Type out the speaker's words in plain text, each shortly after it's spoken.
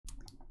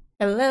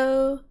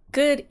Hello,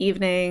 good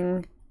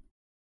evening.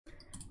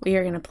 We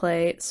are going to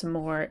play some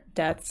more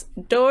Death's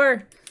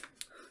Door.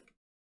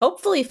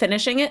 Hopefully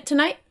finishing it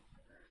tonight.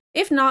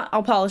 If not,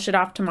 I'll polish it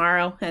off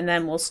tomorrow and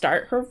then we'll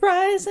start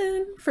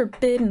Horizon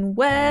Forbidden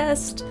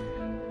West.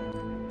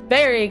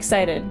 Very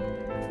excited.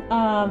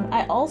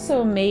 I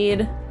also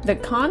made the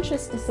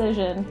conscious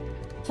decision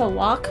to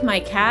lock my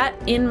cat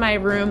in my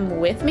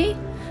room with me.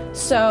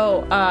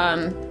 So,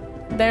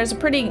 there's a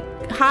pretty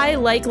high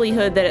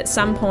likelihood that at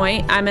some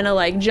point I'm gonna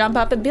like jump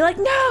up and be like,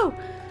 no!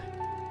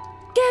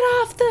 Get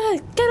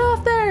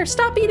off there!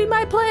 Stop eating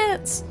my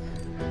plants!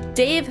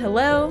 Dave,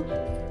 hello?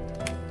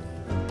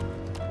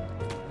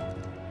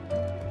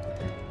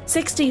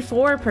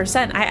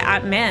 64%.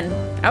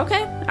 Man,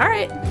 okay,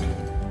 alright.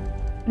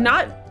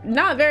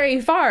 Not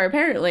very far,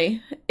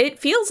 apparently. It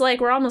feels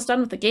like we're almost done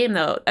with the game,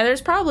 though.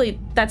 There's probably,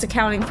 that's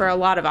accounting for a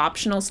lot of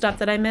optional stuff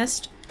that I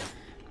missed.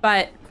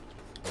 But,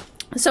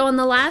 so in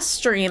the last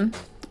stream,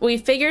 we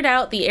figured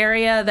out the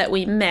area that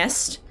we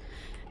missed,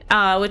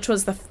 which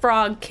was the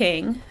Frog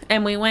King,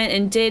 and we went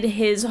and did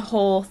his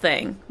whole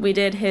thing. We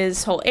did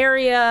his whole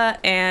area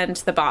and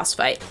the boss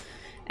fight.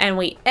 And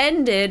we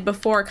ended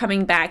before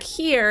coming back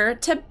here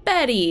to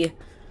Betty.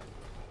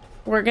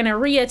 We're gonna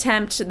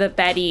reattempt the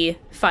Betty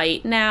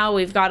fight now.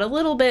 We've got a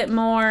little bit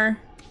more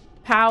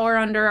power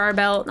under our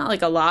belt. Not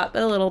like a lot,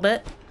 but a little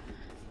bit.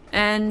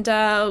 And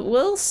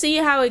we'll see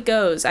how it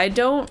goes. I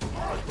don't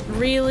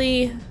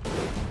really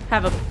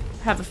have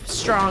a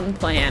strong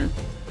plan.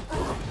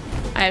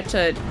 I have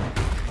to...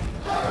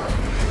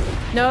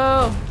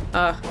 No!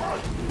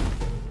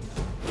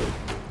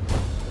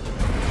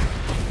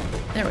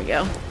 There we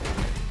go.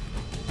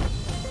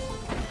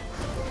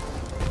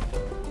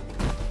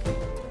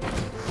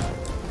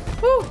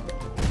 Woo!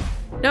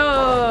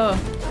 No!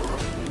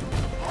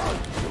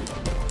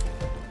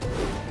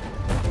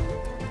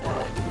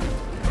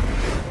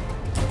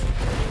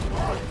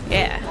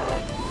 Yeah.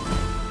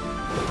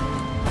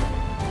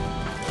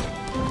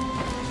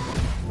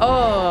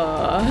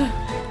 Oh.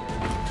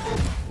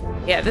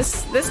 Yeah,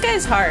 this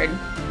guy's hard.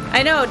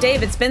 I know,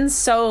 Dave, it's been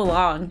so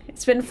long.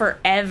 It's been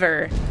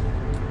forever.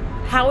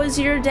 How was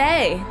your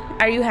day?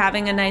 Are you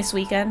having a nice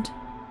weekend?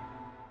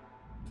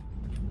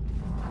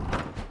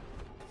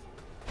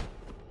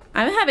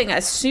 I'm having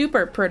a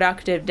super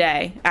productive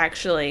day,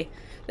 actually.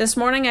 This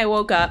morning I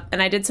woke up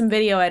and I did some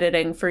video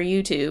editing for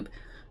YouTube.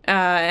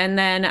 And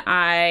then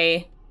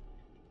I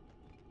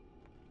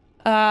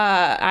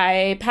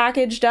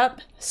packaged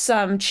up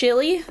some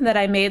chili that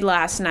I made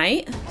last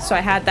night. So I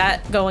had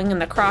that going in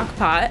the crock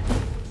pot.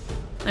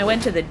 I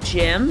went to the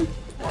gym,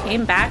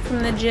 came back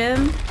from the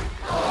gym.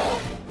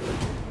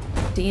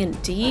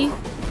 D&D.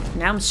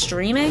 Now I'm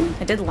streaming.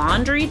 I did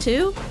laundry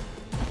too.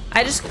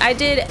 I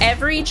did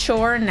every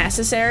chore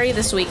necessary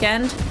this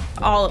weekend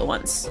all at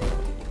once.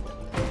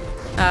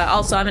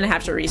 Also, I'm gonna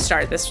have to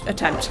restart this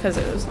attempt because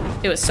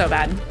it was so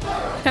bad.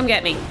 Come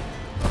get me.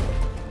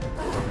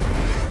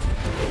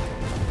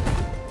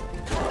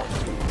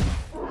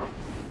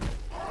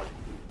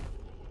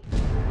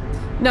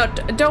 No,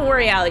 don't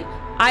worry, Allie.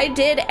 I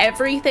did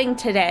everything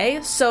today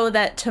so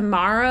that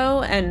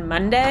tomorrow and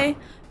Monday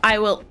I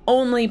will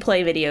only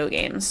play video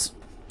games.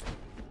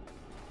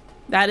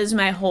 That is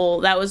my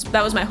whole, that was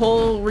my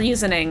whole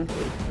reasoning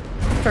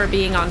for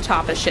being on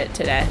top of shit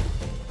today.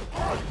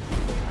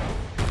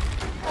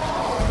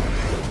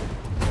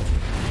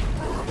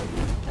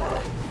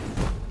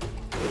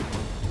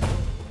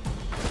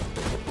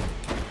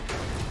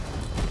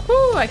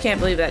 Whew, I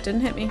can't believe that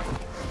didn't hit me.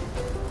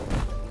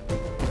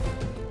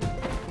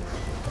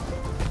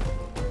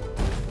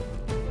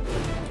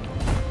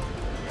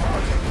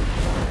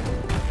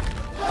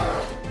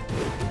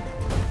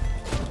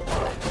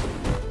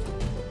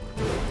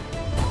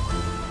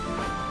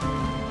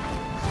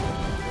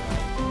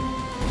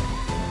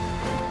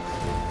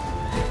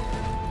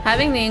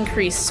 Having the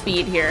increased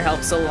speed here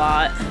helps a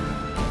lot.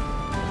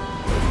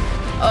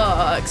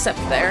 Except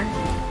there.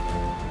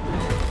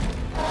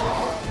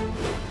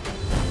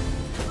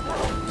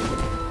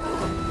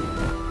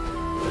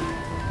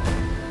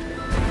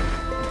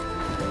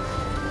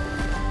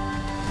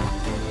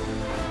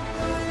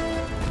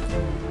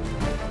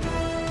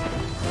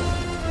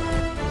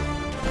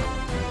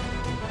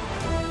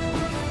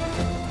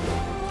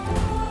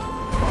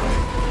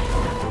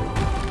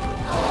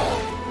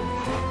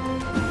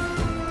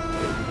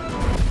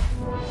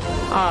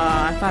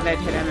 I thought I'd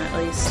hit him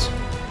at least.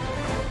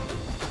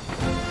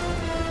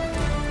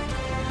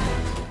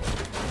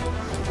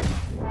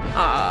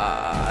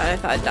 I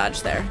thought I'd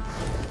dodge there.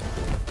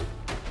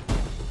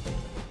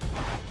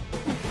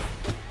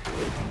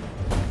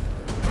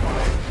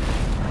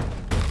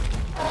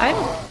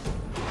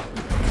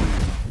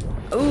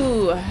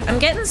 I'm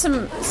getting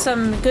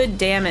some good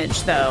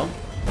damage though.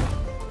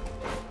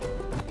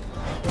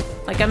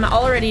 Like I'm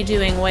already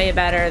doing way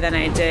better than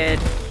I did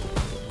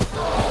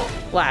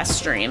last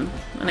stream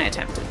when I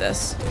attempted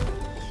this.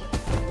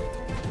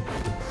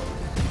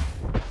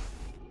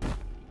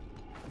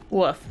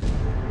 Woof.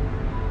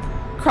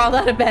 Crawled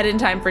out of bed in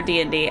time for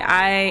D&D.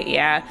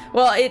 Yeah.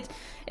 Well,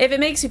 If it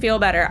makes you feel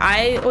better,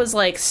 I was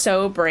like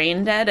so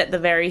brain dead at the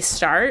very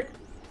start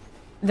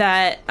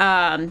that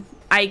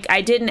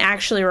I didn't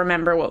actually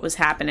remember what was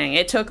happening.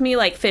 It took me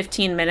like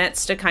 15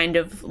 minutes to kind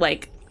of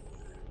like...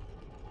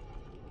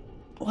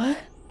 What?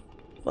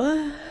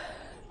 What?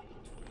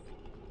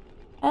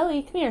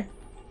 Ellie, come here.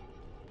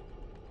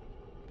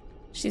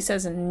 She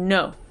says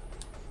no.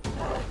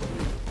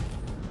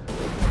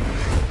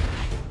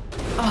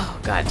 Oh,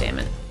 god damn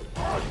it.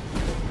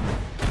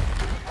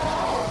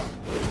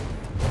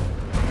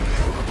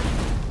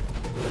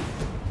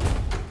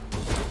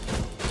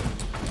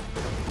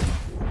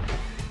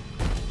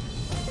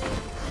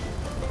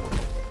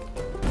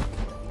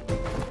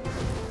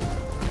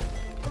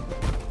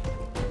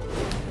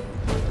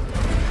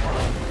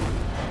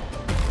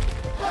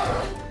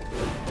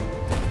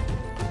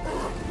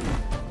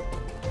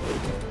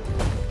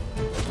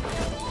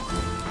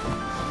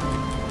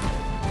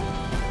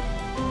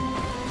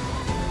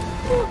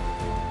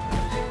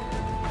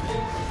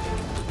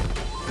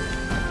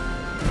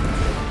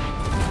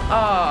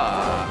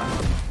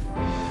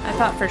 I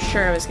thought for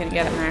sure I was gonna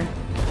get him there.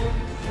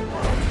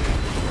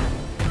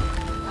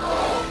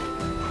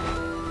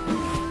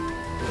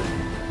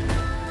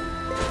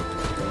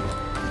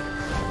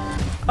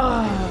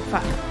 Oh,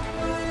 fuck.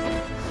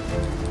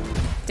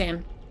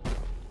 Damn.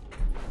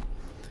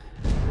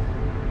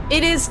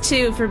 It is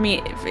too for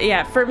me.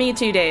 Yeah, for me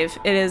too, Dave.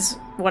 It is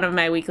one of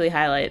my weekly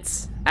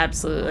highlights.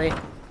 Absolutely.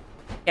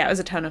 Yeah, it was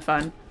a ton of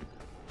fun.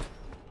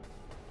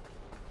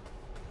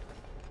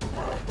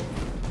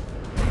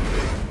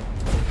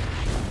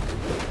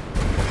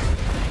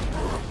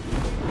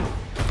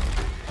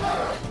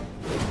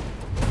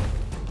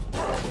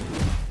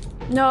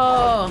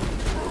 No!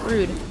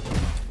 Rude.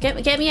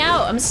 Get me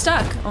out! I'm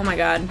stuck! Oh my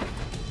god.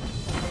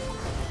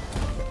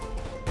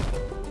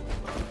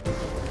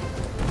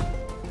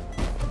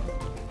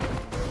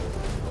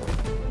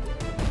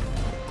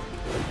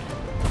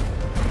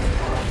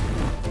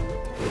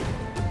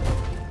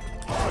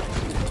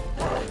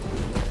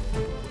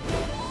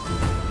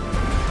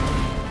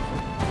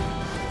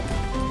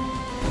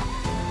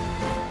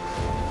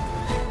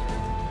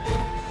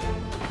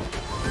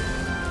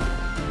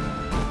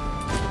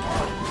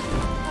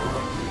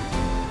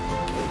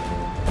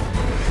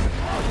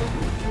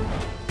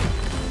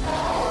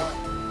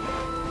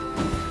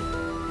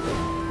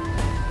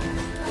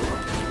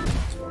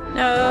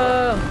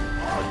 No!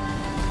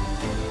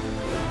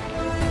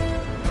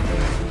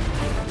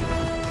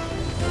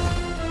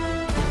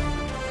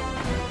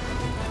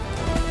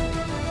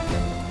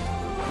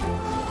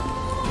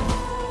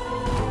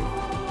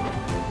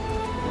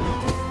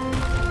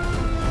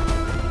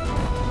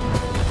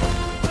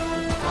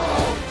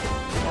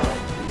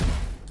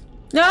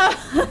 No!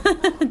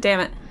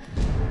 Damn it.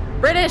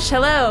 British,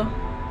 hello!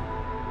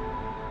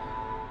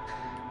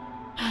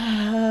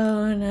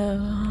 Oh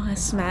no, a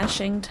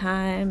smashing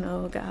time,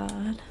 oh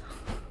god.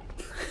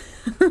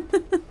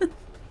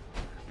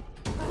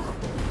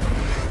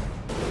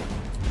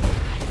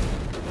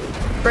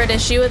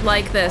 British, you would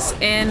like this.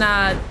 In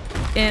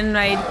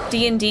my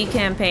D&D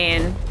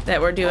campaign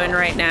that we're doing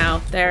right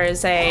now, there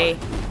is a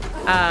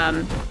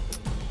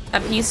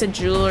piece of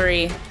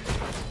jewelry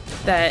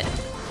that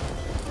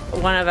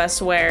one of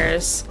us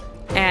wears,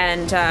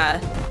 and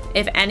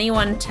if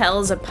anyone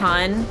tells a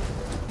pun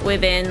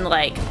within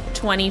like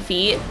 20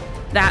 feet,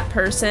 that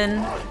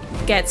person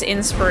gets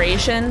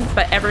inspiration,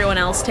 but everyone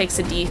else takes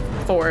a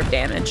D4 of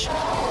damage.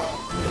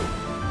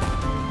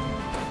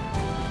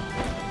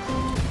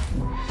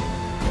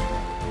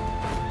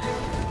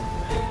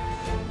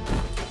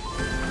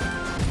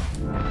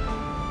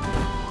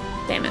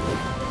 Damn it.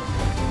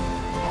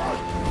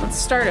 Let's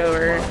start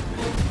over.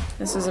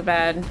 This is a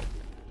bad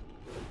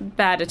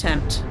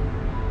attempt.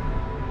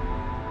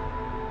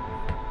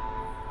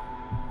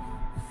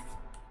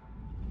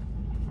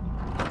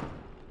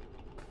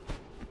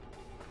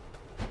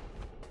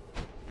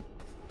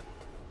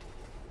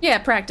 Yeah,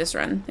 practice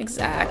run.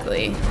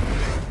 Exactly.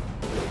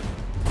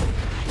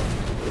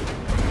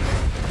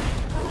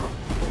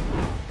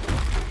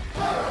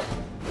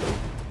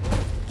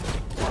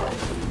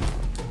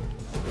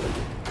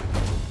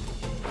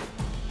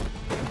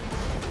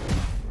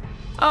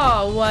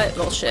 Oh, what?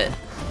 Bullshit.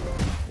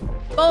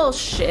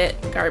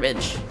 Bullshit.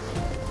 Garbage.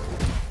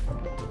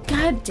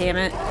 God damn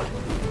it.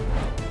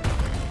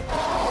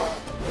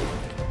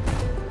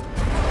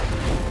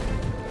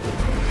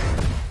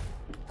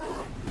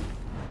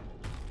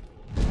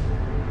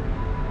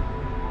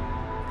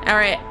 All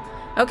right.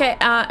 Okay,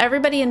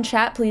 everybody in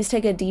chat, please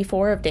take a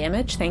D4 of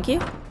damage. Thank you.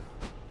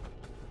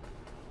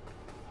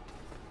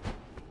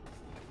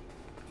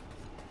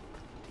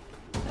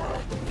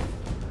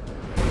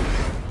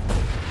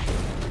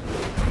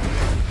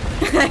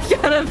 I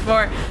got a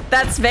 4.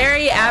 That's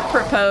very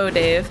apropos,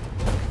 Dave.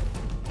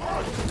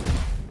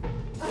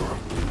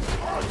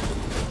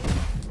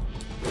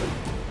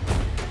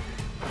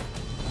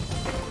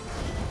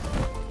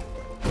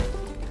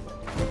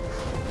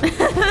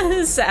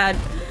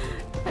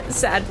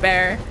 Sad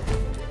bear.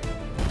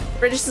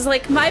 British is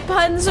like, my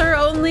puns are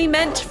only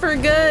meant for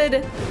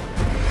good.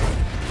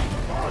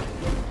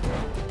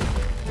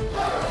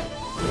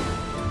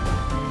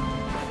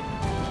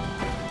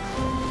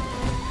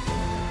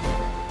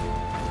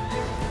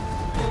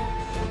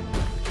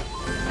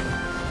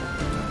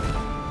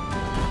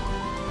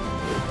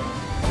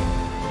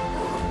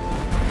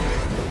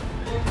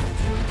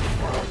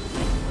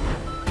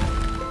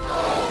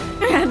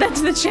 back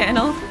to the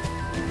channel.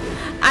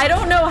 I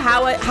don't know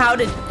how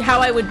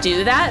I would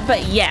do that,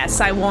 but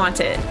yes, I want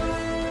it.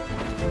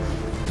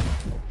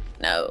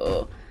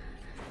 No.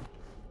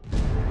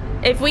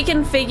 If we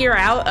can figure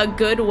out a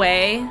good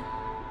way.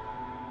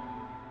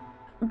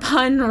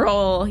 Pun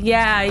roll.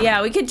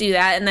 Yeah, we could do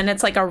that, and then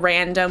it's like a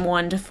random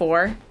 1 to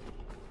 4.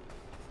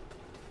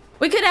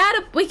 We could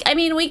add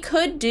we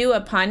could do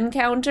a pun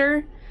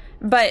counter,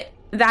 but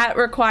that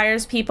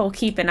requires people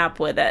keeping up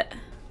with it.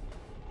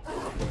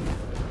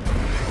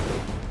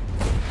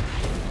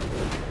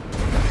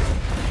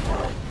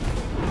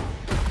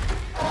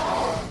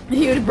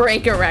 You'd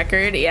break a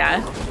record,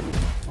 yeah.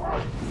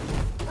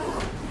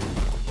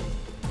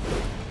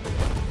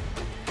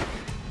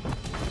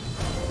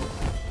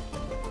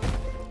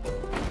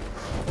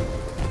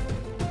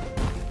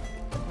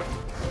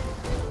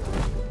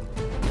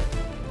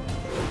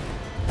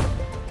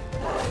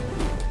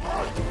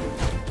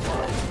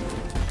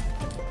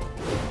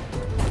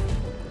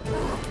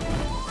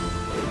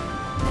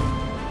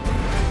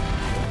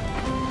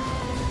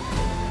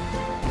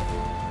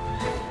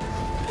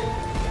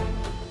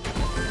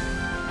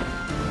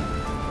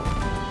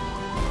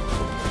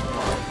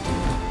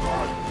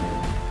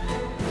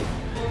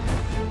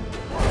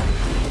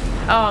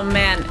 Oh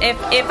man,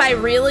 if I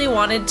really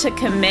wanted to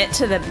commit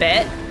to the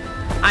bit,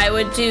 I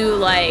would do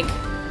like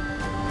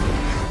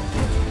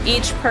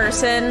each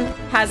person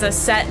has a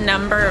set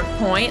number of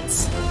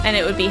points, and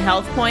it would be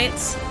health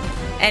points.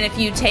 And if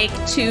you take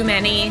too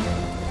many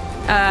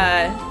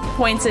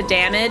points of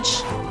damage,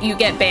 you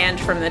get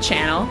banned from the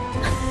channel.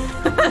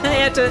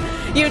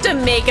 you have to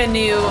make a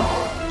new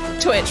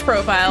Twitch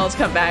profile to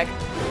come back.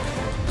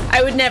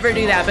 I would never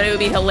do that, but it would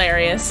be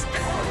hilarious.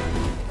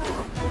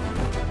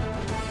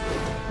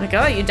 Like,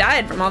 oh, you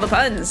died from all the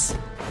puns.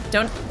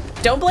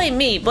 Don't blame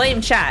me, blame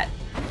chat.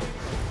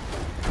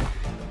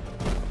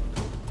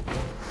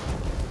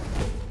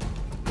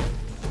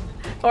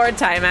 Or a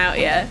timeout,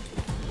 yeah.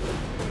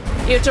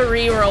 You have to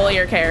re-roll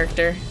your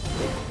character.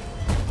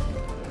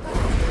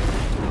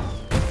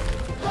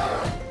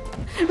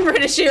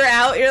 British, you're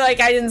out. You're like,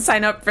 I didn't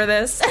sign up for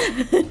this.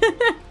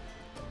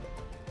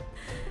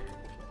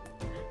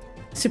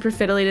 Super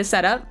fiddly to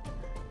set up.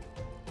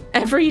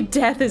 Every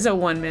death is a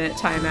 1-minute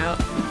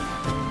timeout.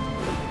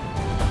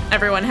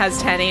 Everyone has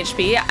 10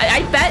 HP.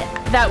 I bet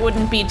that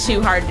wouldn't be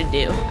too hard to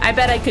do. I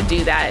bet I could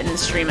do that in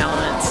Stream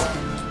Elements.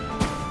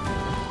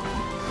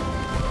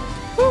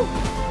 Whew.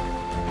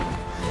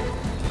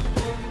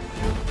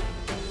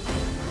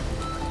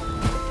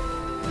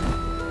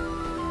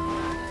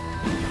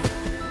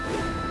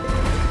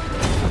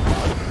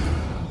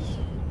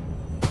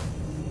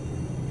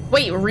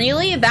 Wait,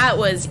 really? That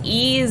was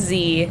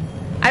easy.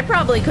 I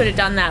probably could have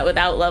done that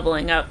without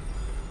leveling up.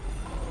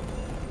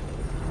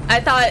 I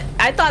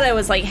thought I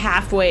was like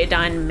halfway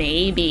done,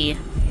 maybe.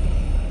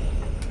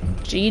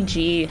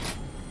 GG.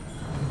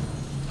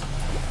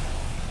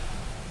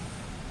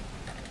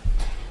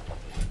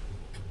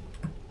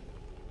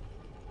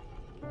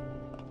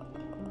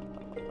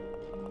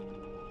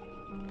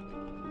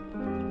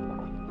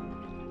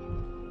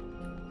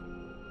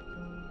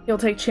 You'll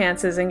take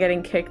chances in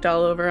getting kicked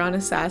all over on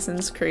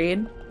Assassin's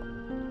Creed.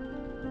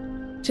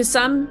 To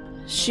some,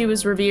 she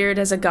was revered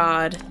as a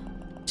god.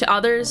 To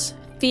others,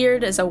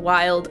 feared as a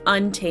wild,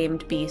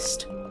 untamed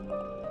beast.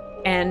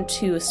 And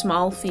to a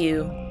small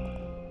few,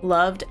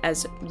 loved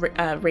as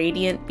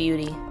radiant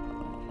beauty.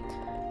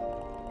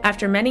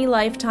 After many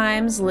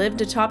lifetimes lived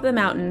atop the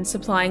mountain,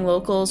 supplying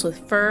locals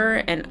with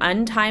fur and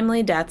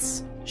untimely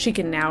deaths, she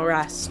can now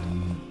rest.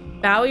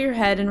 Bow your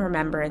head in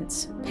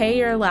remembrance. Pay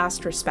your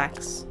last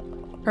respects.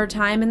 Her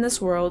time in this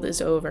world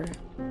is over.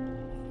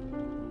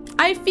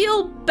 I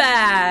feel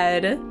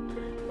bad.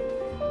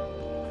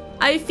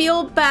 I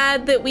feel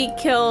bad that we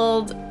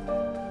killed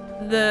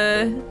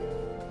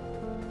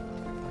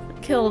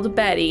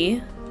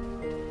Betty.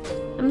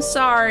 I'm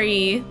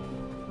sorry.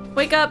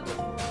 Wake up.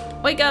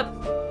 Wake up.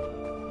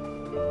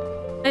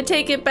 I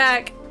take it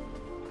back.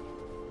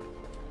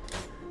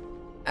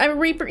 A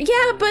Reaper.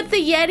 Yeah, but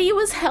the Yeti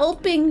was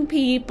helping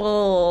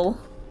people.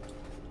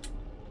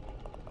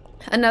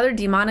 Another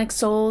demonic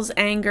soul's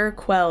anger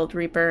quelled,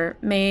 Reaper.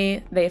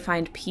 May they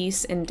find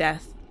peace in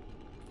death.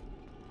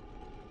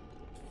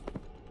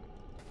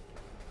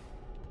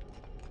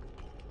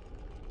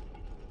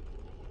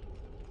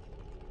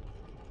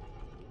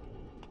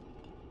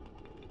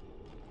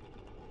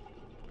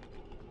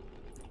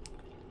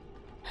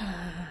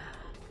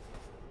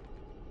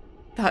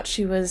 Thought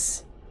she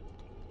was...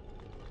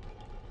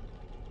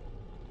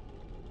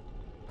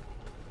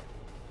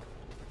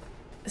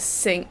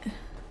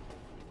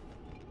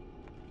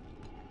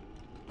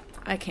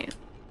 I can't.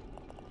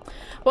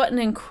 What an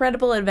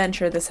incredible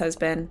adventure this has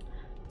been.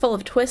 Full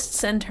of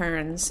twists and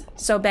turns.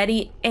 So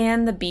Betty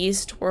and the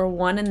Beast were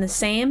one and the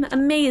same?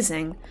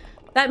 Amazing.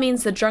 That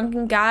means the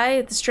drunken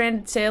guy, the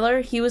stranded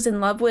sailor, he was in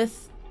love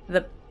with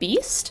the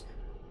Beast?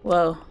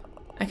 Whoa.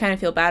 I kind of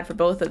feel bad for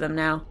both of them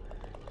now.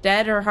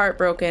 Dead or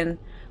heartbroken?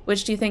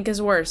 Which do you think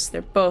is worse?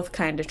 They're both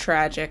kind of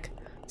tragic.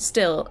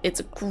 Still,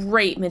 it's a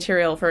great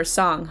material for a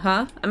song,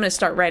 huh? I'm gonna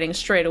start writing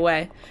straight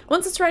away.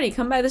 Once it's ready,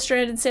 come by the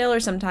Stranded Sailor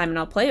sometime and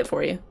I'll play it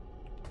for you.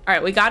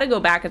 Alright, we gotta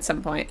go back at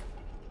some point.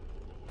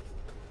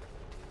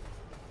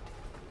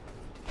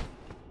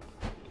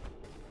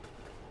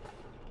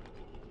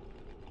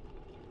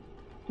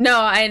 No,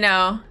 I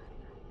know.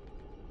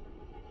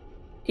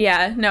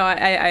 Yeah, no,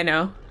 I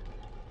know.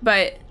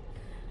 But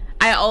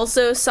I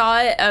also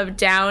saw it of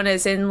down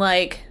as in,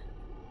 like,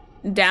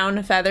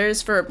 down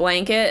feathers for a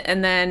blanket,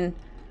 and then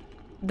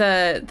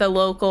the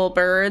local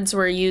birds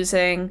were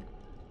using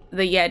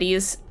the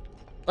Yeti's,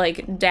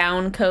 like,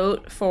 down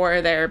coat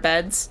for their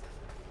beds.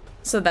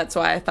 So that's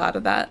why I thought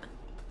of that.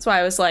 That's why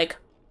I was like,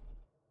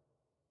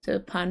 it's a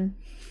pun.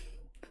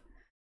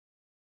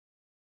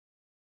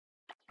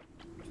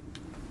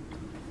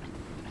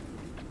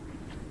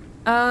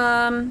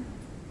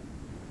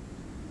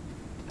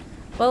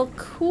 Well,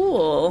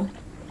 cool.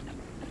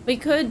 We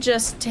could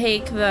just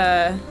take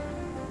the...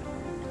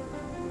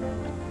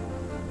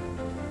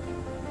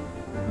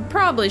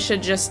 Probably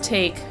should just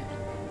take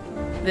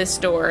this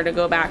door to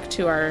go back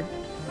to our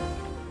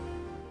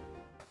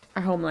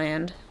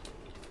homeland.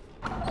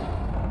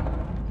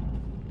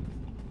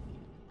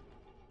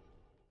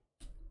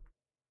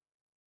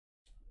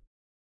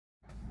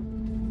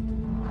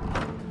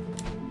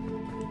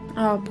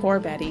 Oh, poor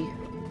Betty.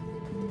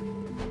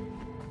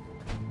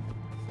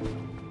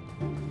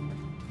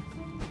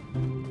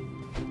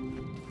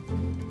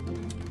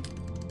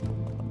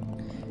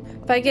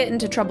 If I get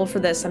into trouble for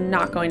this, I'm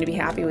not going to be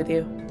happy with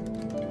you.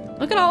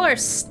 Look at all our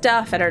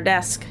stuff at our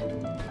desk.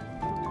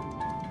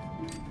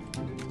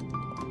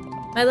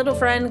 My little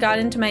friend got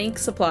into my ink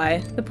supply,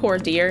 the poor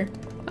dear.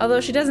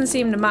 Although she doesn't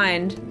seem to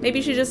mind.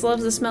 Maybe she just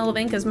loves the smell of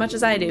ink as much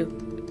as I do.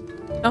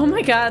 Oh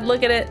my god,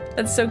 look at it.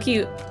 That's so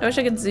cute. I wish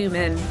I could zoom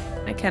in.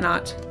 I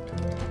cannot.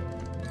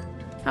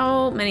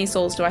 How many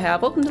souls do I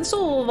have? Welcome to the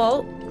Soul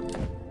Vault.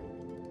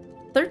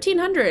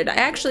 1,300. I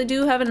actually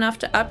do have enough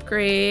to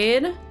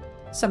upgrade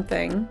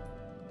something.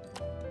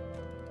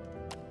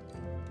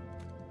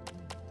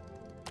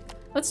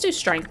 Let's do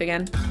strength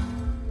again.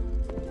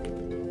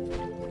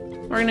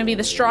 We're gonna be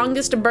the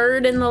strongest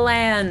bird in the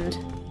land.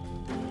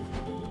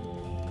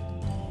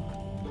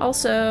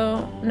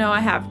 Also, no,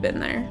 I have been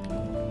there.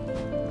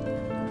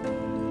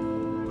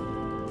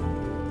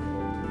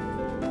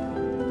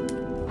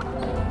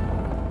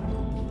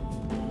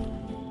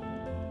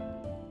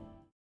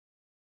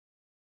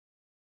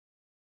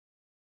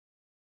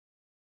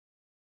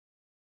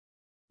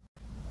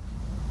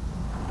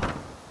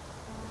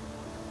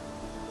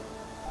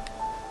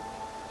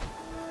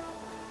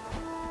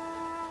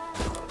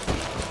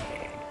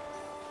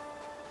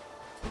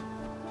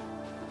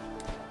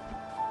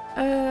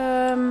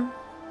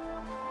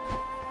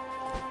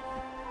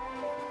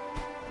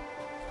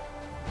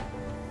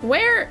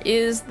 Where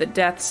is the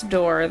death's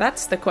door?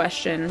 That's the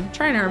question. I'm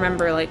trying to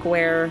remember, like,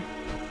 where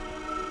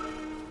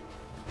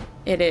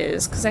it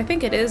is, because I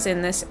think it is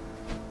in this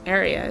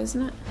area,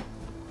 isn't it?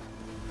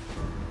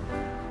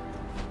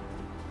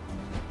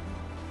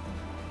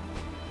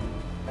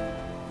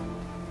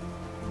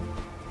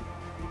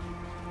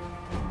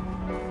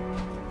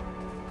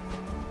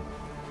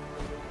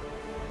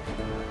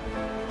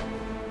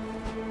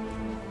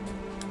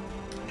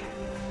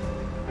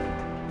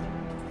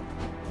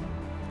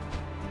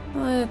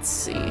 Let's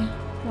see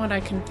what I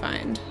can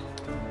find.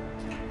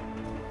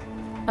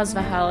 How's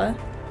Valhalla?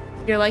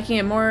 You're liking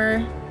it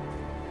more,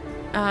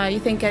 you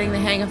think getting the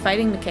hang of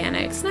fighting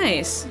mechanics.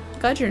 Nice.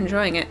 Glad you're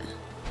enjoying it.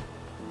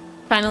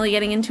 Finally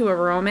getting into a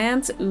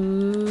romance.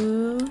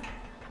 Ooh.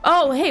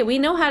 Oh, hey, we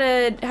know how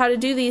to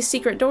do these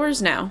secret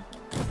doors now.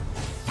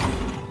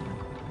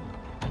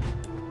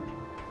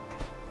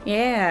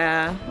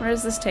 Yeah. Where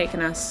is this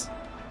taking us?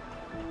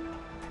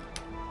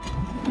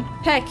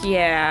 Heck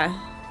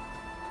yeah.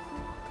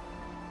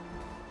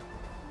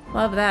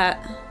 Love that.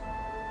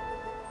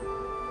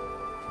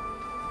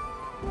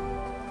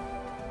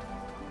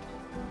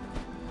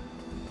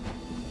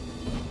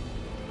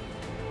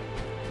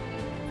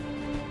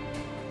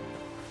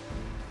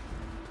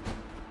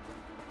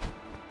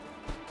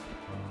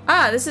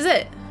 Ah, this is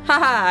it.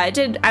 Haha,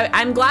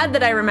 I'm glad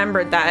that I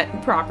remembered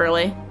that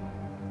properly.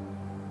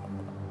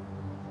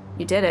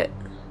 You did it.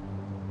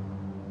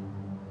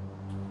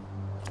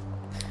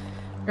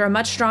 You're a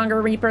much stronger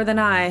Reaper than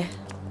I.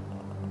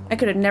 I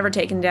could have never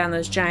taken down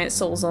those giant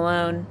souls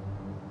alone.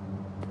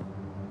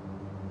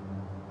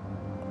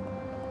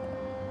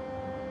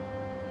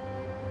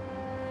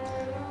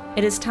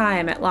 It is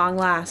time, at long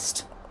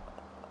last.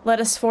 Let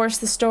us force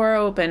this door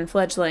open,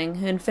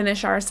 fledgling, and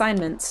finish our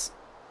assignments.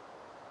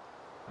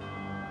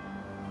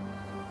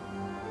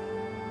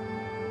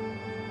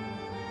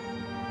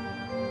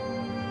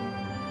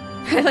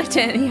 I liked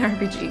any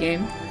RPG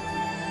game.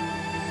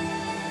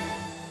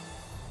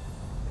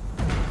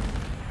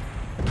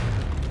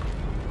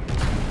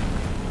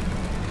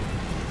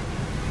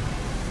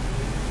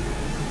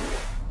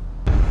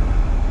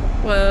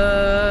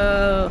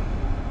 Whoa.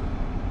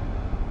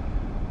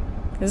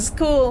 This is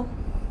cool.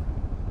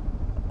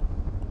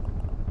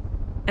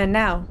 And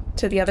now,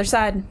 to the other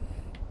side.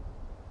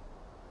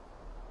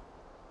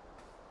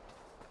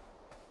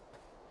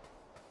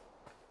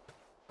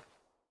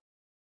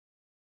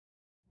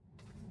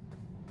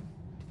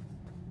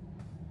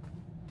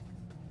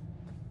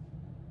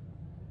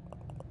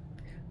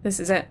 This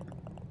is it.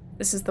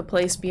 This is the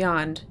place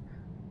beyond,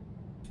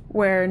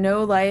 where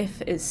no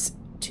life is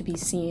to be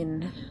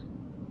seen.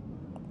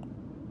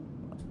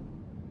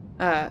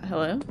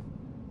 Hello?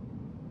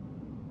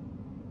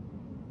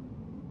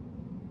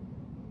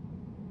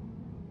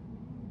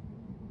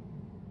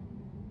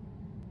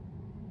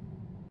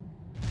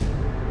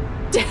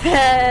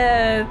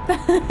 Death!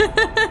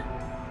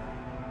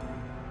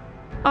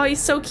 Oh, he's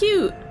so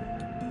cute.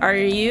 Are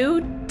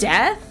you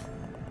Death?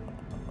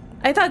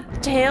 I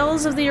thought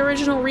tales of the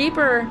original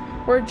Reaper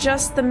were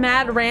just the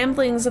mad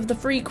ramblings of the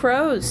free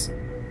crows.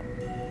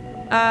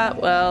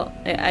 Well,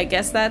 I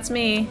guess that's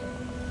me.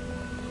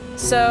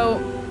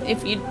 So,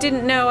 if you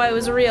didn't know I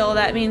was real,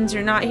 that means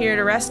you're not here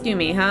to rescue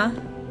me, huh?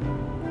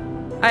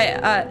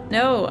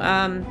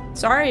 No,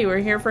 sorry, we're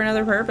here for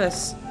another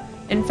purpose.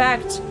 In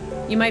fact,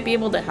 you might be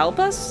able to help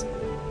us?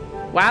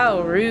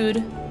 Wow,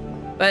 rude.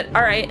 But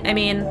alright, I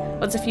mean,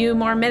 what's a few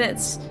more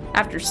minutes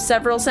after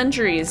several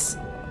centuries?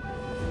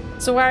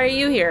 So why are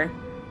you here?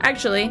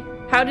 Actually,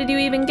 how did you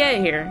even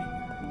get here?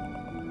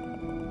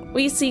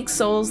 We seek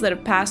souls that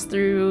have passed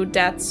through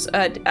death's,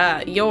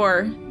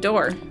 your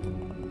door.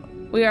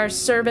 We are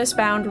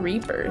service-bound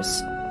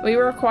reapers. We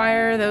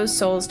require those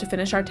souls to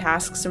finish our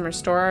tasks and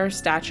restore our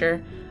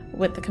stature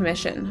with the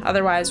commission.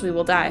 Otherwise, we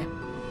will die.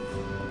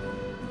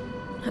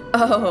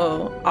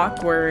 Oh,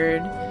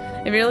 awkward.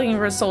 If you're looking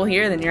for a soul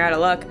here, then you're out of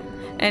luck.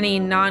 Any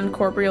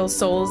non-corporeal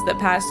souls that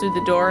pass through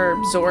the door are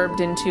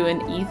absorbed into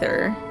an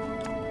ether.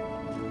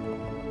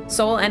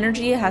 Soul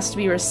energy has to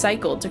be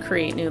recycled to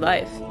create new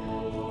life.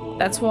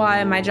 That's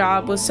why my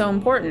job was so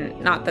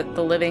important, not that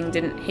the living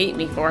didn't hate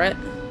me for it.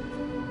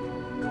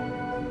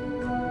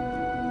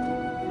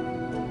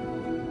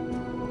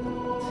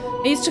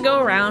 I used to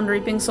go around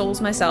reaping souls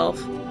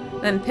myself,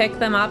 then pick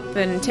them up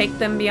and take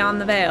them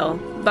beyond the veil,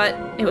 but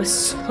it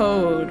was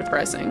so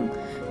depressing.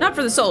 Not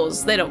for the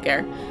souls, they don't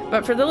care,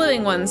 but for the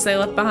living ones they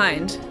left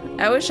behind.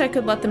 I wish I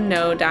could let them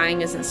know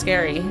dying isn't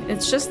scary.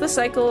 It's just the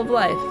cycle of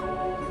life.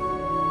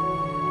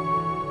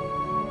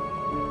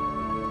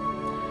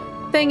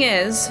 Thing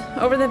is,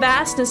 over the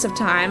vastness of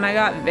time, I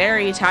got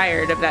very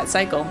tired of that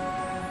cycle.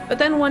 But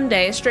then one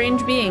day, a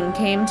strange being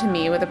came to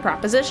me with a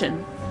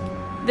proposition.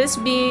 This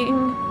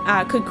being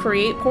could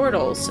create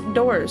portals,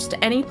 doors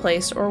to any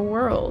place or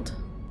world.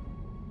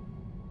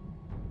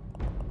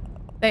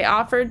 They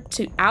offered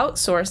to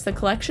outsource the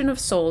collection of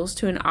souls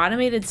to an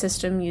automated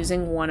system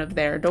using one of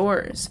their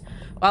doors.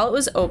 While it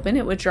was open,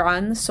 it would draw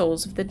in the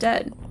souls of the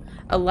dead.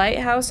 A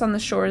lighthouse on the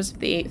shores of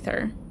the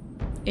Aether,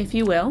 if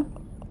you will.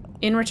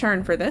 In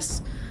return for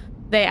this,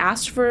 they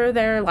asked for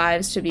their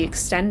lives to be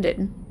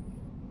extended.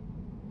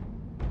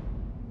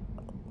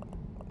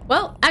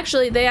 Well,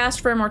 actually, they asked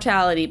for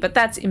immortality, but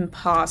that's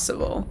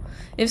impossible.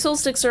 If soul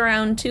sticks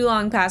around too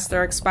long past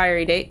their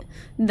expiry date,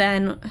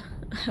 then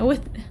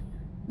with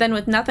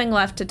nothing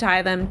left to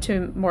tie them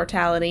to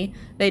mortality,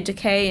 they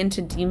decay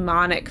into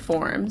demonic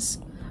forms.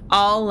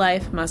 All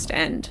life must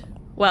end.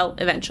 Well,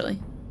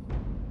 eventually.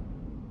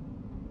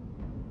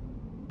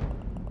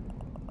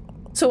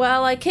 So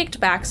while I kicked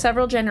back,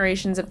 several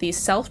generations of these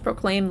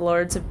self-proclaimed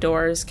lords of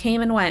doors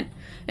came and went,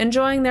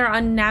 enjoying their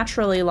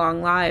unnaturally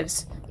long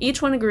lives,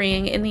 each one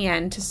agreeing in the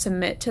end to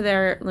submit to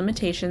their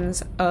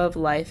limitations of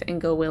life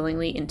and go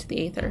willingly into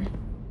the Aether.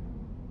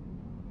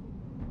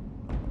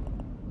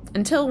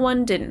 Until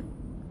one didn't.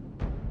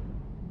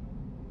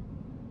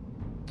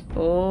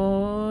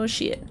 Oh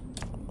shit.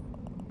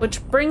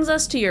 Which brings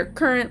us to your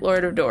current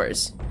Lord of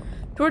Doors.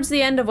 Towards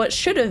the end of what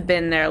should have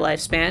been their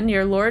lifespan,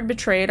 your lord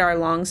betrayed our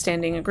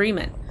long-standing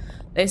agreement.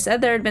 They said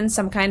there had been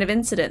some kind of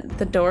incident.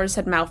 The doors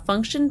had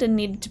malfunctioned and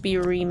needed to be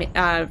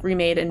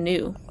remade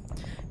anew.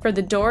 For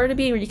the door to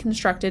be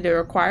reconstructed, it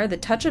required the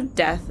touch of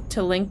death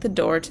to link the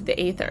door to the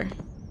Aether.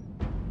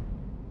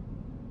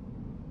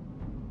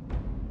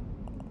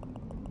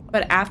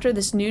 But after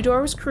this new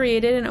door was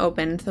created and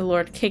opened, the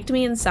Lord kicked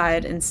me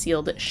inside and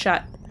sealed it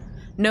shut.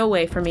 No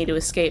way for me to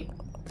escape.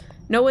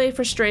 No way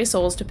for stray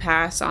souls to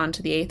pass on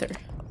to the Aether.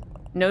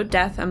 No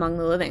death among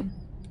the living.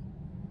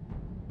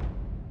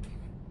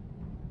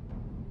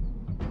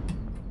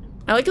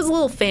 I like his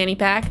little fanny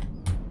pack.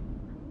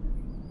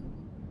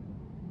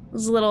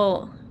 His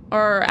little,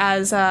 or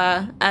as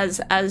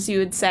you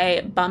would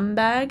say, bum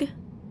bag.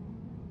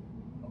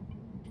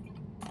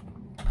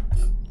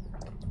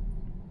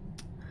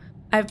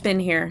 I've been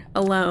here,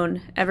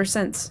 alone, ever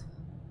since.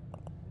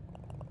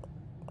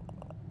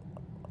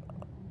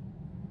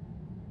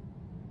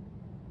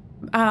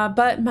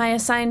 But my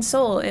assigned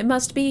soul, it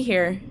must be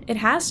here. It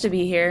has to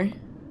be here.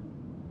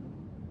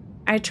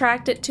 I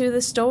tracked it to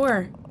this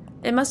door.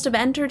 It must have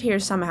entered here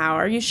somehow.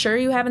 Are you sure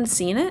you haven't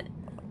seen it?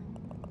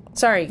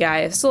 Sorry, guy.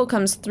 If soul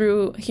comes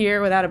through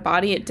here without a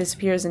body, it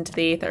disappears into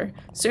the Aether.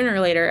 Sooner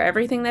or later,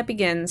 everything that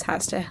begins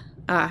has to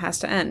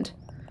end.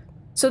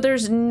 So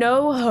there's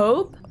no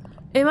hope?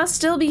 It must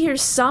still be here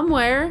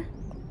somewhere.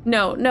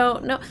 No.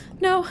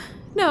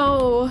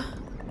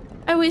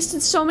 I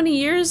wasted so many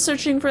years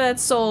searching for that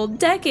soul.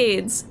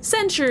 Decades.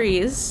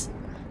 Centuries.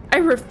 I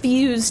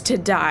refuse to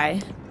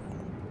die.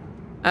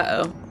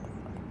 Uh-oh.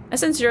 I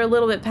sense you're a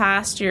little bit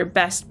past your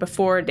best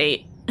before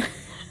date.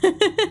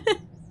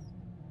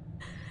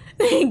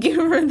 Thank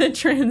you for the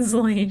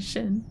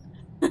translation.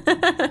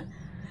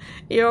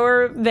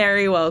 You're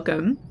very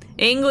welcome.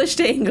 English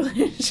to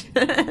English.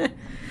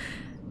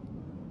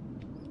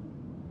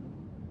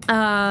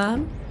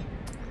 Oh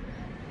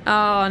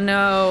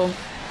no.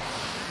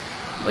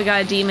 We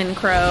got a demon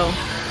crow.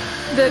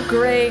 The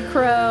gray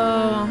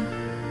crow.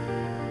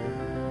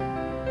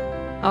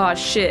 Oh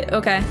shit,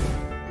 okay.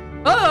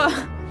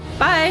 Oh!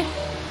 Bye!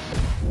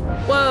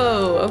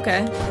 Whoa,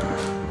 okay.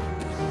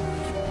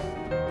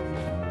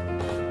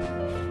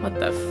 What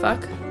the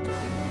fuck?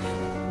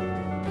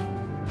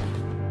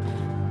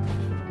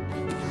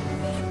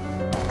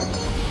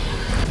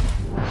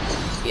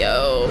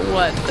 Yo,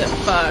 what the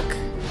fuck?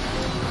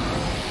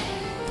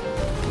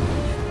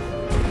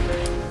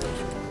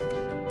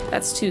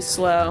 That's too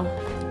slow.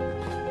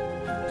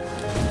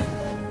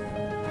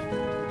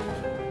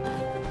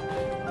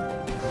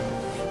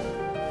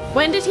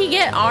 When did he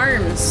get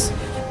arms?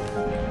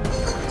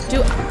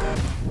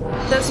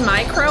 Does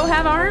my crow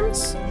have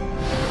arms?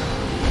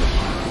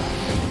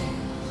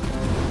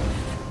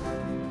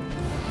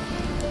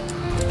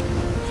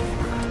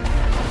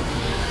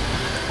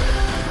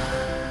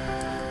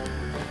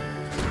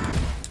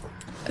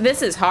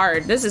 This is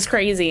hard. This is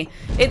crazy.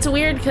 It's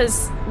weird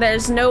because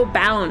there's no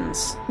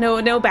bounds,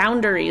 no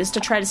boundaries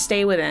to try to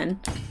stay within.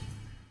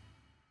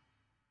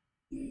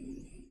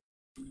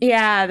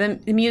 Yeah,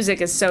 the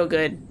music is so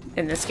good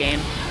in this game.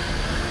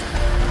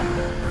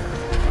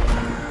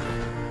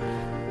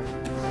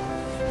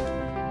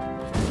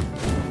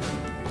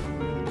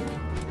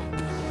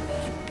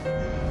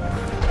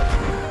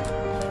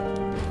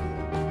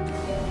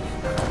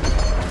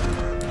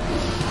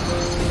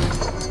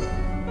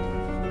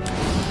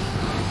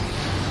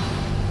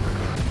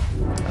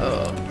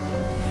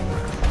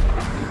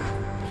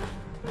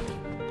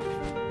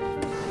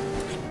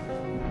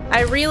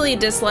 I really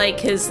dislike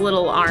his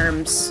little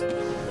arms.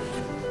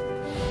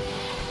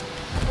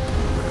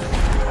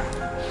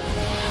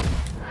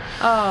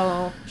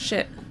 Oh,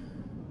 shit.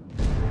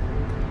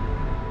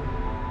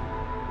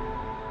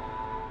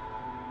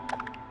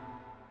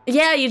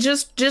 Yeah, you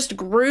just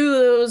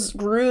grew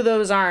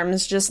those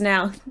arms just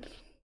now.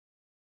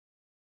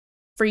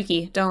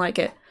 Freaky, don't like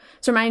it.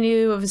 So remind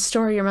you of a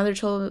story your mother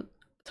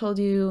told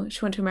you.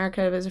 She went to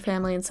America to visit her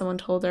family and someone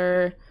told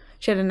her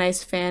she had a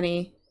nice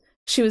fanny.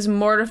 She was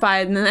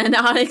mortified and then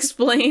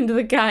unexplained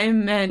the guy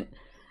meant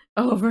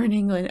over in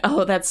England.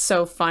 Oh, that's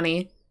so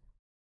funny.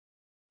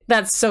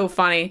 That's so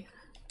funny.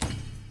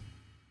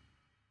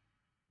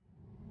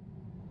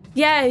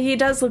 Yeah, he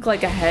does look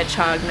like a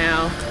hedgehog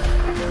now.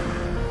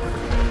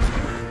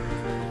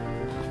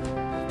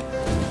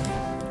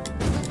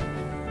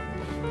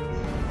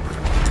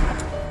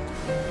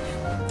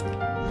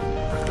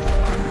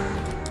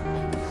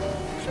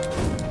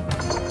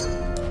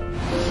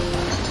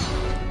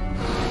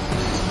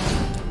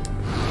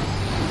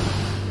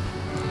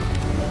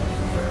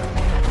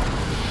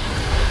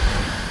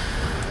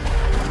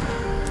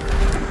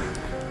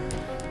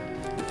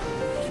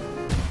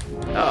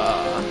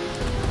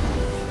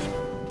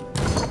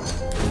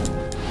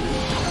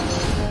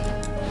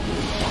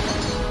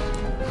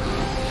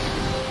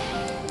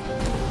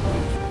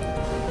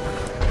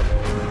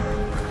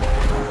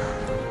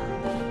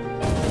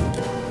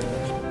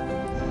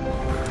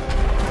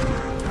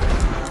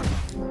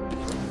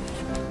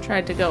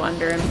 Tried to go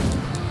under him.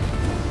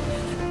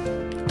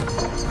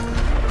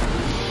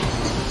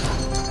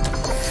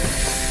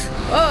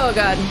 Oh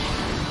god.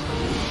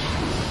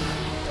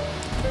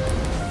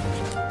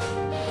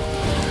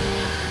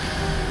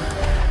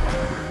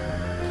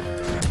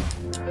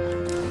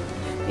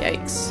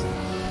 Yikes.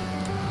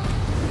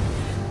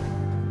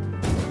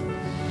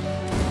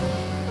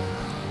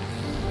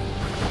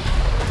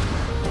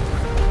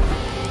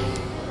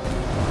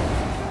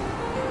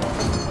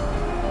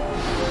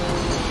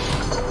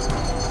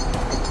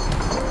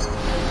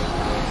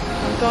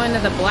 Going to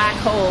the black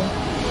hole.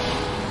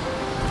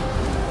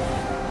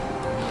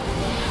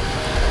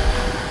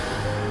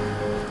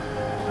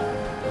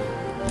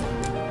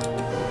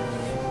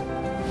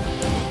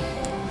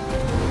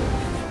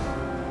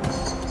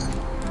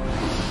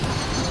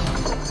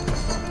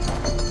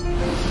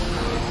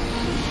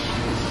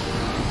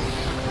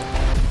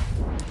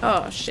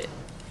 Oh shit.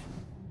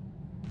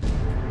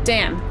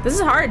 Damn, this is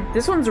hard.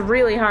 This one's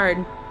really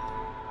hard.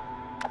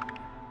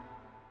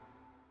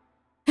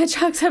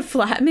 Hedgehogs have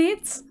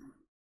flatmates?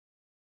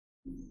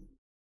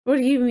 What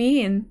do you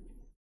mean?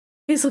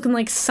 He's looking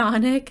like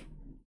Sonic.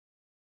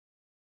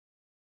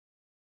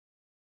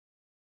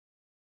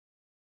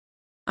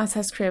 I was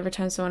asked every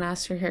time someone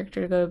asks your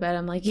character to go to bed,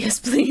 I'm like,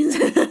 yes, please.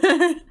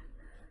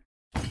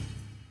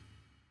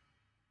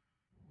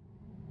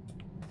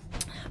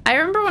 I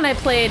remember when I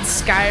played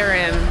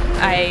Skyrim,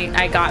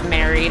 I got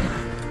married.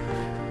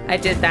 I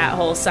did that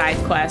whole side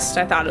quest.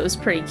 I thought it was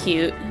pretty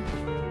cute.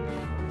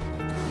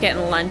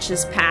 Getting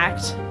lunches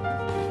packed.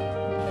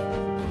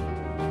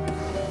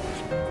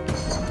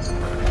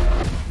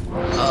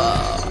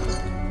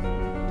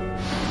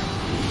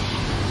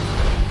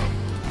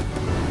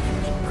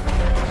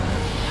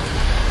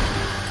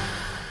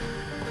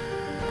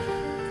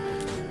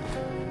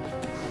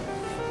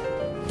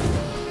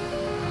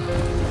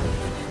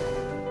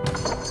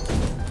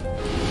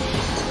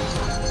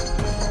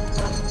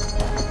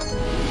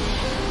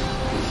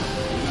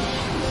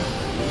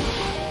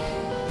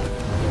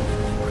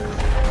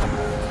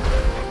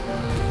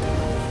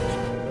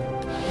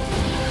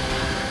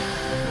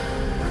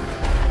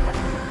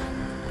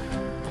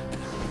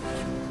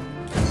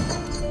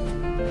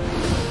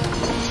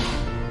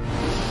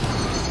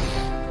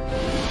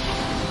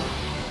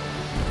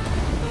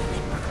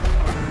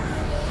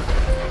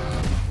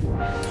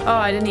 Oh,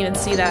 I didn't even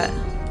see that.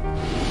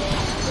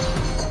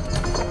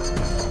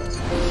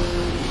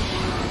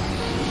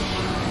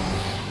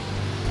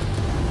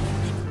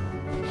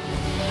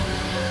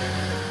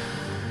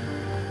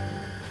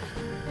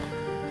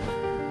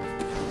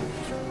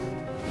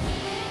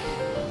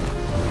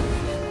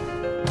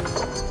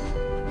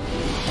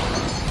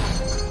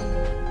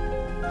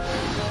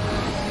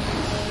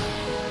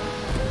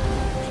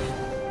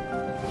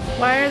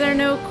 Why are there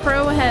no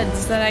crow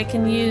heads that I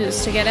can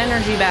use to get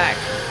energy back?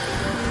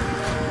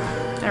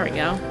 There we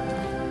go.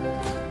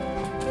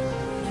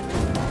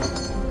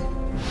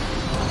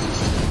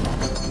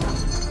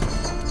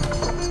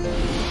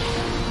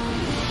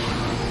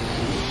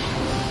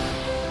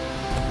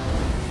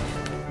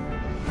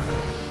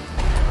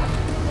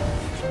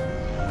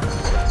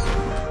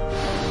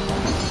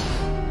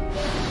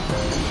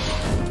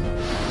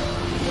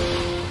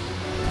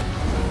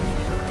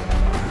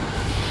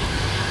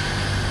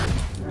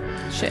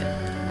 Shit.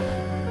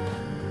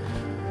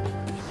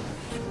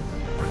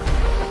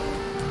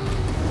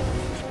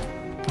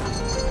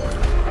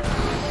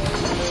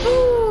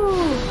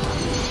 Ooh.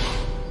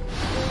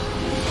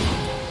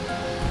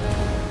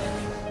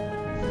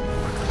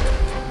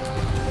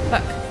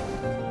 Fuck.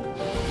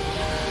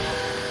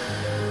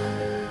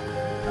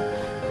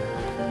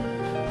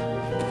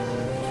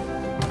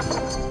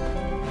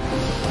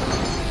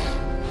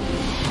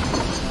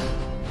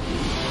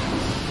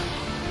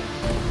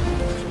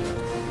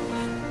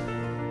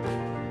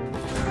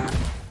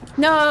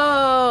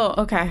 No!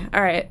 Okay,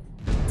 alright.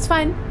 It's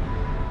fine.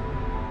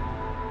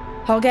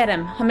 I'll get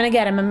him. I'm gonna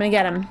get him. I'm gonna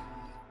get him.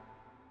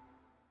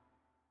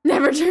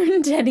 Never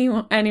turned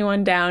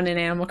anyone down in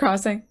Animal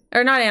Crossing.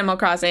 Or not Animal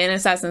Crossing, in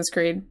Assassin's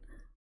Creed.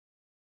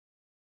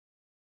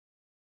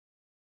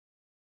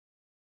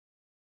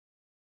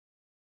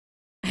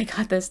 I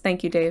got this.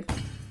 Thank you, Dave.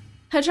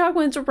 Hedgehog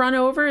wins to run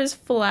over is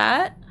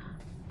flat.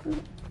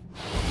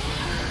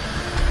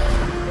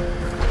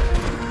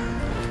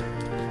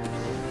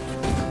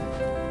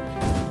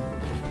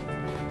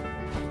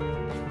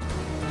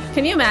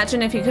 Can you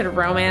imagine if you could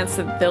romance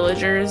the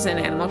villagers in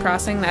Animal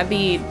Crossing? That'd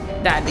be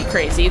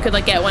crazy. You could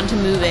like get one to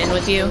move in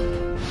with you.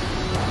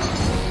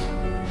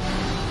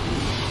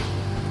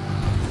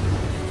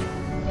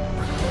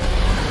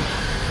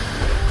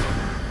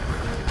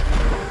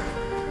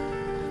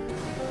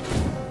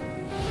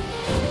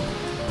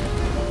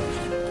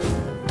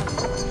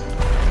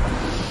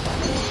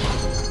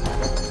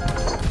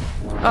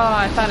 Oh,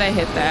 I thought I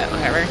hit that.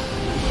 Whatever.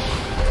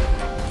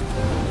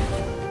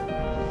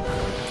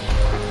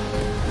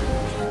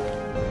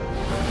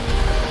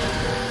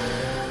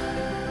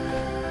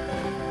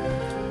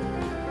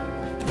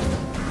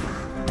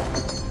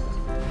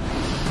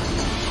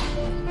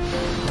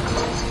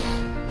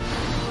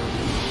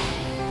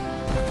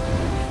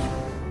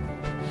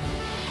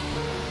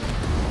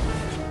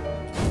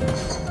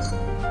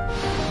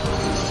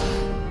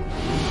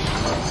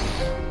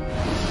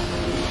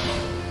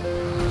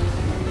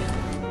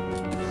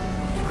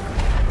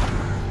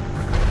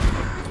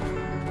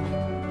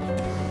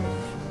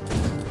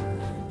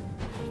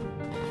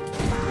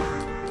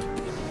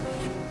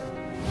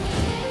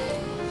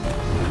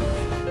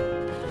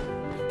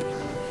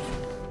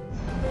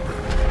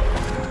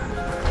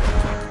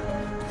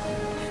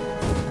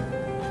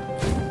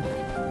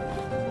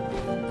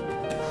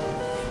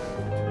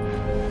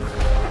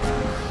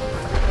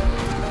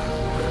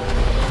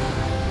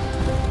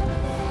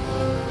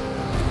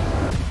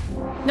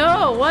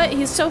 No, what?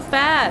 He's so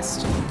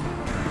fast.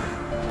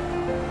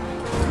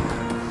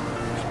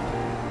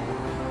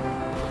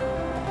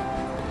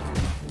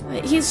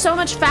 He's so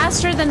much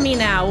faster than me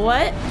now.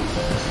 What?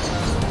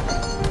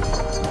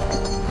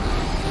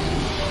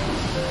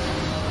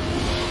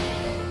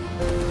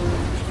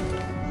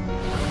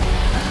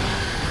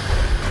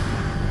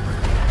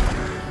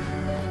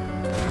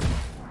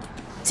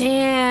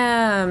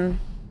 Damn.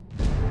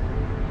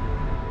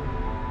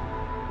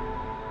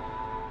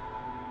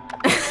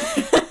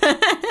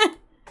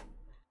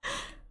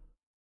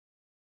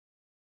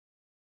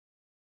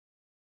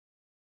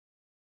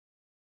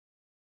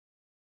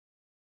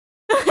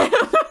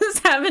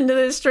 Happened to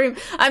this stream.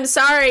 I'm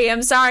sorry.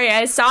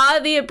 I saw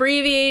the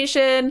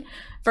abbreviation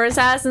for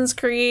Assassin's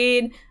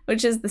Creed,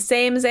 which is the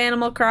same as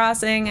Animal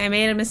Crossing. I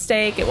made a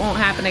mistake. It won't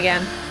happen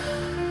again.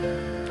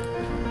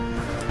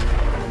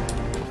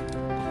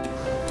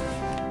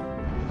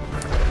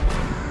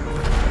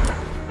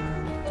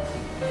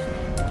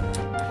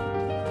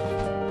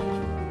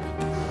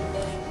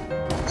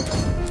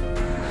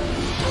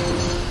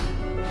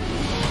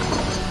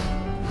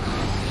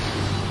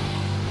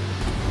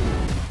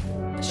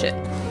 Shit.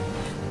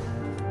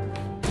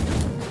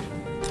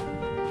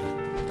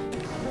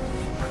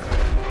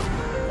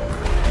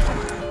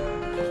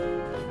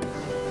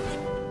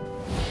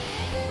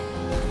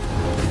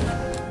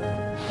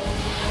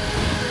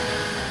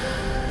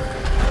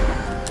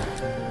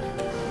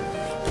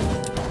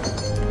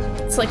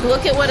 It's like,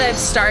 look at what I've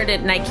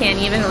started and I can't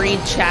even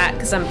read chat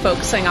because I'm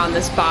focusing on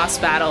this boss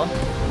battle.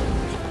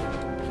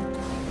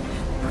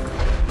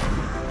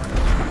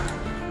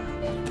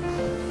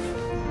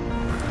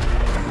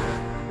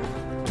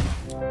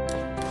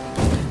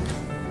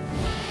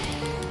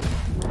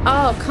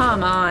 Oh,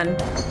 come on.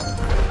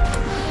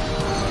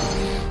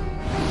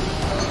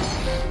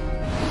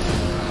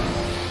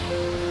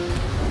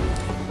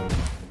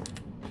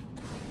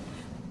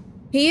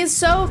 He is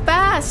so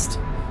fast.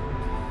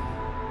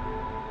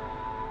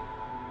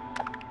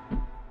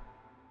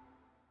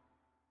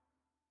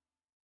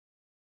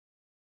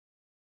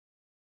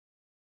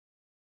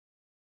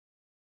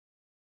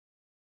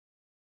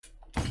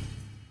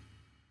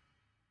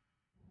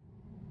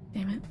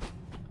 Damn it.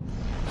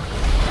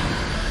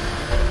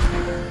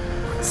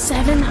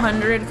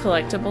 700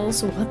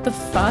 collectibles? What the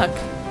fuck?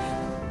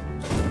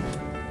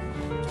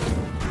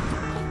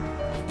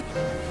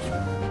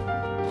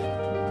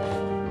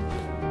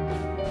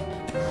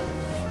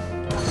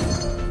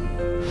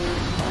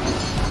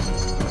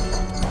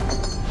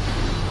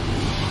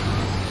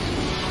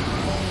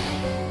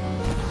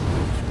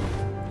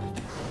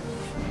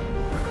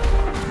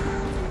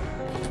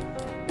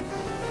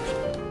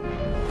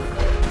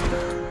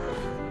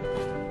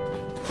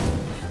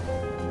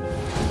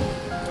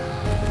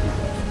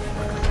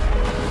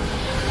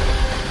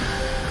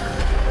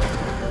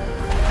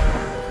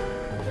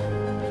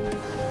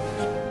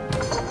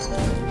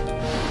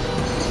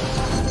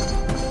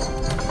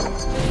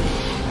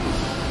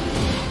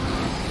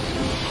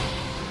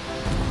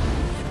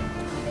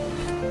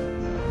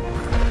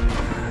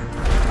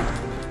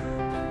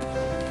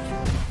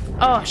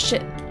 Oh,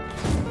 shit.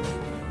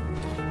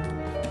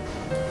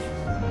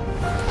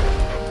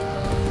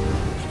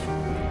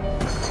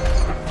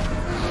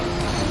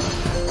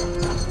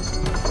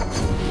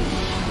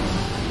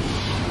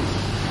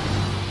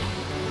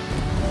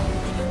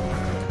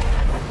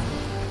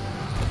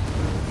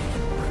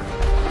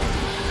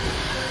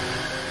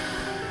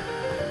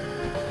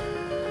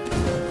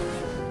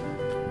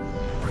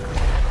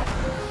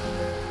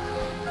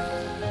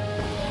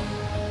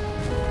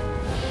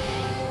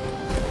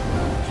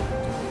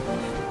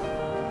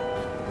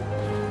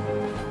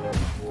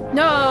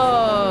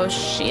 No,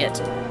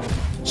 shit.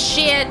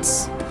 Shit.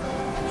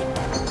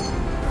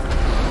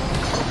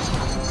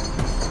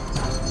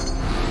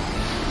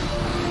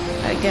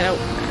 I get out.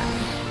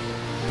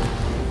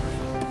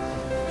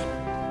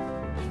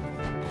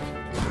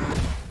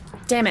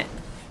 Damn it.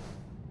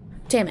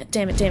 Damn it,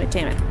 damn it, damn it,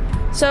 damn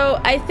it. So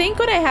I think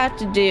what I have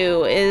to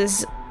do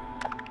is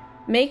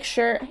make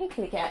sure. Hey,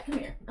 kitty cat, come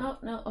here. Oh,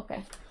 no,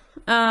 okay.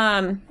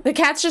 The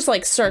cat's just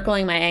like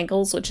circling my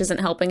ankles, which isn't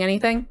helping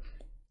anything.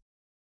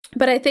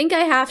 But I think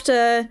I have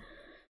to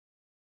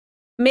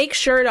make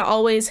sure to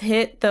always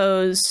hit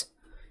those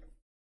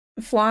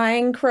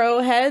flying crow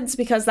heads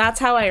because that's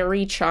how I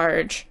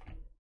recharge.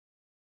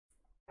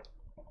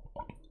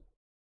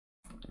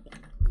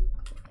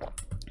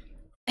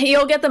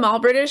 You'll get them all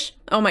British?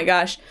 Oh my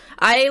gosh.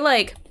 I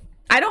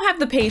don't have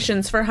the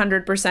patience for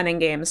 100% in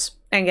games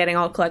and getting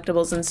all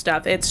collectibles and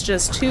stuff. It's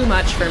just too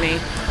much for me.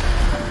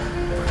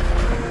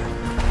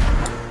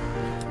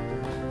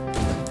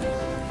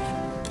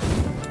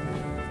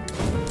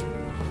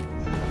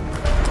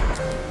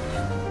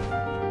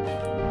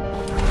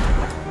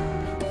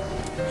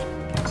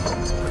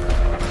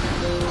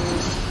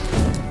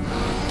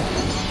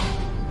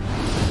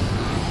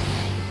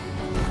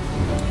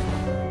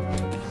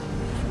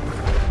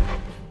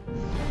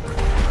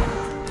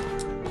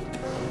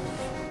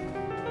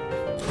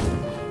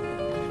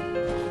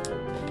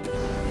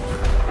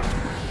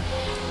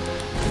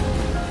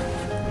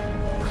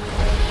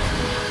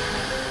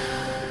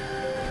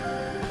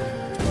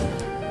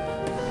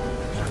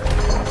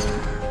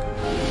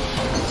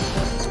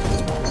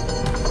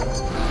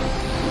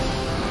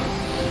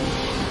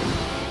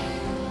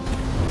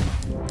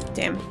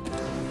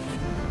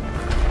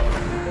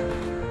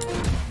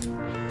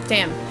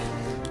 Damn.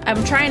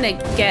 I'm trying to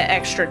get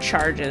extra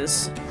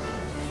charges.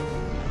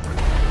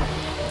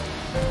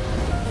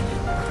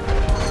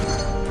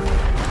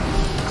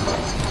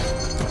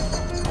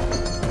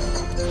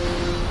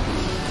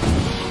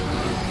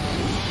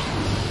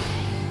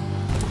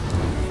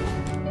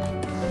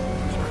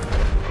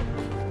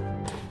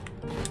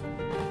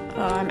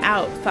 Oh, I'm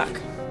out.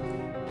 Fuck.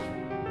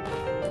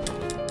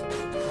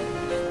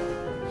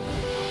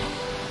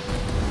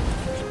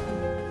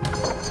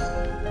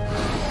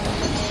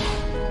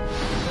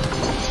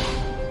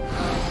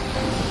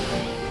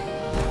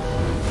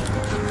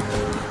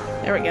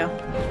 There we go.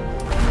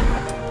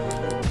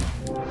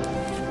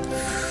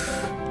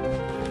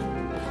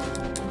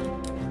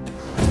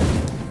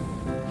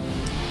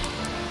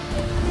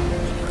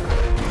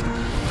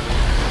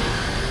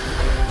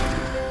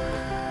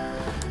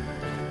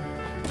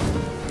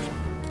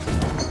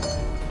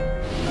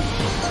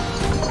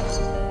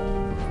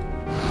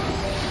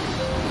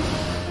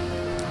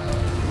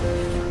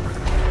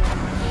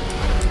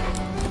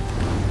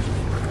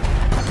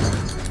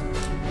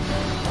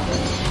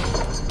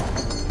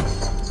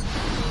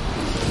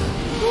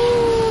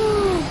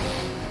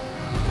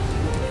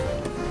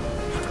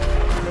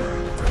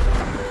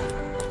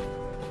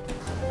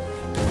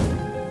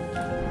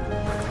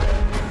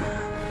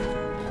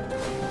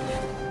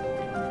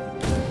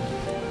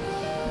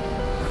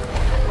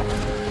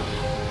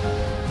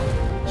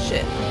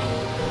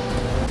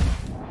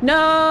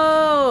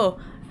 No!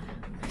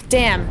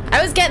 Damn.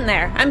 I was getting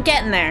there. I'm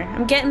getting there.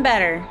 I'm getting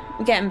better.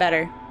 I'm getting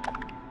better.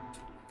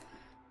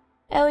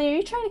 Ellie, are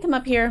you trying to come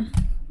up here?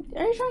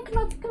 Are you trying to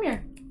come up? Come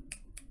here.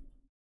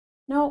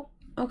 No.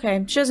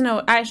 Okay. She doesn't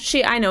know.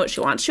 I know what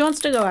she wants. She wants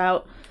to go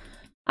out.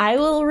 I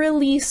will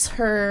release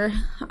her.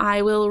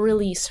 I will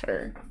release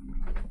her.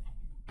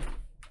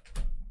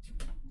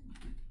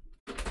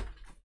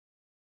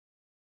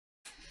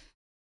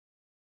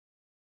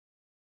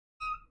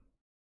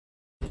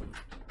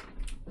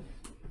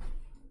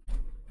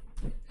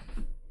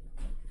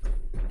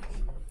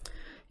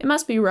 It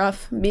must be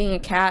rough being a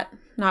cat,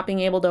 not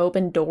being able to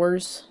open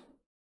doors.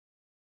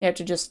 You have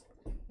to just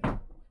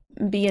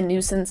be a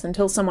nuisance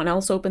until someone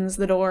else opens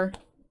the door.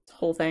 It's a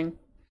whole thing.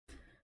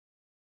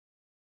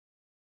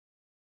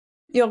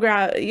 You'll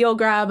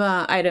grab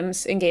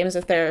items in games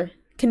if they're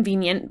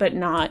convenient, but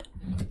not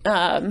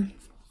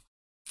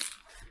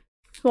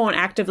won't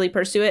actively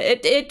pursue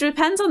it. It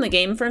depends on the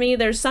game for me.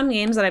 There's some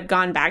games that I've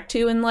gone back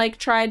to and like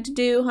tried to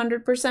do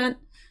 100%.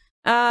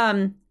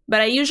 But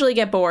I usually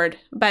get bored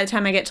by the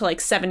time I get to like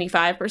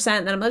 75%.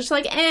 Then I'm just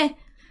like, I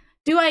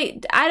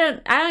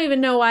don't even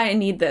know why I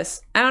need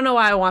this. I don't know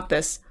why I want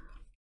this.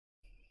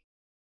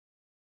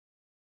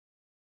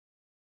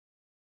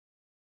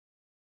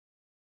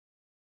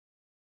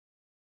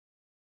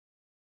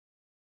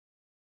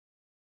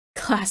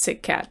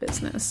 Classic cat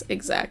business,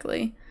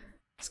 exactly.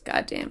 These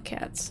goddamn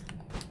cats.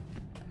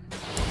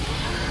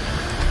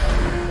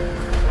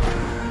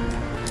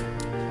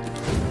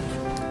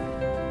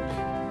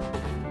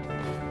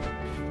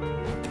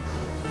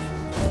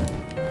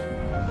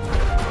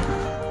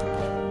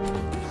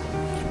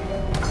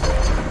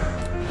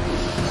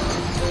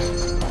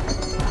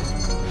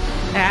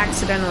 I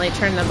accidentally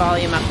turned the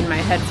volume up in my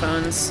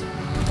headphones.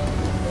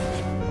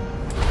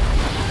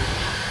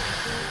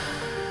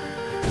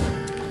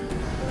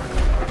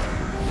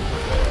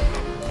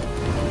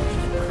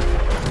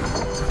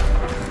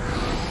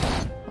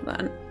 Hold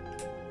on.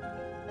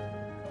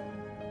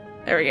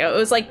 There we go. It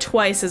was like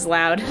twice as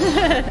loud.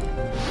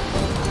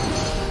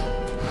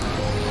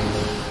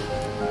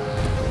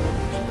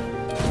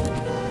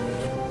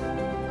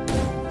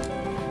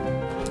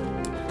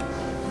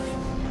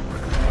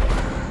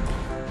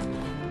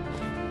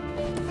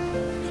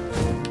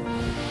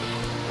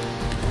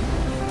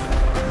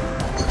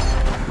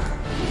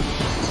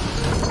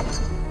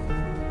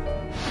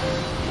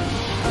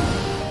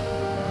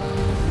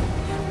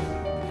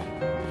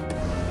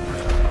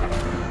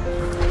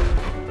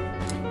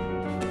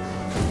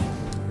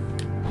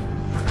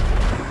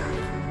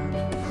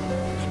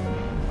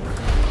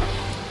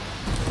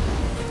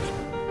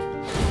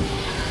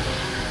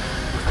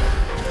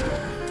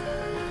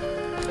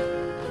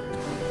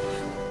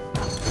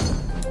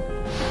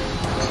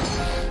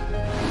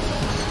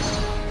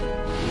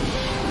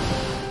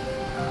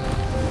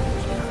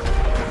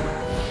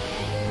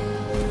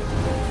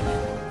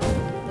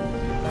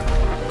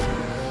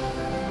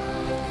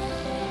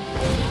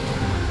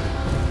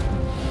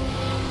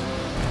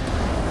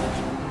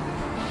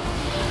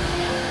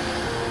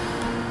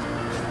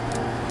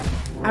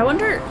 I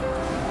wonder,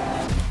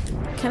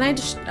 can I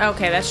just,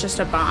 okay, that's just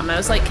a bomb. I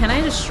was like, can I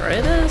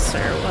destroy this or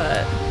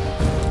what?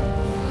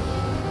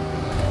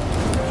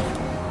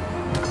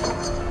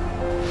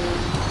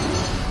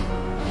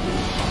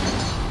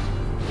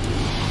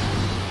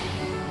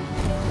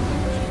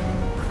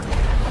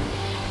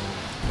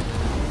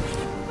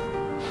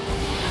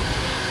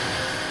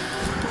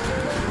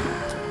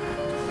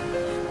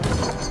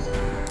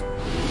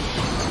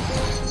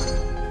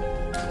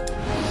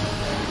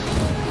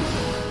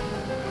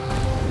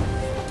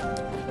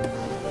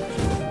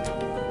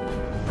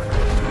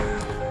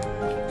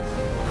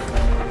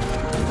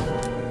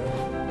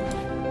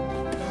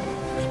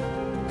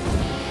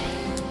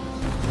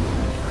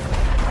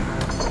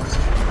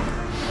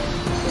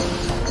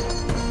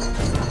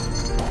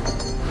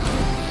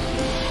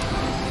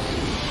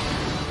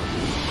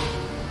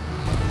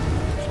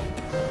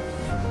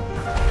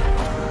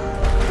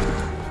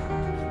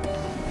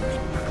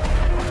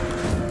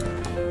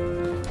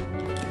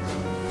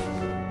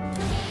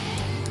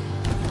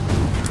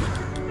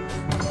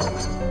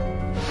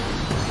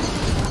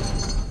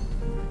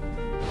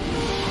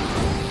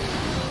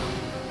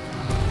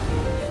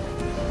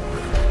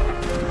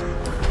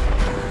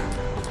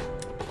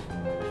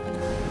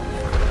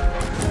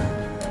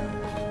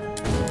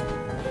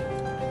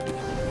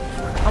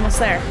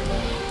 There.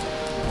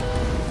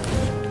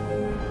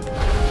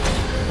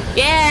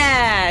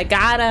 Yeah,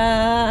 got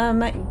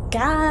him.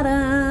 Got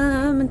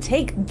him.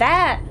 Take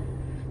that.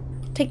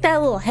 Take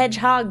that little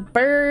hedgehog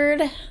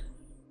bird.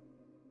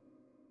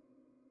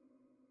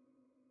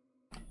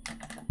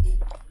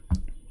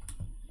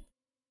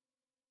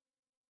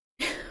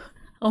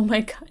 Oh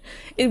my god.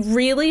 It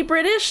really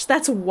British?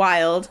 That's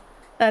wild.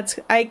 That's,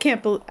 I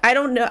can't believe, I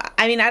don't know.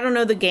 I mean, I don't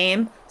know the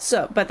game,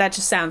 so, but that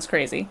just sounds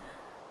crazy.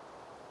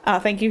 Oh,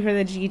 thank you for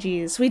the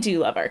GGs. We do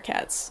love our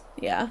cats.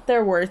 Yeah,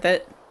 they're worth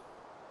it.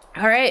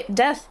 All right,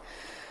 Death.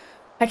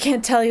 I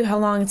can't tell you how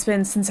long it's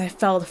been since I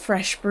felt a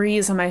fresh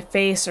breeze on my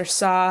face or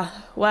saw,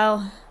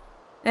 well,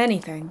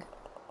 Anything.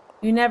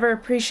 You never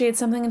appreciate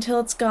something until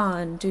it's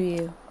gone, do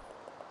you?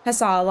 I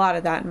saw a lot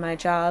of that in my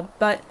job,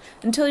 but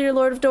until your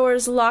Lord of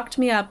Doors locked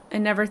me up, I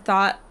never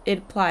thought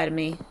it'd apply to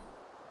me.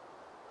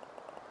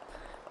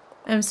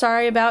 I'm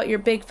sorry about your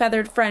big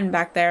feathered friend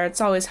back there.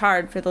 It's always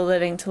hard for the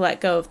living to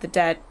let go of the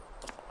dead.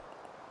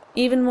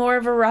 Even more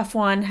of a rough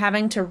one,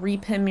 having to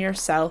reap him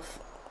yourself.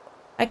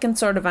 I can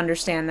sort of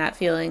understand that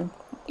feeling,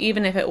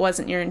 even if it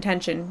wasn't your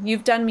intention.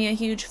 You've done me a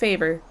huge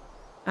favor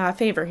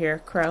here,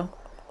 Crow.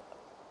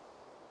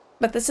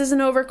 But this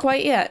isn't over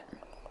quite yet.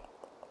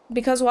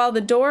 Because while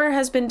the door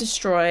has been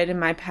destroyed and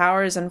my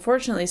power is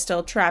unfortunately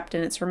still trapped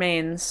in its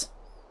remains,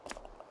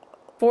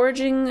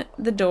 forging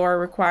the door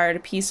required a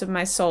piece of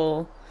my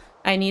soul.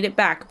 I need it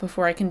back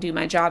before I can do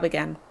my job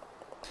again.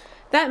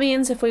 That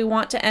means if we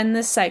want to end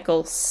this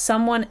cycle,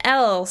 someone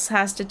else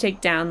has to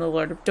take down the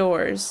Lord of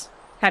Doors.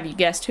 Have you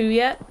guessed who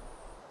yet?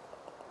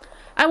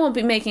 I won't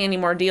be making any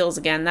more deals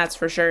again, that's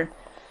for sure.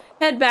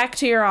 Head back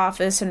to your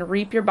office and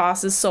reap your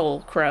boss's soul,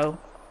 Crow.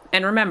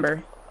 And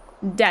remember,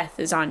 death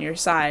is on your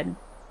side.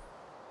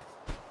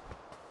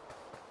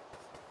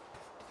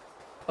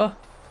 Oh.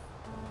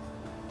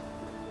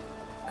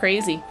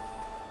 Crazy.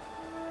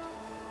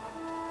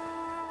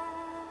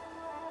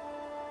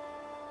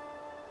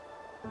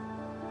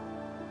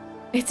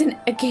 It's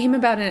a game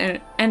about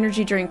an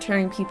energy drink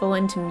turning people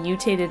into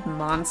mutated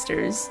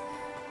monsters.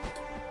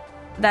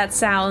 That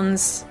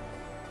sounds...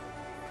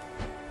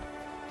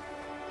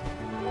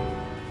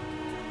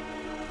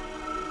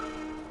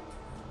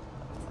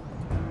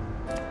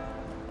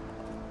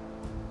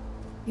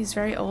 He's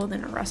very old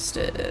and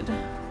rusted.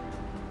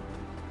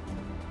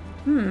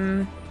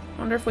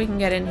 Wonder if we can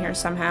get in here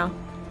somehow.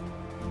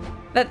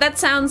 That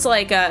sounds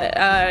like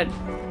a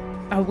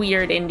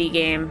weird indie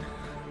game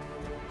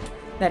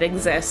that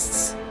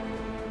exists.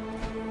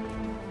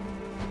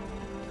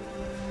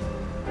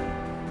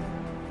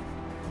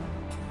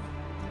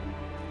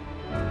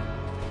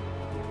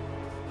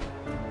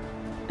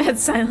 That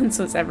silence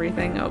was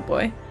everything. Oh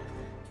boy.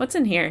 What's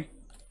in here?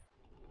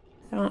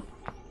 I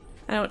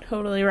don't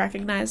totally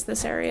recognize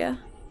this area.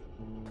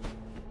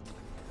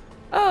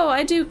 Oh,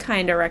 I do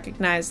kind of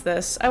recognize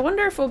this. I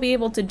wonder if we'll be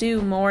able to do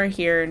more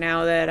here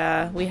now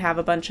that we have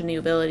a bunch of new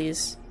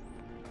abilities.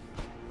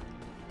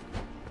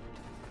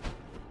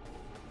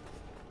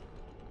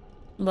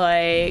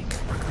 Like,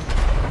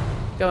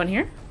 go in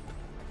here.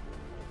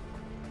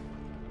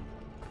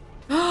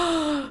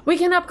 We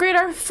can upgrade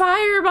our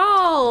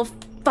fireball!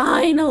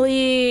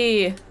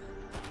 Finally!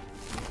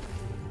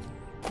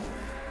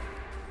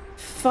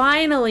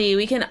 Finally,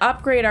 we can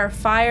upgrade our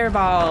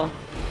fireball.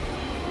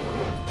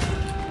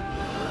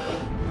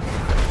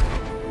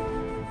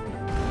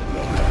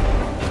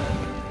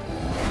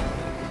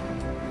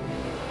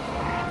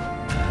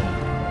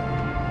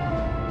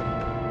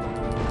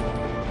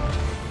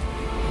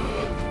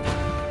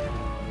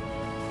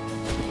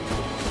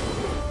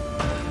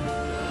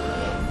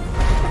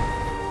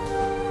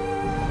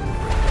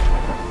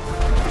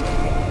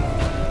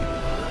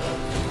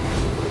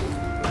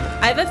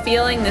 I have a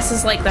feeling this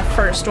is like the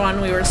first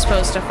one we were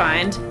supposed to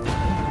find.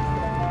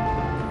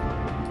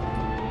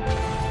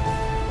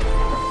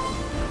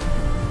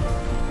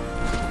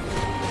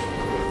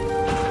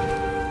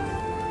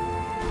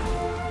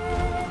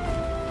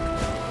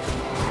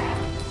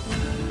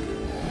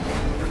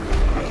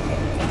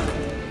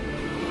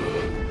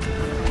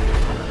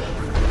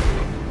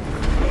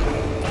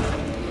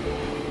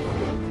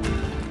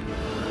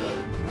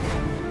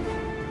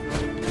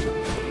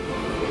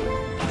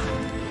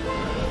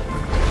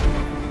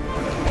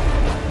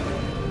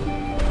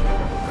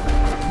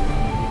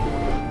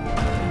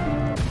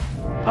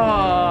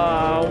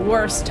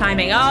 Worst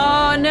timing.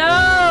 Oh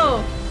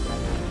no!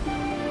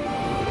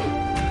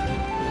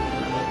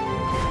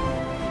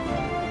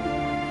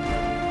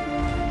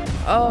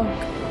 Oh,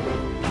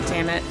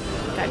 damn it.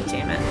 God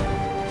damn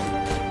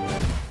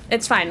it.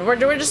 It's fine. We're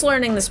just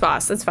learning this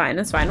boss. That's fine.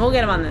 That's fine. We'll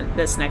get him on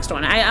this next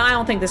one. I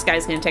don't think this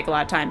guy's gonna take a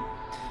lot of time.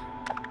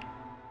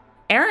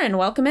 Aaron,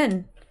 welcome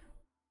in.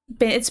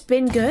 It's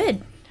been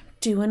good.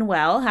 Doing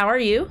well. How are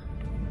you?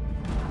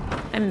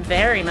 I'm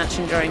very much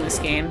enjoying this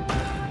game.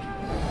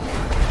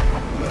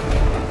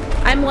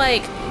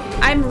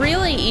 I'm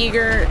really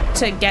eager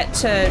to get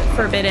to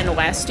Forbidden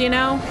West, you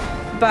know?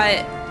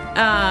 But,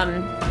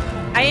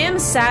 I am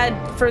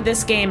sad for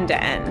this game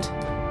to end.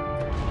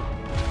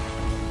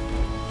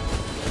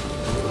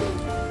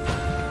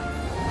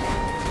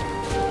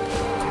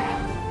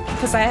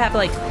 Because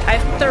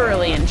I've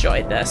thoroughly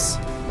enjoyed this.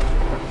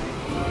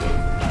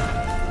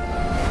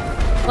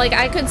 Like,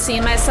 I could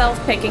see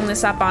myself picking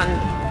this up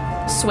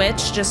on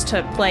Switch just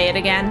to play it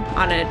again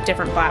on a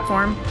different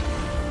platform.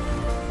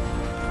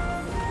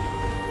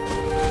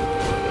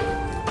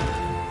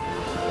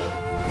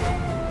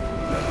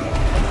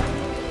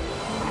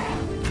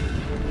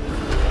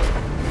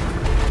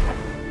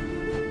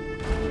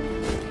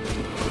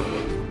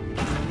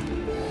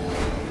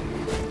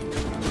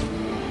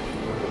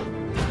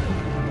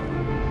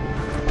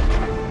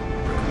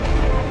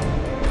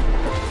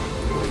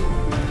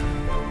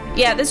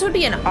 Yeah, this would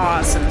be an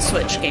awesome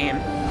Switch game.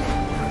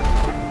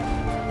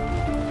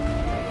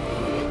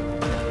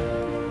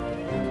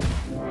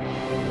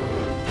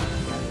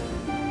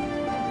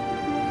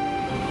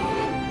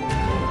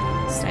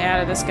 Stay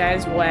out of this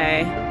guy's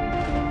way.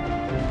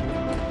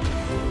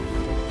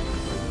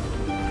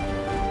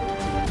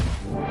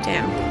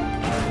 Damn.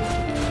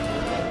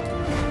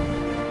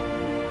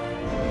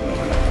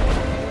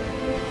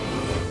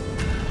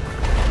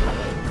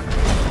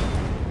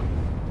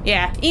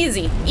 Yeah,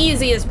 easy.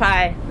 Easy as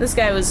pie. This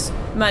guy was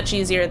much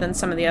easier than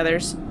some of the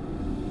others.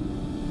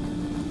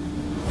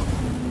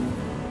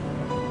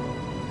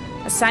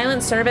 A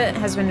silent servant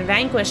has been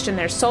vanquished and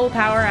their soul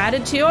power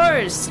added to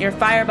yours. Your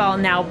fireball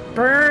now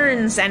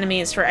burns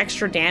enemies for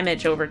extra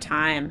damage over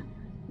time.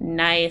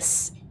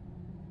 Nice.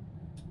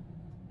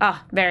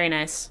 Ah, very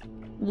nice.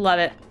 Love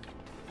it.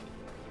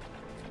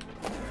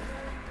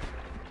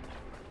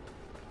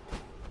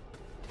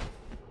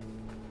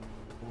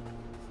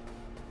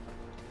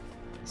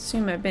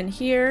 Assume I've been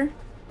here.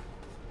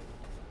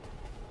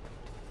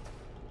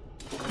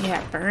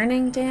 Yeah,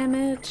 burning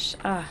damage.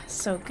 Ah,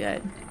 so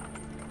good.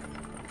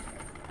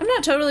 I'm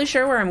not totally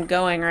sure where I'm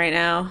going right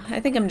now. I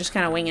think I'm just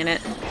kind of winging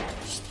it.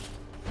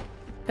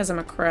 Because I'm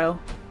a crow.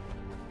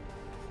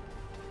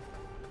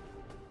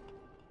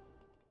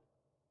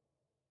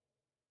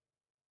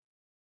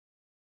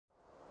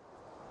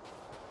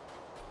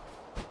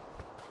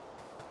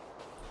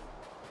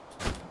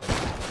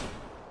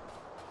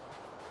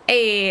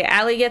 Hey,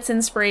 Allie gets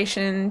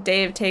inspiration.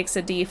 Dave takes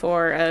a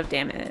d4 of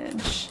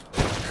damage.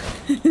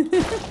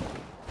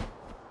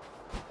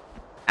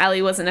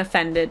 Allie wasn't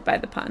offended by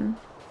the pun.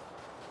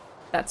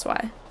 That's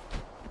why.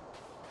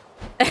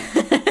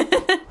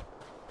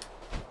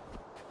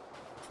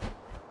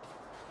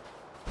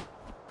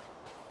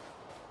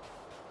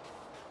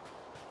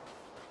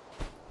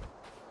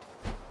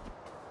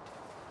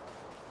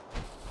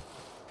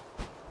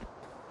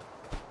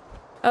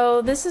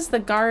 Oh, this is the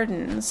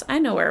gardens. I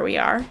know where we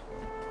are.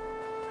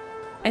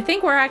 I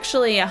think we're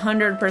actually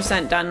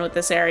 100% done with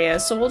this area,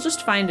 so we'll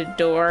just find a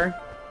door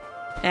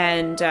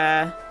and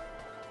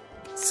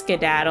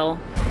skedaddle.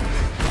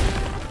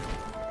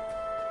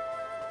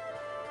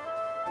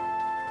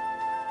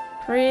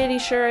 Pretty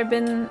sure I've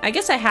been... I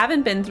guess I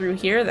haven't been through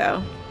here,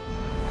 though.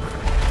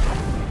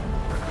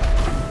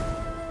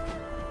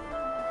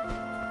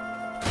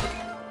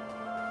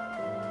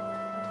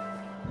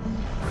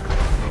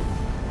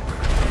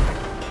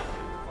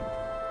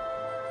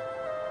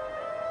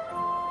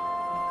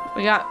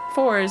 We got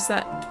 4s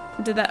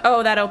that... Did that...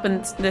 Oh, that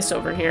opens this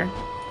over here.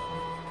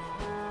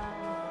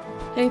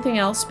 Anything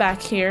else back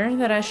here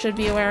that I should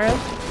be aware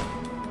of?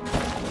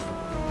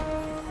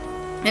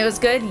 It was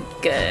good?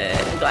 Good.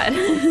 I'm glad.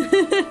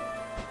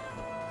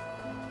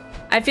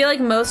 I feel like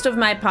most of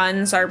my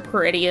puns are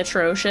pretty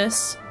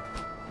atrocious.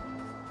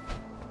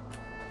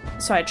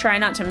 So I try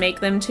not to make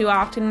them too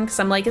often, because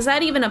I'm like, is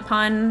that even a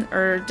pun,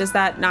 or does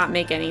that not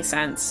make any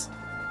sense?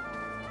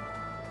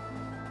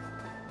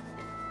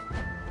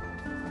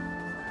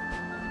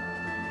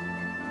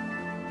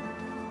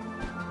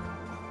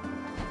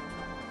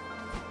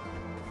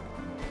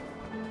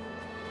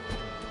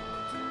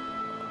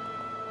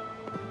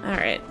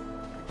 Alright.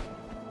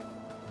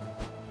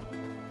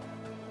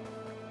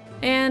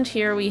 And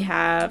here we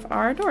have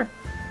our door.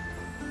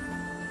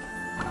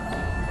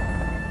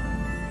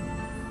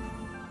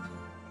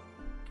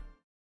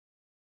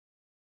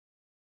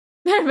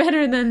 They're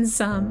better than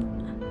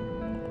some.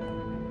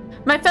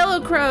 My fellow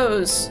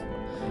crows,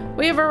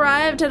 we have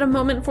arrived at a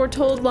moment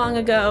foretold long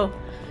ago.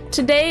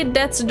 Today,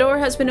 death's door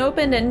has been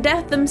opened and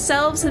death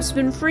themselves has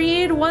been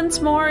freed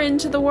once more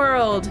into the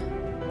world.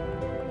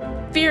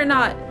 Fear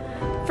not.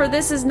 For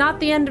this is not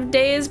the end of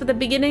days, but the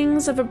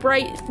beginnings of a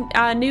bright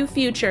new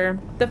future.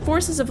 The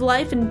forces of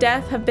life and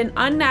death have been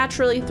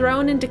unnaturally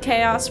thrown into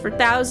chaos for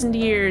 1,000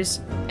 years,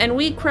 and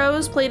we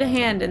crows played a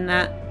hand in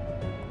that.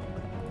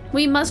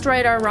 We must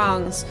right our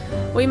wrongs.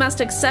 We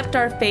must accept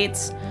our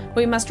fates.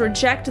 We must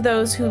reject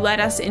those who led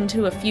us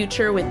into a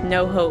future with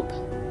no hope.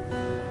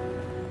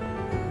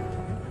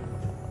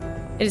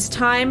 It is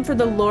time for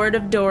the Lord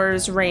of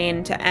Doors'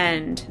 reign to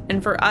end,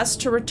 and for us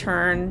to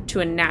return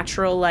to a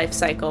natural life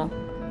cycle.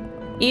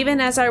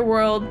 Even as our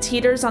world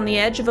teeters on the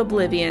edge of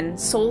oblivion,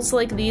 souls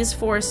like these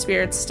forest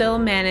spirits still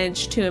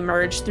manage to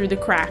emerge through the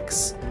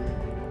cracks.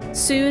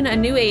 Soon a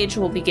new age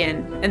will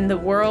begin, and the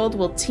world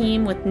will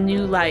teem with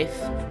new life.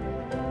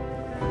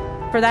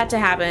 For that to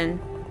happen,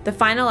 the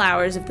final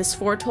hours of this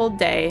foretold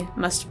day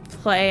must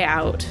play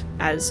out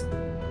as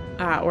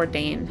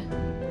ordained.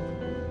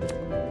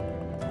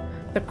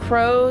 The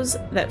crows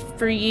that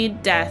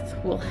freed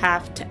death will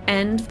have to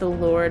end the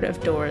Lord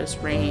of Doors'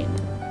 reign.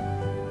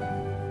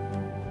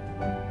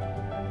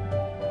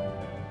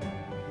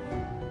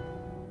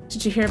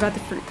 Did you hear about the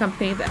fruit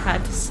company that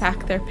had to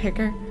sack their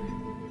picker?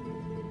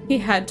 He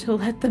had to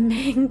let the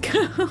man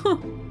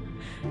go.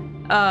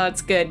 Oh,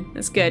 it's good.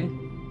 It's good.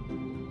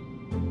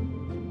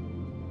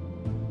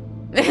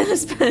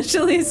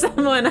 Especially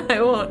someone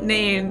I won't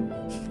name.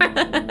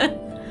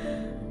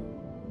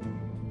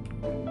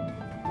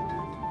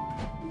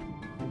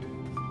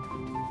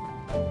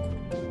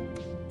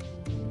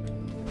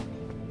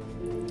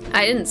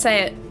 I didn't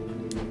say it.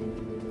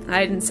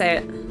 I didn't say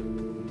it.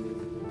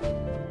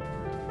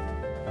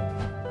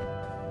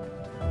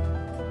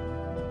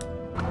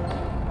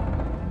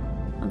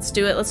 Let's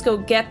do it. Let's go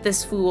get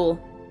this fool.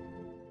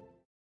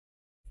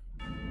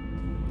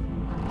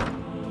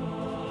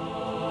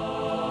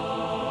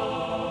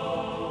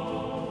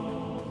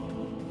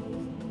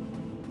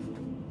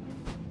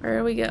 Where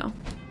do we go?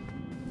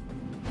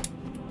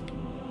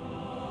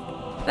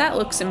 That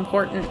looks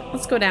important.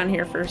 Let's go down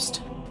here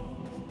first.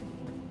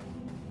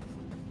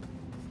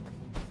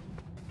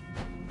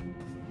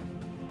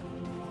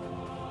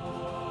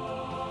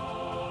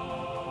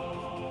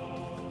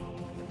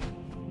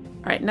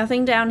 Alright,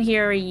 nothing down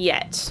here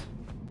yet.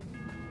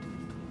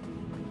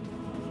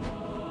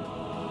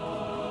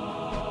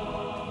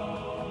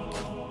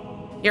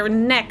 You're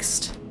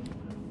next.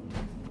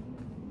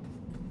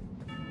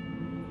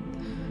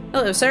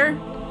 Hello, sir.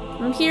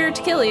 I'm here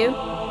to kill you.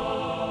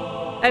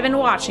 I've been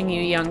watching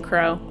you, young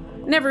crow.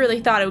 Never really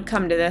thought it would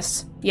come to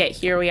this, yet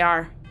here we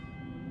are.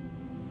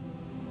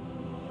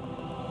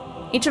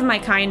 Each of my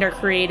kind are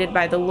created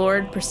by the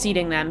Lord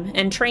preceding them,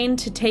 and trained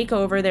to take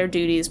over their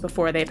duties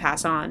before they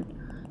pass on.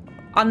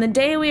 On the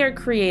day we are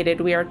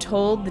created, we are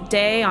told the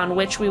day on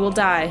which we will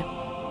die.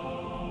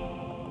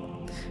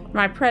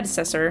 My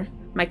predecessor,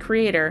 my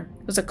creator,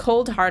 was a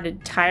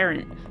cold-hearted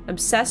tyrant,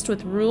 obsessed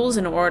with rules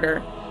and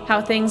order,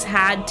 how things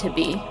had to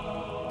be.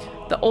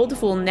 The old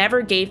fool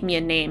never gave me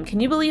a name.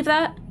 Can you believe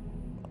that?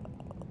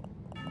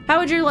 How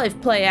would your life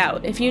play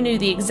out if you knew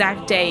the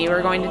exact day you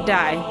were going to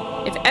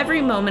die? If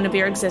every moment of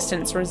your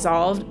existence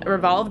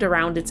revolved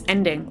around its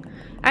ending?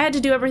 I had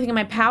to do everything in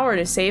my power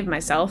to save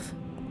myself.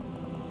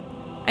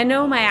 I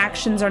know my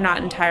actions are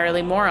not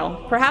entirely moral,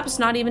 perhaps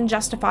not even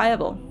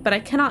justifiable, but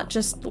I cannot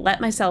just let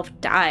myself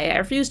die. I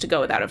refuse to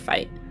go without a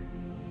fight.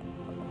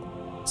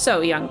 So,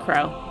 young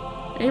crow,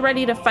 are you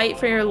ready to fight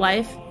for your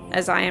life,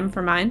 as I am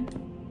for mine?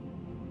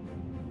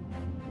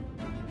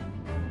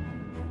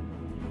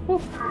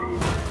 Whew.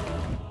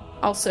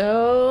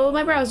 Also,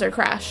 my browser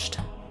crashed.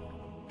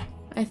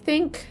 I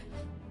think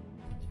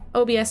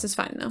OBS is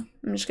fine, though.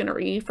 I'm just gonna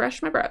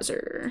refresh my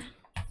browser.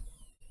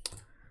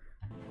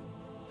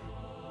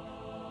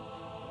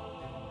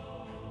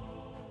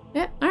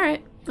 Yeah,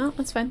 alright. Well,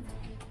 that's fine.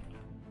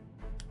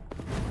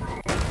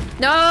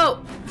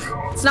 No!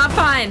 It's not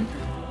fine!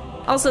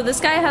 Also,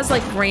 this guy has,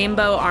 like,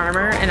 rainbow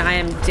armor, and I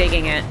am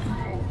digging it.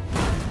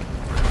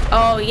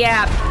 Oh,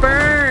 yeah,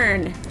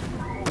 burn!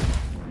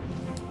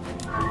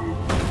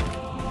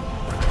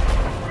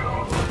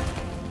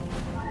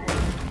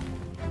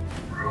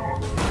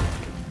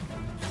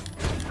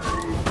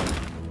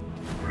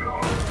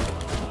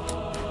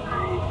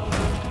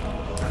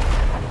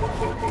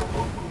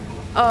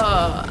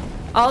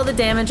 All the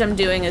damage I'm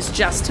doing is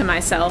just to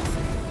myself.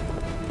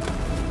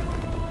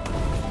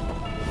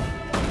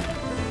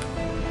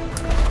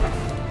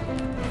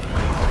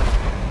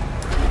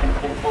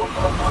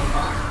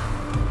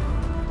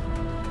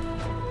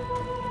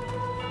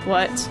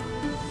 What?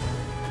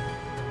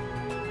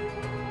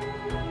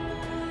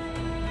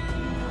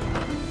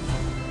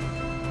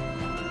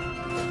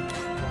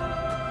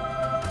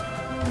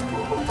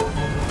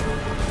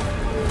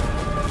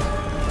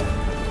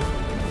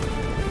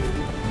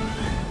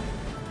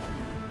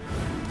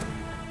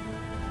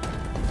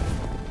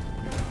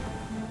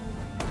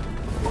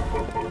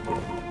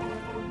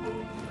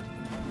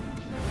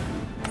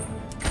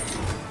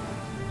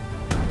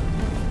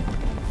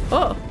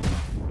 Oh.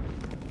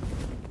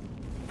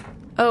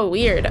 Oh,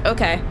 weird.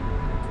 Okay.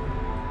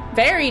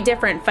 Very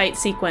different fight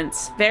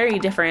sequence. Very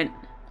different.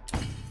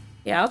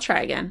 Yeah, I'll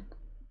try again.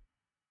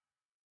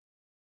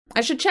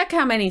 I should check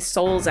how many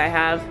souls I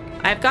have.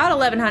 I've got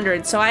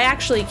 1100, so I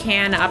actually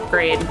can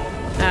upgrade.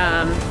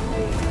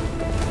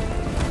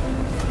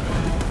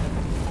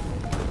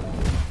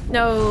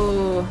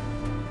 No.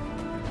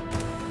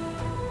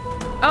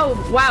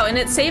 Oh, wow, and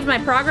it saved my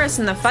progress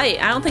in the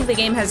fight. I don't think the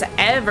game has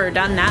ever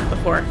done that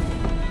before.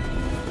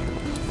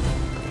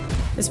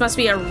 This must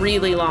be a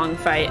really long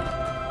fight.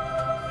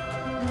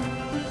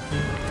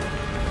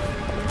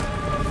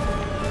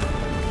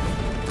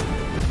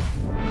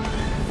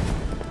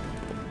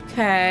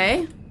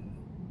 Okay.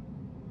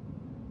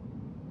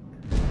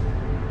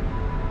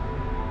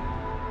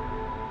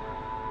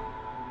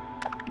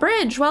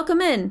 Bridge,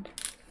 welcome in.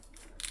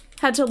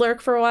 Had to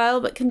lurk for a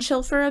while, but can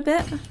chill for a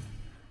bit.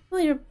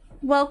 Well, you're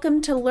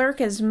welcome to lurk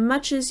as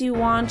much as you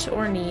want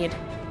or need.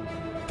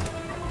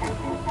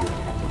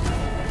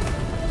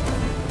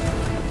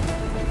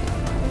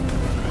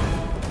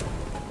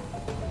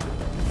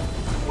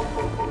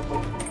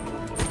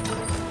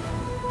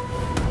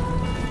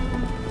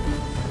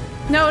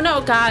 No,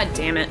 no, god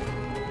damn it.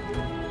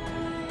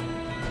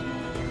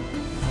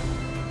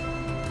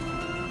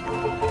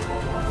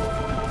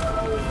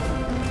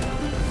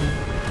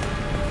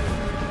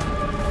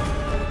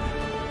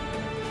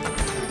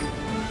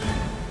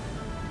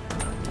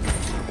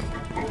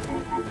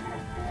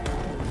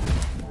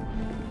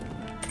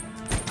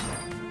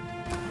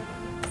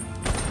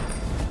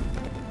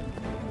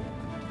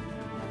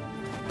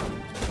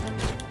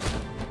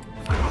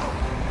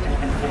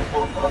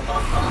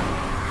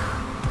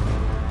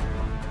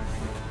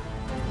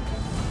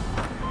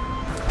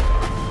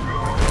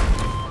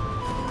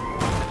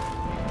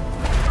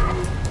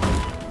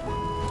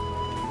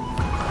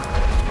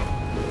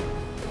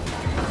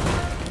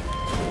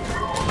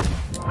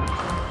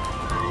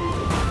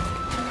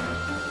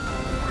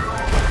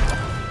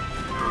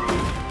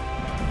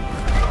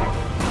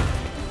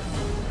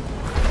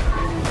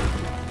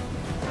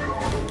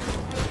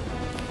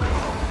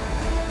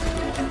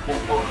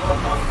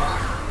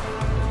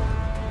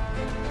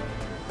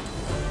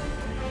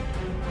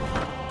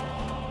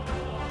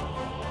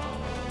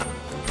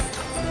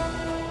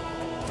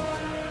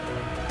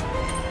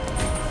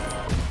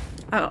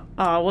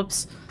 Oh,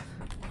 whoops.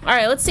 All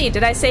right, let's see.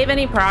 Did I save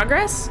any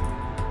progress?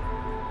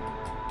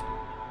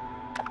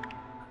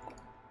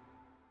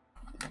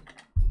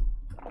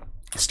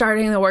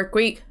 Starting the work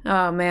week.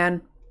 Oh,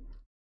 man.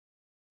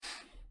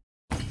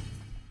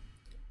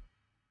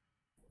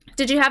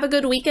 Did you have a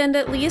good weekend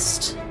at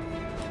least?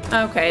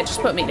 Okay,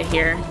 just put me to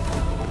here.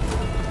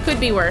 Could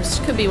be worse.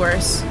 Could be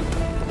worse.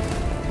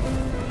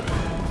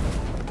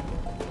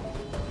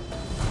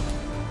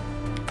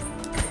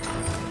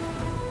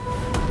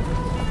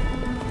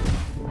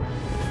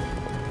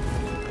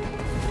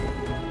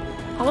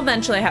 I'll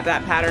eventually have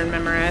that pattern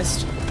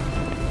memorized.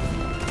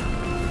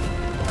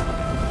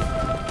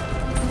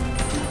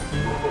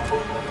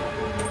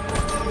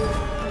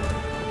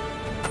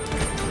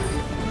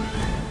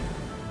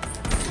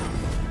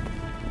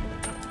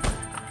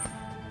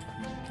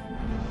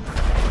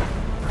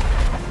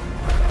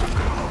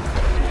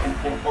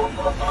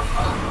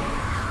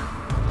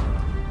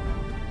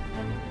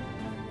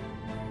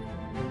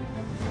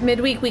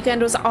 Midweek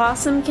weekend was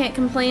awesome. Can't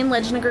complain.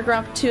 Legend of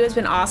Grimrock 2 has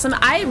been awesome.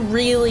 I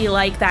really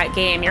like that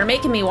game. You're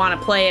making me want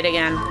to play it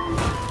again.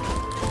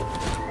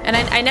 And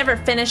I never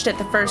finished it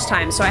the first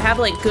time, so I have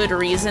like good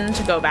reason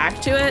to go back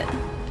to it.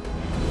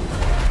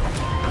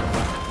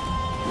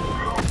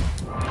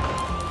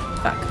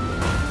 Fuck.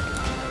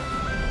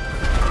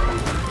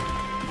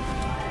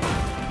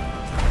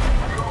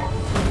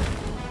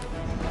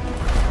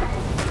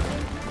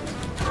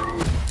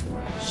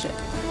 Shit.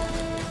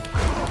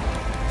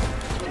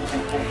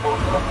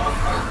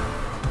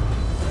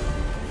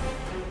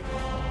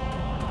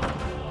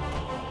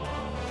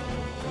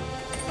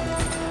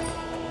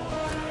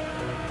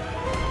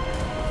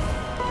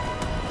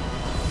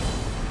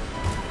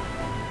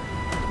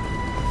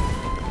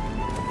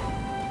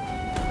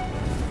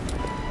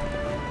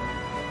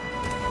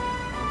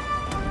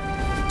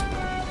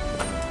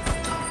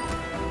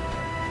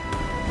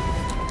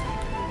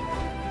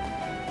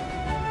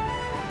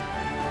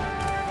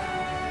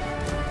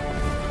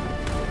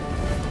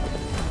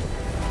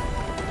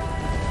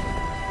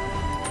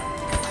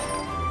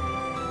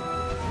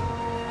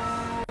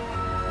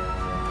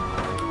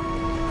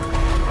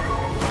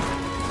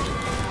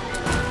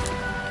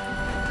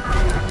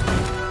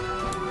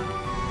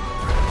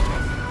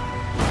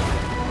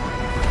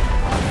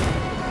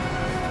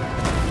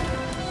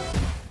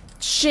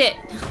 Shit.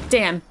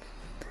 Damn.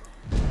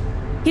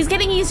 He's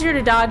getting easier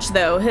to dodge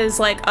though.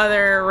 His like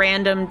other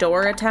random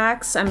door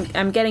attacks,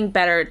 I'm getting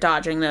better at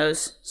dodging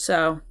those.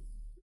 So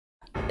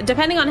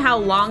depending on how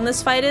long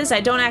this fight is,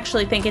 I don't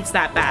actually think it's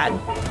that bad.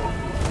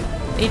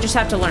 You just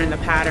have to learn the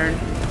pattern.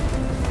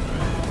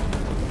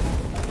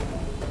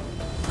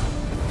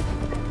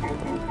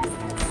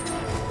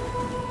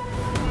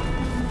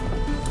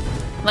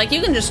 Like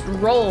you can just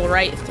roll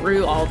right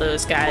through all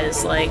those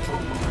guys. Like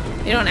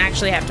you don't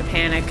actually have to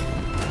panic.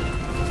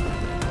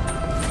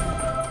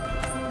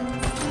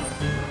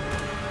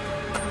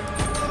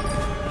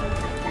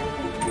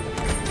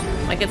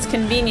 Like, it's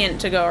convenient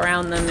to go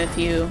around them if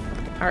you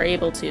are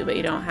able to, but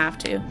you don't have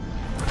to.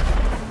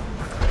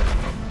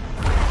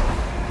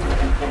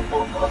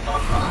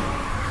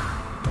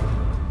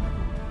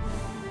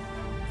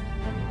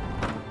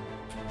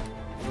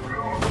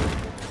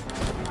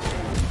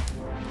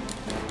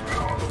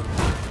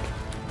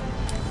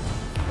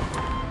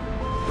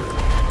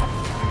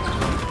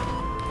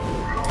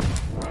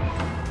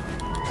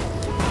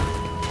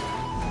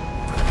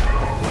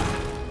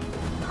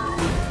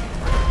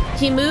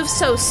 He moves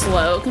so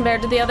slow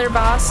compared to the other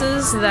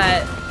bosses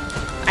that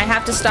I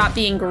have to stop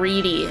being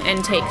greedy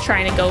and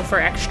trying to go for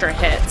extra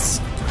hits.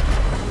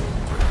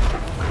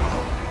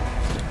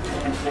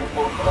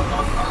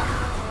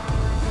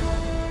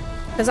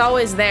 Because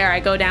always there, I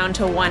go down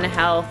to 1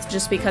 health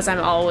just because I'm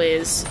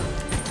always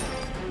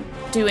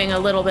doing a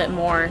little bit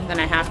more than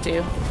I have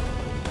to.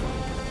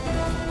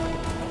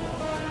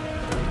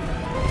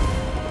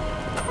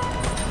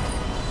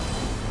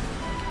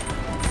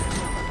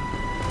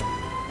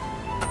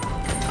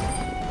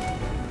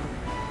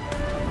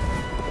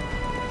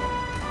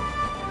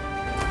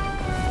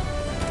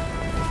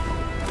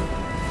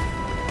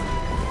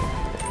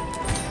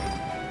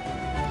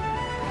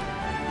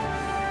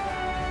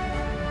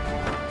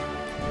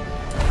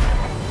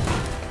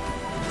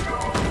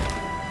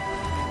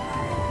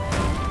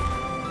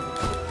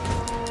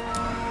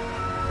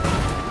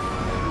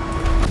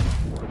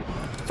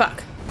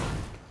 Fuck.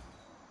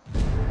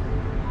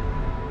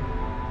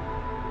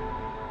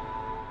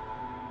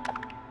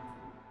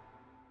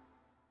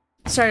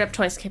 Started up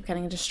twice, kept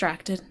getting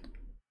distracted.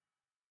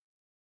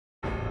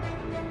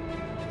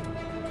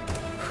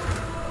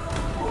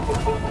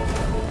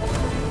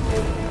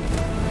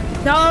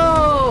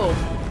 No!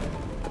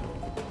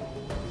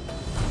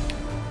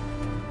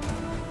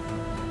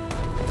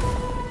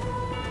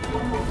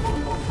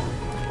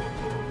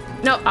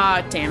 No,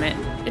 ah, damn it.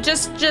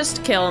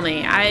 Just kill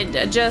me.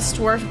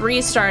 We're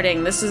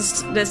restarting. This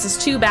is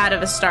too bad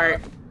of a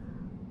start.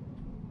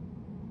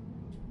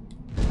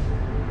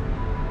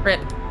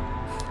 Rip.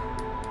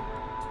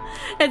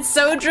 It's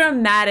so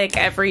dramatic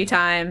every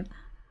time.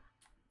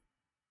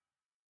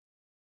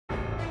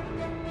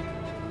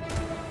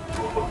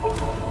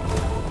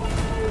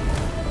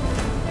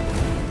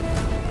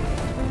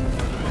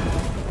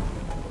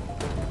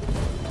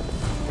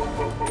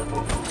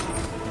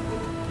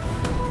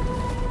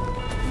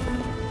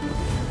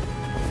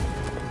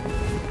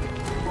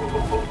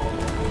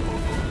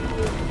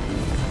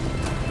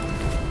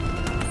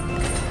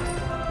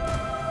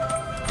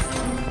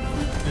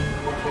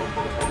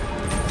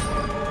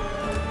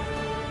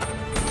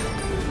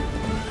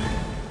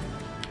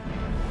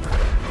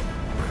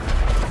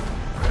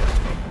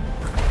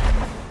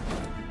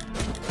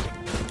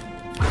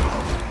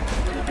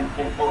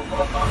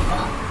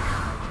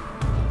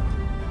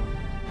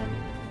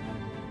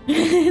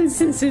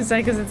 instant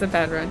suicide because it's a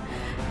bad run.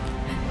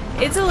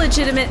 It's a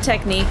legitimate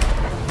technique.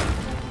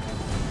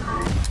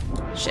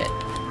 Shit.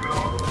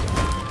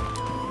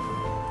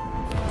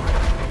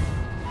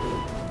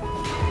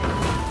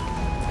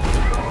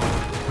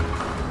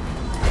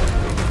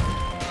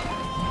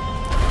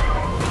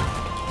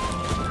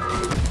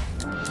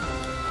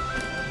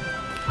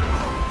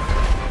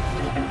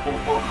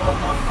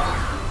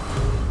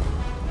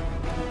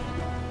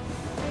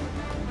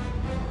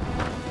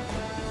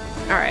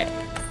 All right.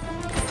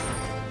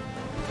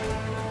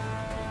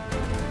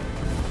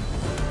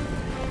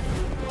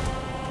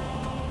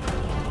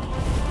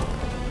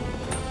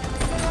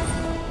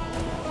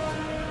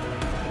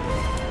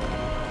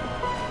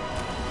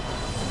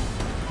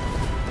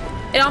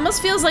 It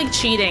almost feels like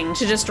cheating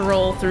to just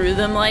roll through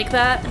them like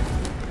that.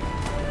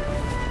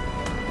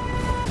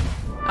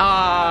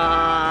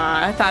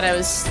 Ah, I thought I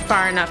was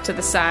far enough to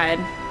the side.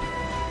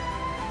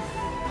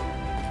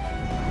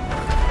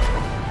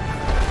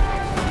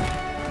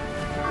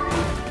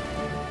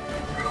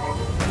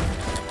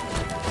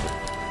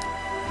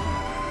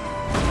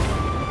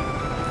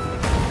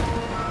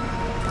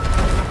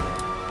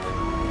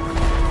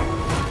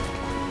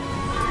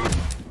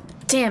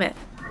 Damn it.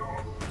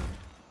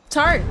 It's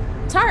hard.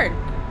 It's hard.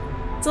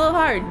 It's a little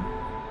hard.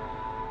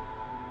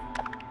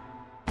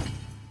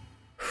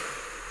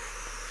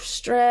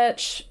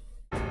 Stretch.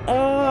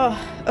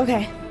 Oh,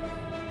 okay.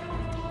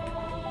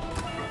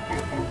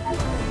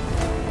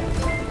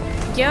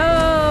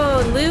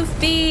 Yo,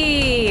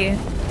 Luffy.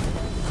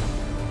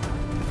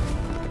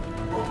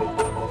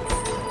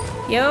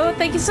 Yo,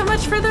 thank you so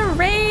much for the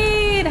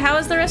raid. How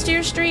was the rest of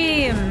your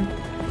stream?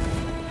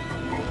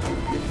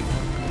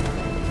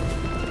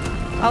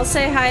 I'll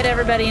say hi to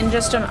everybody in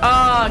just a...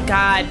 Oh,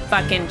 God.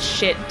 Fucking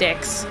shit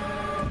dicks.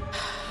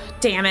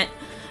 Damn it.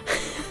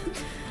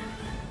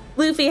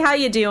 Luffy, how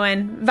you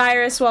doing?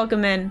 Virus,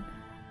 welcome in.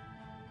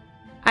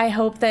 I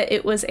hope that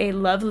it was a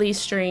lovely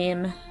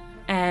stream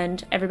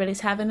and everybody's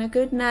having a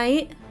good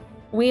night.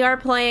 We are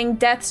playing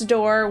Death's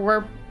Door.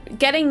 We're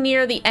getting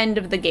near the end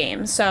of the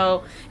game,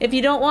 so if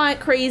you don't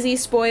want crazy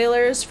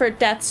spoilers for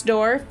Death's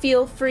Door,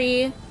 feel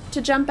free to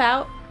jump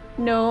out.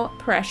 No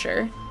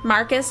pressure.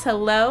 Marcus,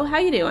 hello. How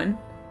you doing?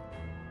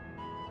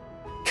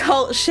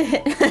 Cult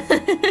shit.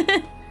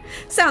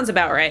 Sounds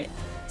about right.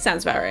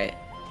 Sounds about right.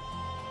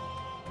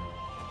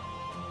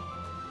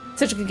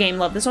 Such a good game.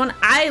 Love this one.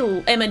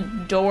 I am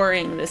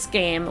adoring this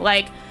game.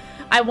 Like,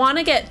 I want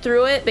to get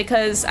through it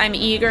because I'm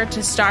eager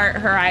to start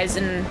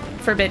Horizon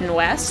Forbidden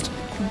West,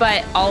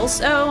 but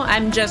also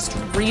I'm just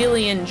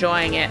really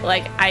enjoying it.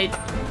 Like,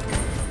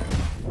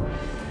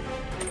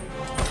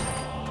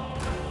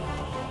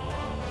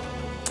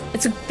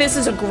 this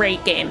is a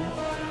great game.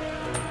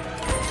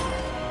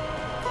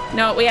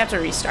 No, we have to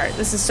restart.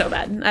 This is so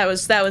bad. That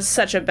was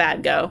such a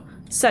bad go.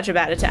 Such a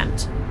bad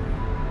attempt.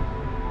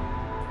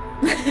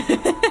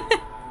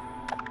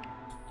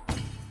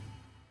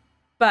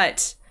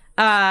 But,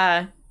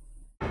 I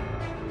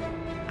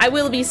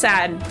will be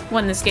sad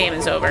when this game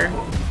is over.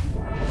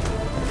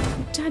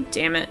 God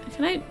damn it.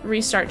 Can I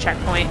restart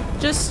checkpoint?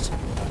 Just...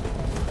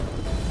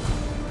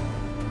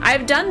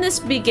 I've done this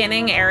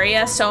beginning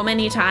area so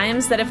many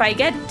times that if I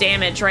get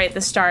damage right at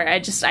the start,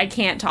 I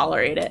can't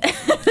tolerate it.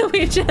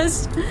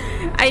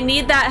 I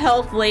need that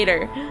health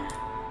later.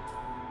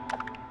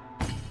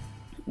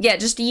 Yeah,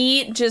 just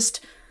yeet, just...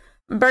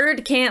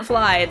 Bird can't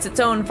fly. It's its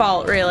own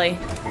fault, really.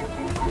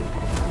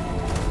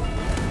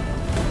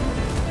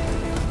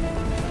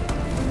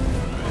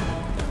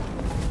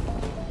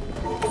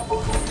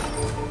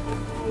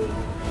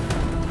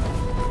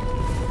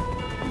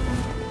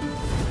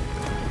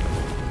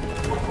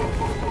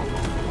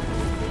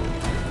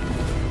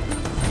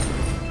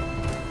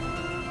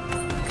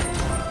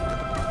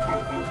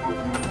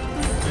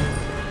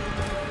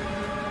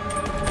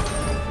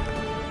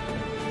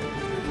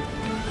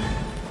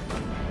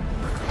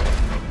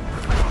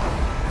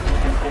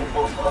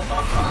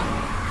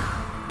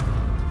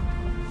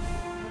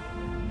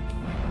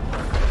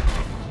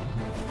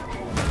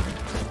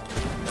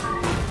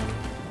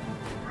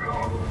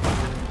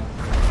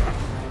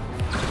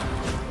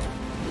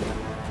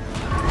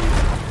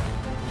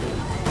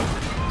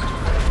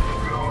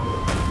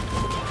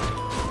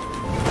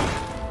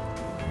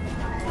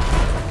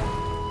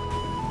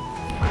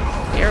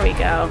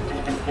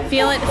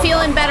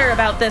 Feeling better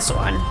about this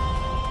one.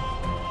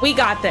 We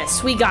got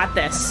this. We got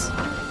this.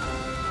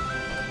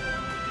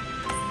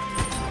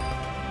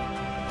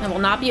 I will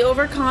not be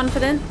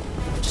overconfident.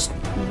 Just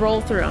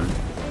roll through them.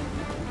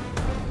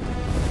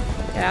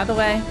 Get out of the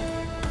way.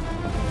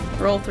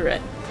 Roll through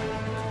it.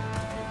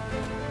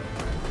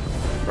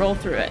 Roll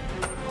through it.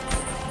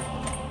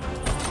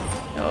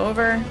 Go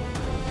over.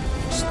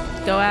 Just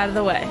go out of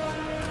the way.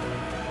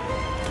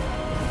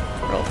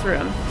 Roll through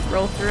them.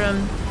 Roll through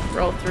them.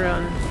 Roll through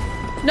them.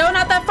 No,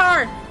 not that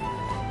far!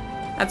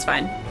 That's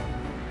fine.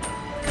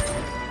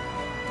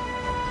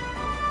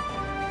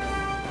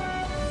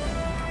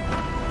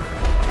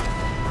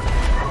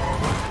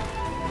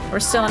 We're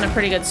still in a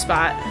pretty good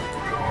spot.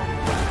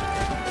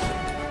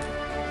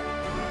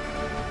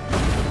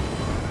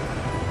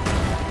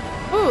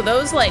 Ooh,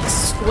 those like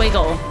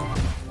squiggle.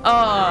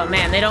 Oh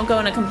man, they don't go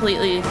in a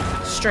completely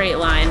straight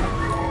line.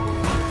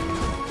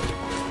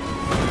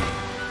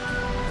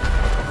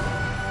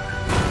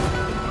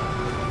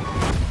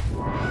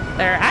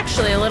 They're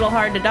actually a little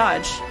hard to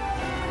dodge.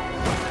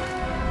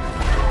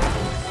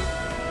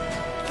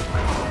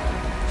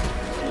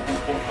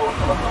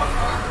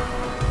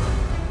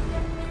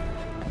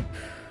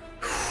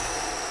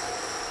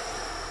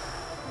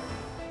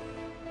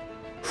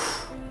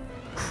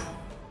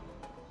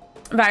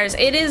 Virus,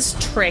 it is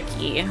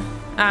tricky.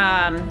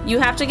 You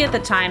have to get the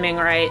timing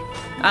right.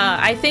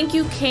 I think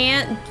you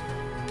can't...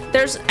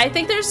 I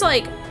think there's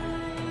like...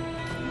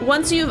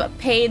 Once you've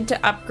paid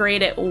to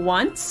upgrade it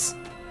once,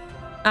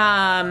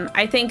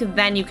 I think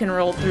then you can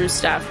roll through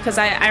stuff. Because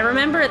I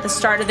remember at the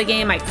start of the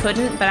game I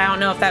couldn't, but I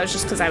don't know if that was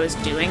just because I was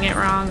doing it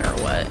wrong or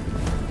what.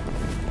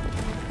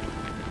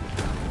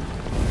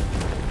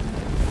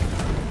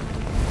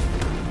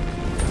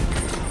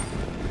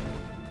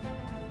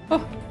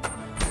 Oh.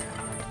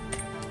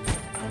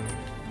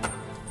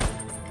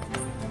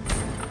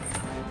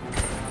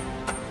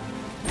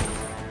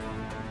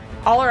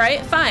 All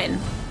right, fine.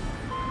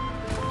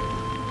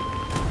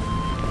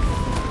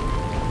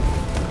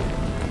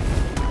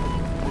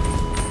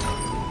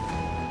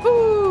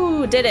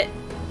 Ooh, did it.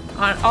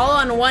 All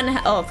on one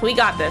health. We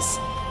got this.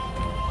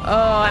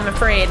 Oh, I'm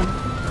afraid.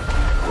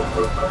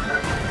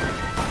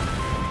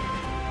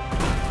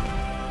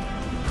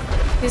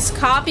 He's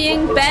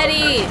copying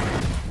Betty.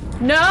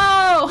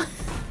 No!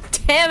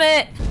 Damn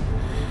it.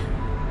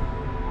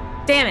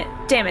 Damn it.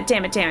 Damn it.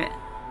 Damn it. Damn it.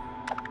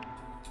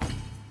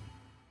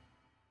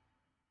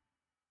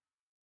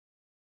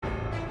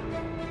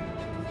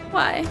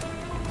 Why?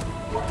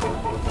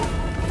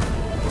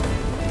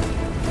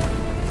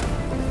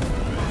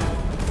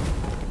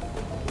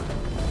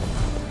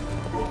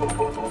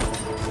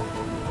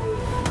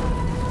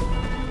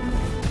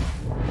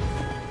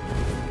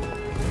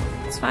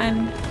 It's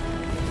fine.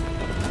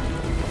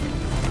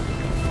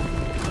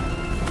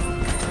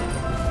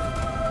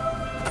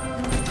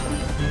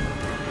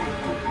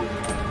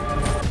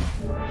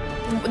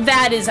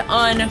 That is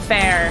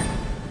unfair.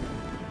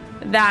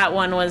 That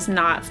one was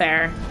not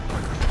fair.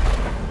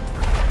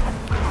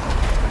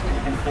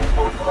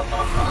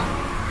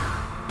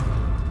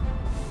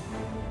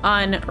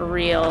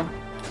 Unreal.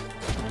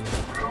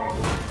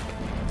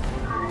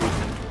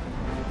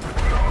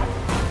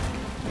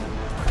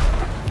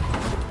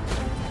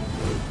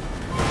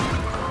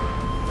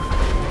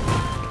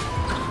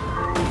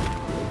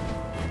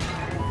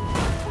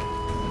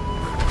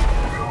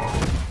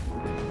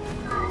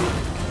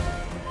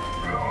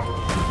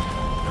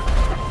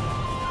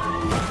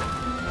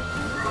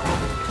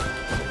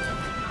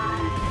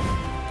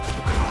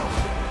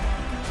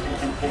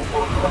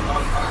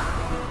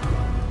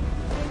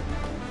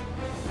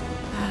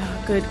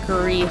 Good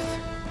grief.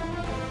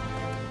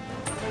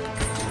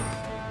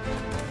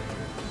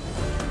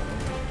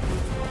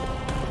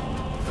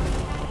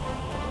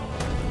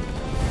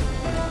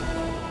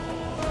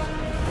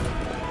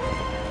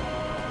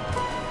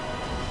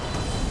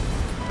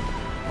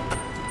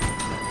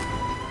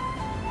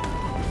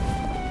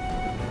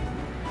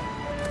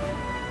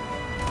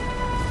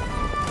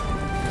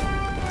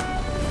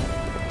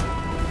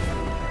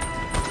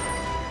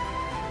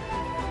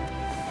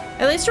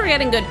 At least we're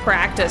getting good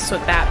practice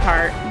with that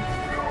part.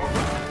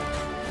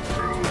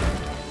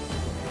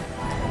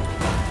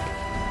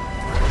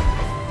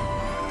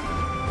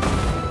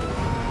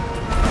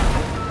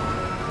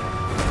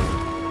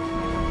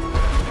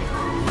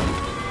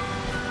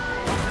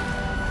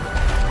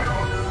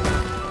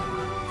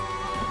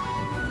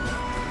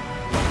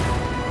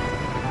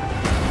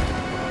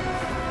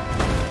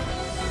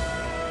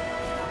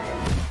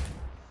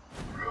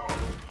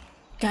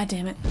 God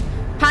damn it.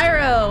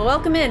 Pyro,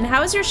 welcome in.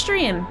 How was your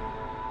stream?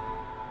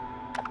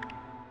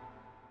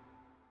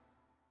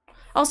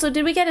 Also,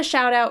 did we get a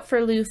shout out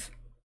for Loof?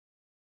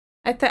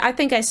 I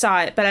think I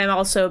saw it, but I've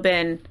also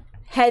been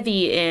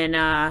heavy in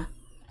yeah,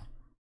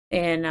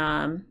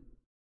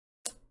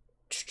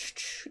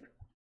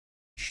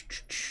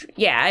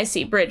 I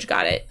see. Bridge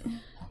got it.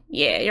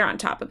 Yeah, you're on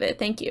top of it.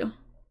 Thank you.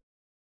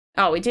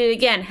 Oh, we did it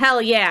again.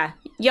 Hell yeah.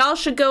 Y'all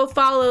should go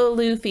follow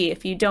Luffy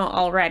if you don't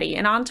already.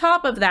 And on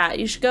top of that,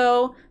 you should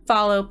go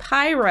follow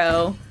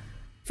Pyro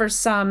for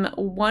some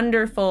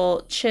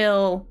wonderful,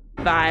 chill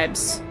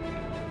vibes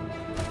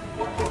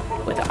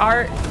with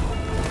art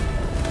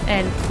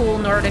and cool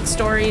Nordic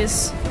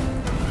stories,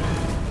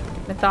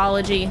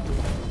 mythology,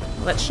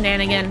 all that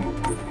shenanigan.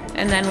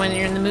 And then when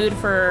you're in the mood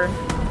for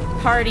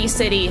Party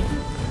City,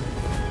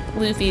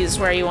 Luffy's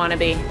where you want to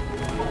be.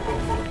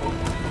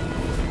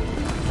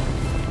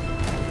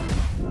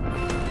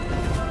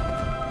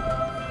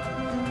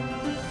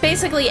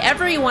 Basically,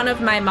 every one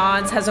of my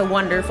mods has a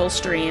wonderful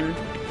stream.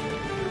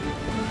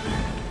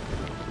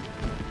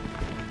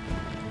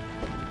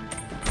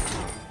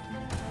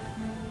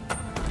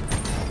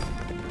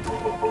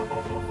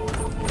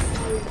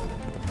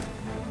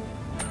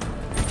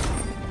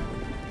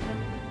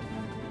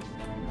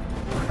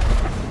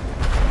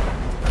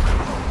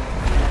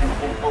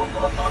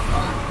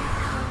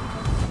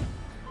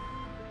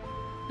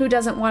 Who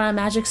doesn't want a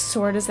magic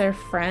sword as their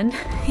friend?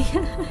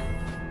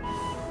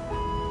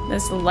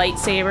 This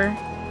lightsaber.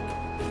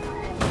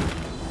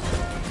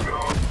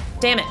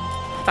 Damn it.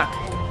 Fuck.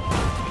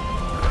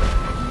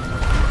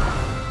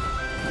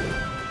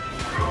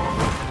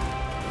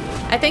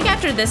 I think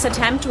after this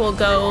attempt we'll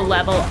go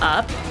level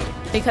up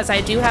because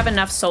I do have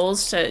enough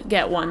souls to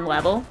get 1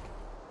 level.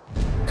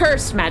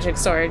 Cursed magic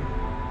sword.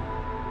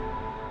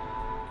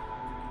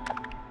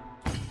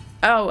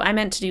 Oh, I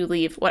meant to do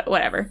leave.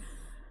 Whatever.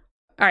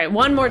 All right,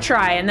 1 more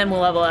try and then we'll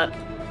level up.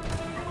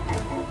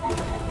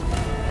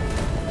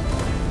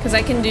 Because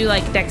I can do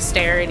like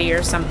dexterity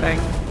or something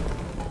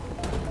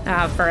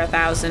for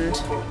 1,000.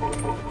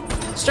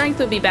 Strength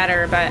would be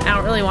better, but I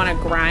don't really want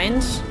to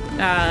grind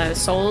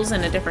souls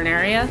in a different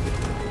area.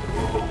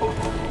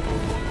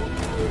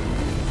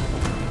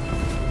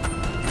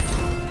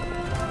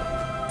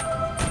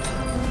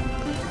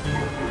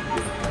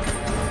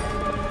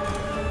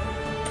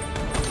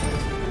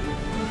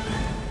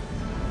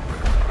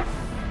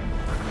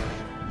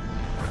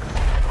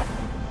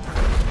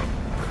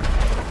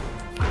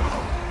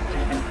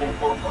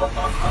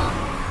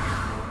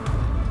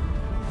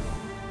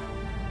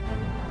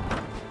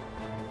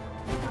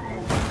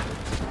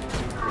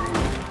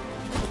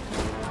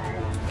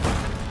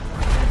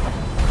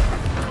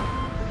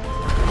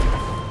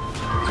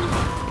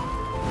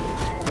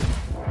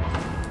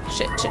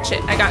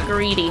 Shit, I got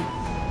greedy.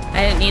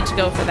 I didn't need to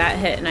go for that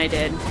hit, and I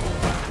did.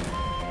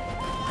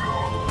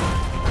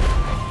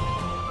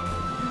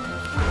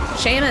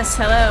 Seamus,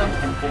 hello.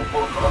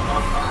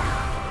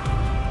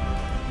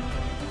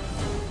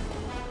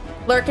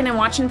 Lurking and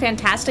watching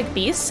Fantastic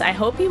Beasts. I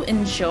hope you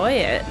enjoy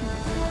it.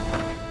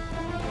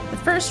 The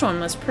first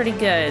one was pretty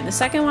good. The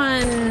second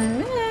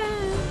one,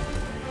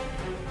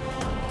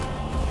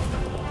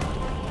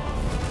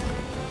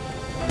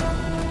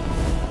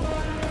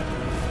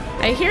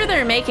 I hear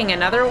they're making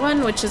another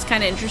one, which is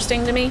kind of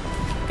interesting to me,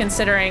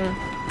 considering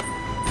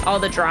all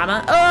the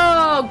drama.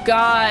 Oh,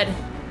 God.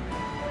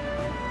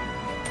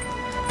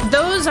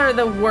 Those are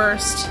the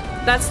worst.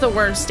 That's the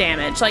worst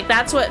damage. Like,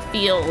 that's what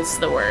feels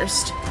the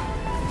worst.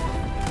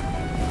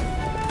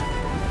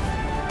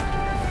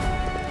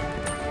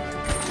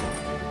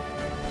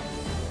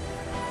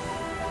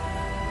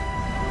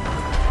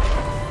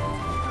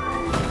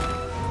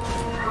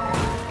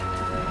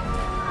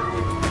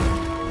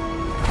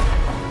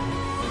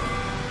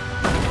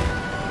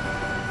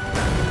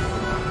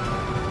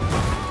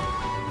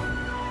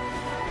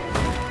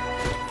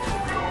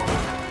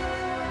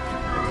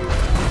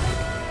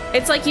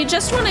 It's like you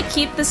just want to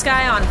keep this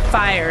guy on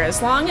fire.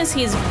 As long as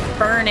he's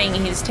burning,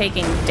 he's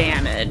taking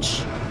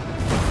damage.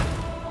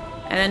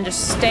 And then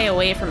just stay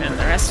away from him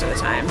the rest of the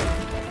time.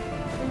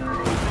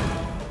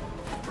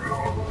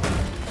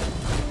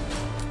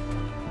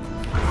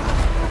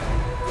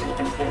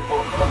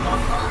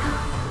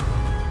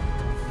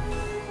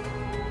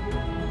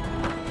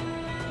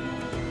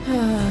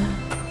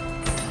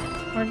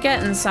 We're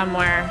getting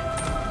somewhere.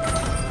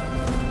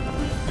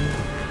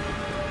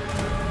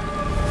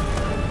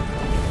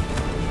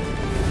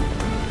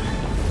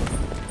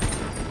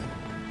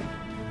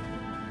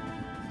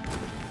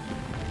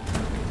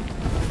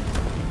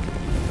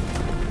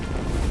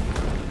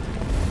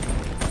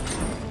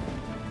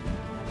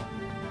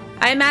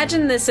 I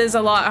imagine this is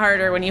a lot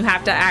harder when you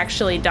have to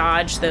actually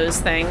dodge those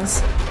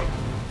things.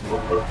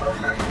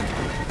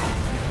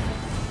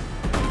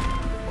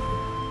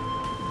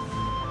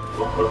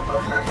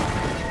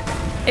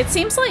 It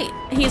seems like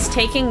he's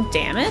taking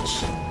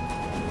damage.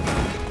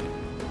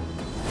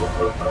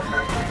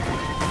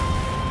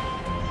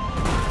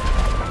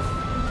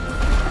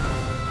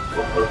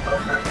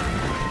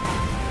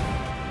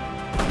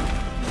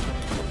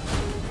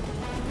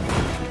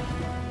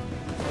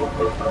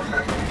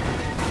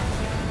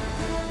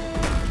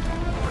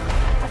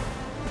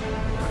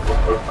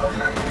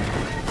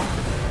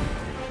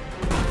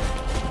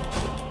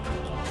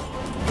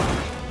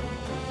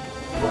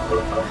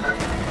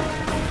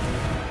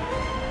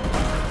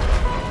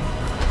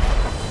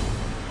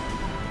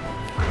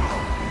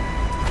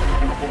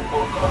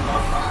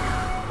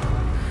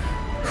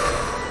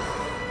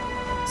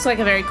 It's like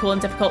a very cool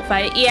and difficult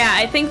fight. Yeah,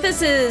 I think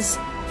this is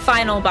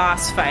final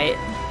boss fight.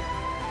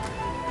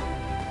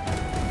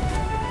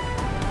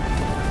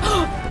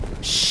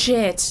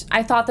 Shit,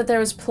 I thought that there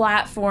was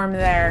platform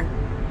there.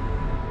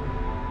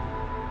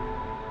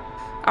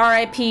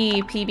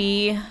 R.I.P.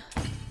 PB.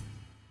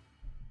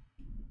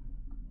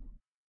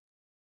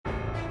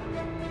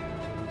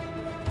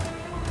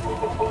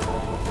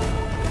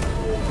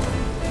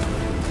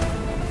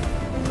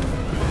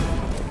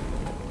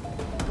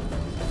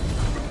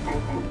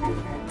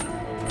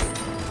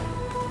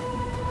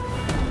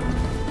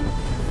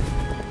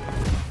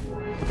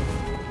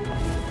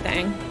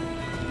 Dang.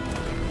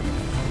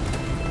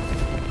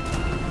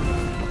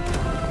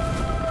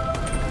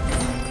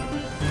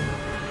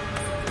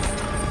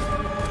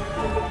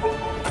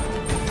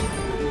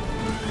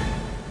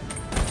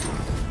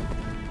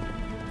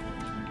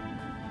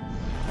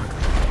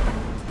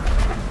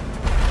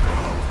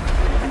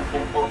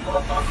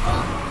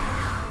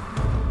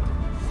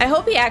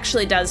 he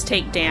actually does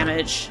take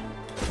damage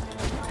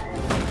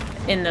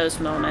in those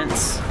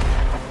moments.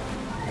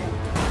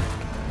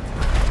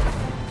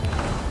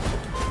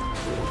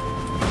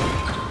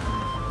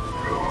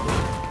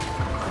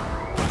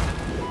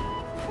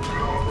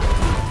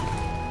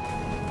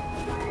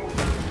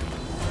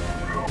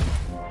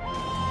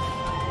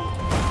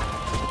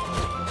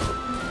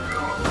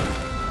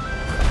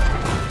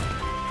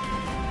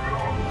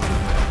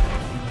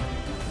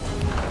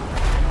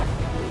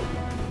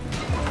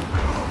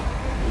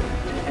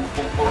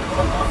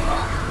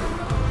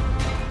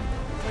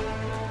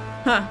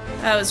 Huh,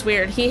 that was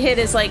weird. He hit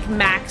his, like,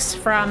 max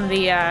from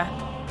the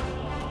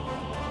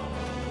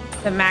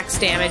max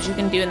damage you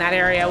can do in that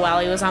area while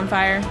he was on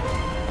fire.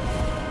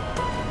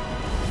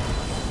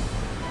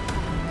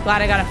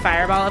 Glad I got a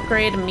fireball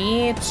upgrade.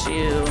 Me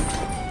too.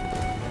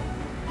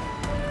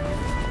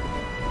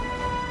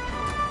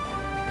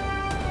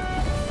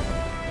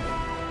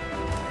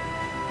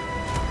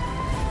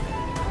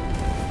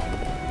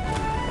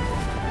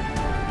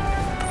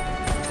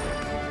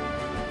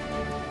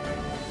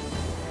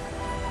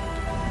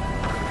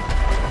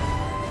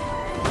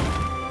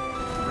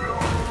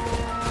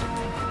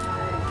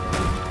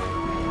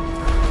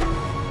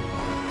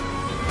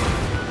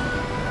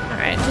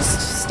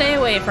 Stay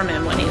away from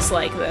him when he's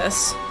like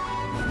this.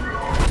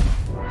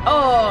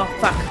 Oh,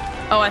 fuck.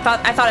 Oh, I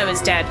thought I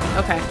was dead.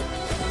 Okay.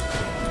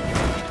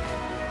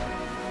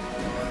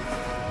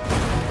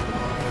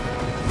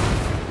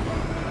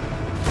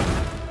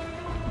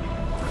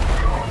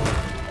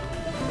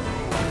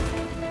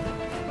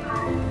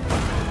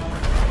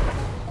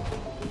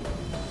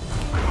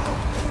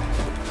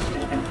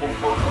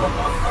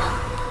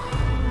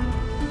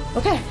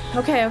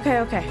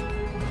 Okay.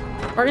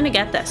 We're gonna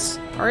get this.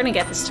 We're gonna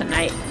get this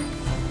tonight.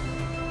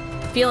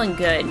 Feeling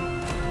good.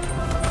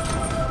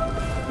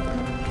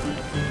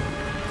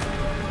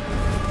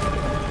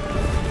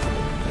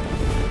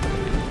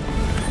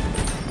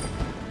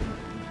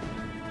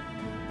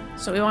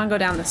 So we want to go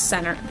down the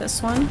center of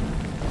this one.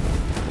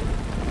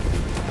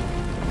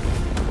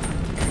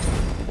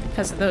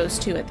 Because of those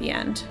two at the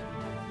end.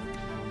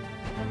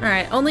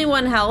 Alright, only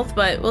 1 health,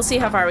 but we'll see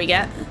how far we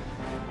get.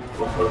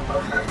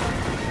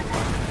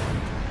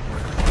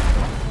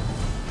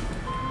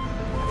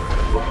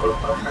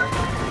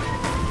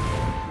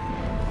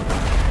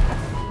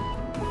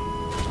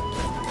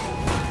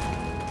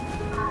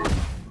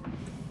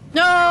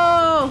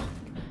 No!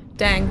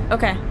 Dang,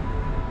 okay.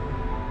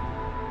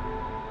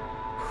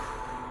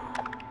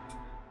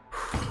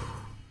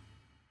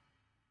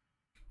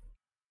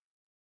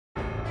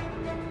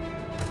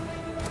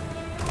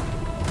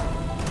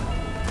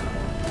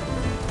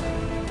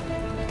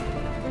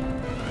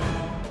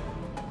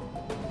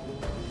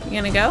 You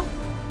gonna go?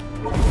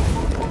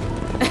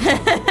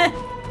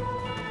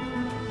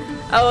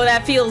 Oh,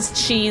 that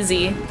feels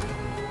cheesy.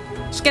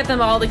 Just get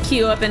them all to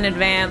queue up in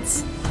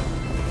advance.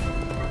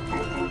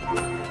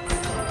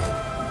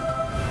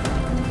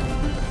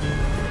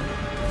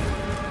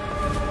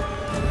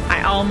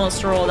 I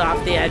almost rolled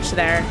off the edge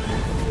there.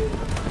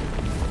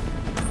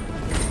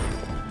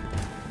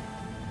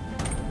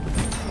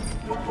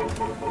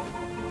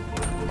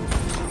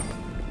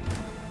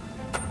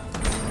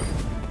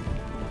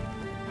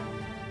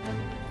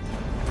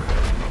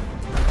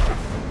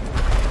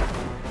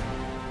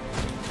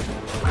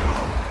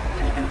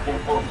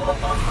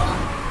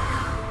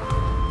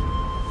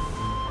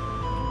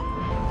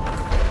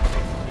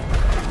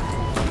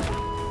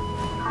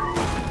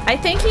 I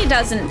think he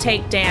doesn't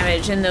take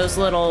damage in those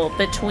little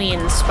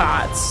between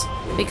spots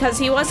because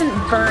he wasn't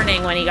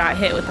burning when he got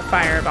hit with the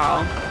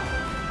fireball.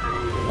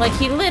 Like,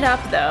 he lit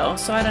up though,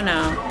 so I don't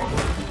know.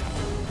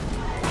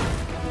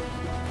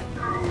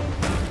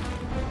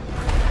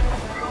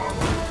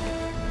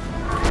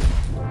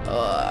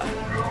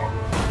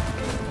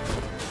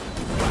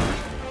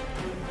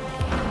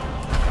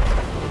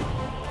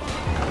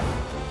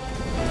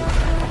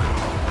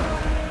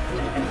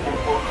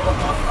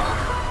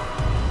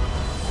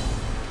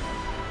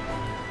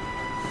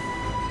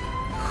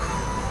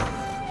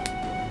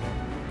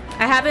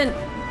 I haven't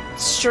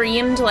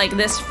streamed like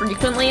this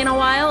frequently in a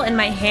while, and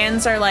my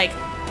hands are like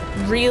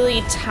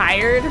really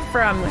tired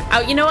from...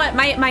 Oh, you know what?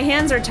 My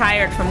hands are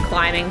tired from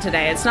climbing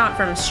today. It's not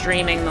from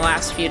streaming the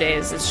last few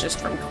days. It's just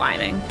from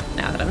climbing,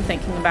 now that I'm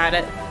thinking about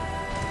it.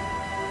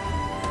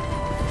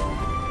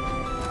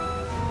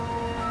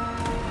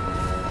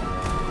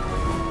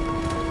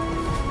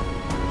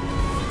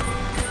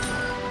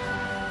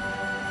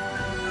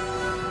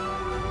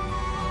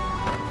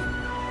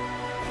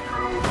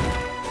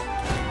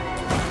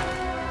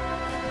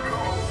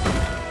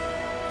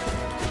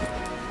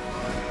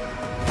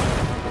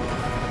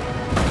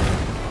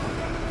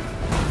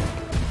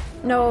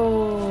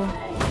 No.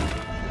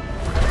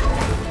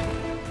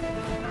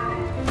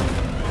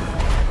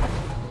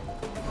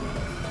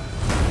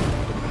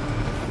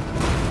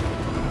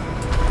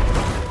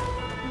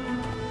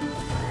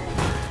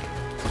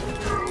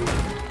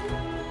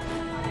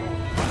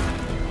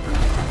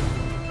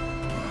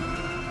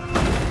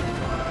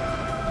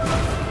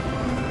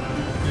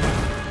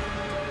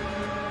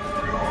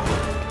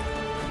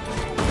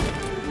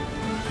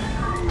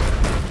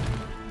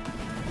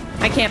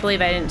 can't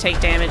believe I didn't take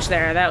damage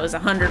there. That was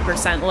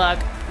 100% luck.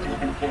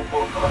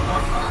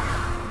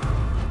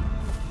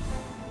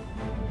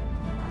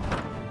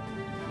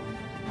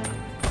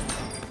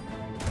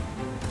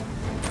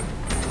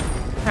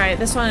 Alright,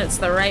 this one, it's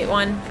the right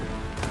one.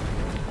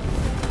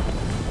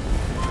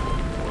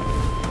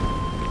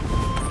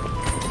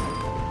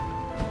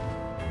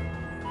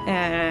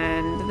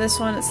 And this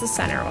one, it's the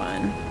center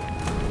one.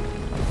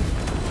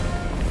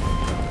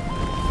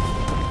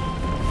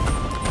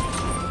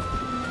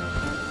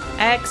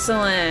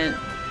 Excellent.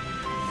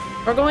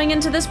 We're going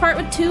into this part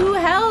with 2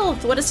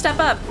 health. What a step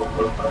up.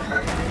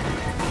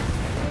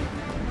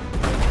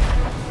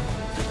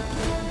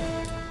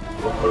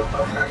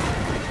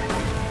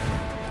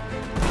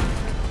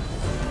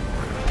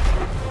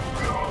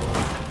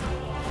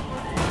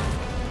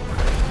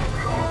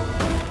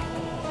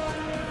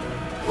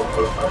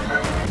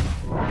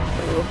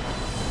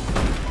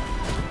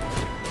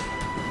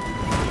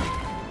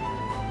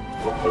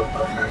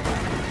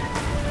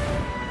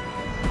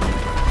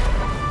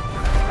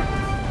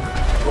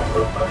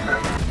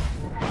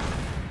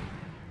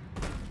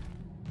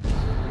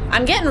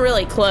 I'm getting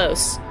really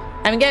close.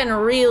 I'm getting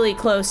really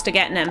close to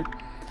getting him.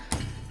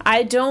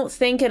 I don't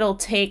think it'll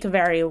take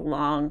very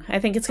long. I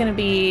think it's gonna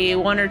be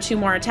 1 or 2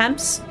 more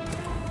attempts,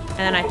 and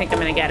then I think I'm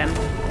gonna get him.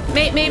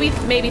 Maybe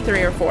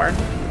 3 or 4.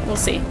 We'll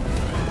see.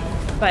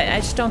 But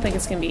I just don't think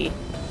it's gonna be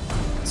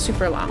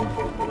super long.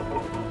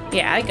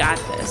 Yeah, I got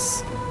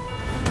this.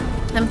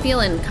 I'm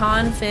feeling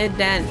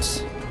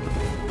confident.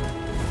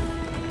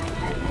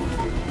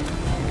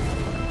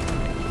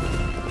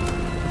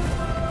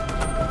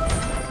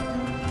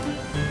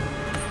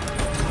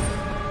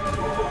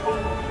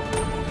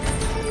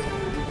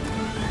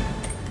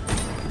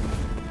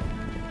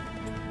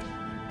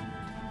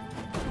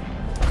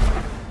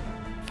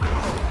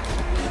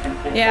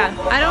 Yeah,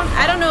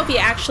 I don't know if he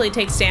actually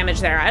takes damage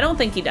there. I don't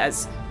think he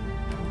does.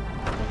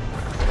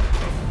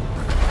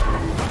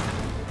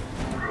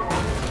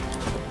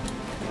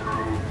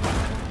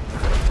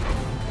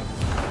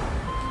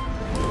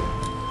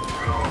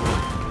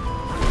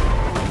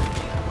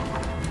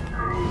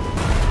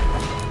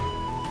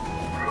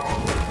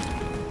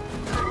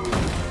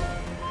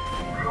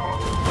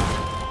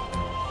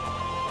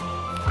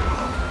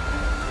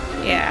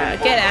 Yeah,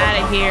 get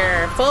out of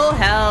here. Full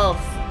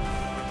health.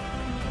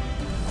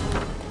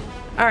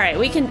 All right,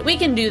 we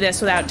can do this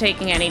without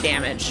taking any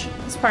damage.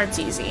 This part's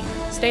easy.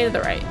 Stay to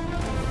the right.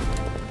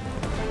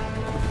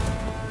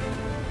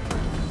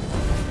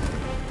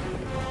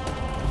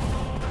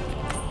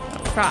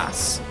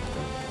 Cross.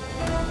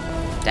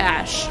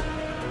 Dash.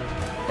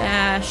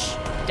 Dash.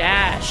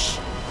 Dash.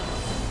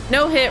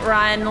 No hit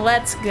run.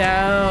 Let's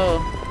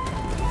go.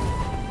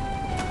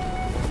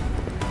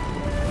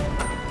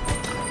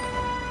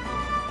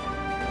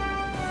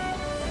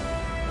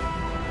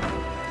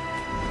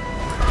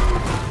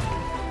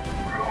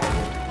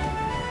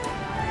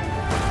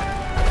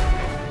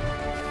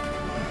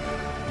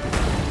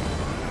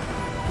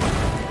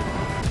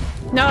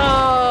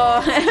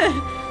 No!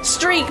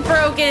 Streak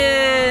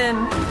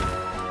broken!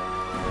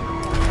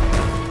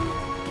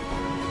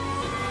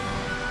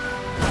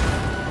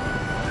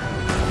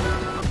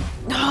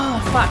 Oh,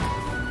 fuck.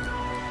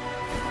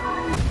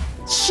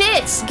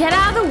 Shit! Get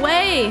out of the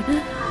way!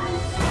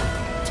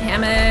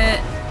 Damn it.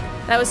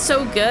 That was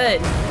so good.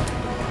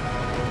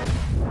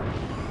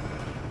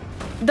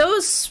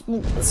 Those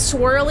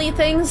swirly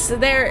things,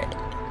 they're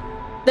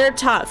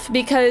tough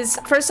because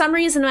for some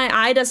reason my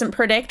eye doesn't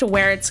predict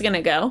where it's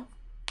gonna go.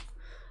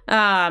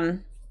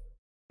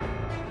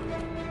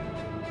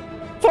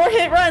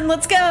 4-hit run,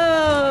 let's go!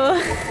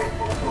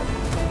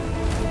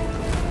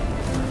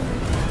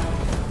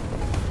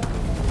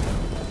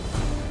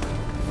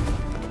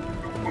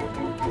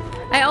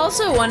 I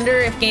also wonder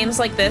if games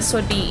like this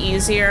would be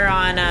easier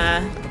on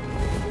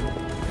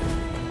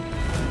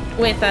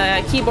with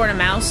a keyboard and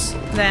mouse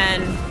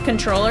than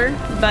controller,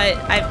 but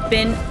I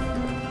didn't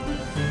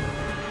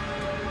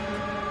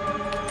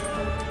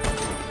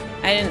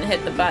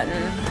hit the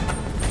button.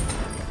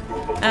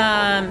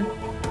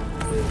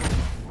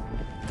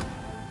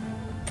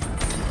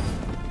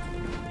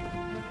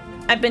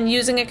 I've been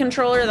using a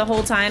controller the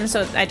whole time,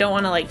 so I don't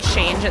want to like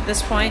change at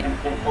this point.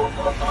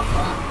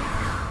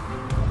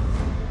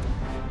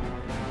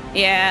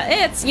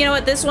 Yeah, it's, you know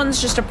what, this one's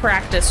just a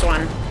practice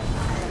one.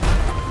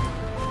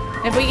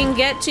 If we can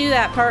get to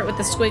that part with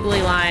the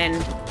squiggly line,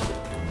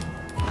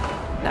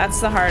 that's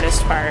the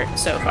hardest part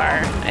so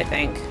far, I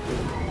think.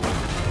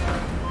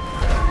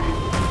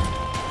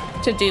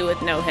 To do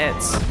with no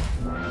hits.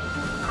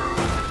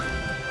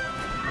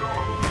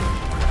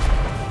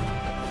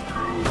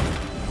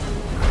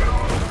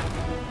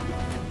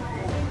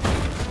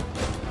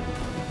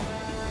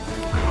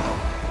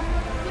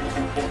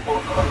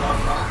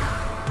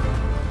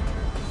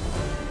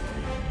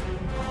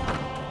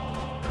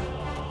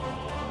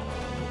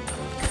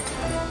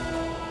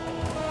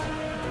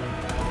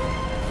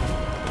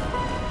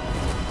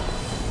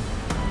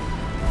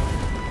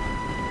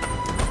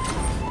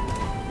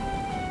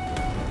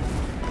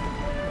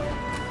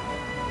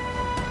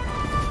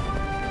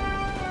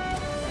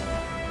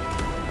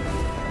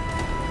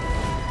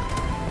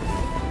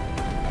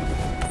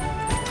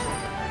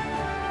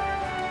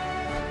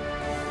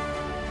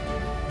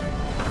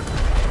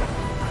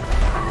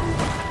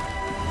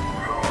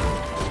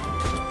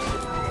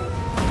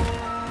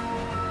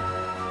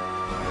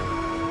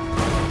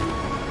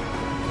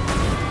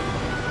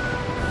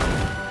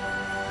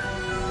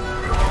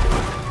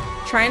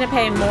 Trying to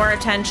pay more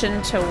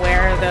attention to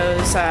where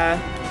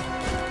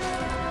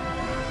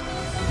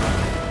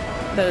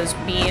those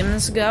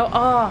beams go.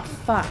 Oh,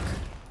 fuck.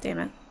 Damn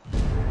it.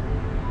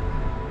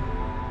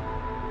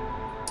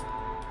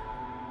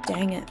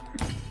 Dang it.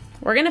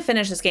 We're gonna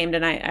finish this game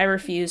tonight. I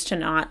refuse to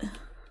not.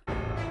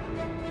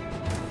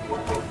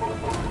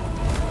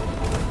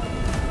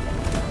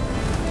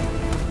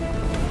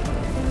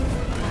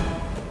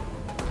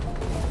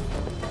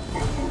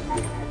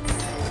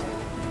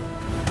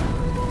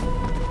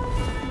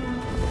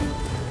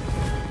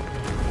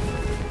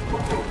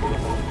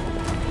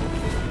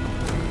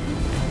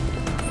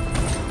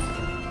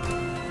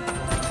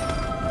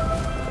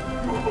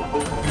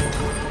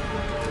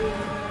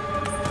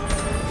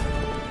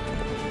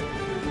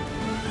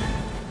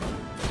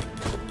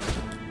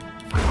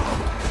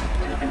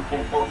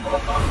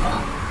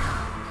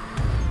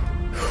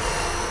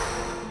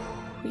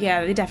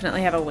 Yeah, they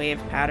definitely have a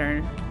wave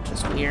pattern.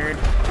 Just weird.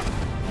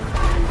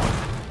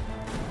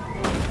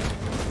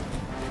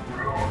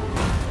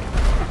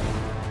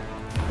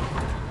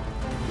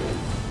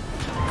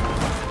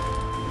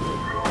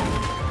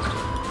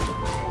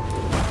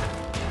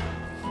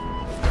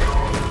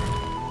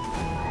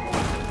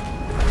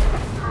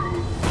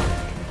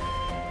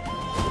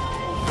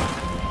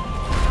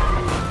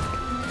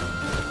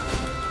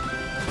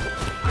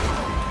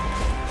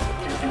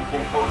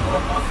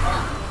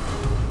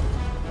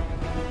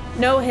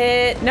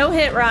 No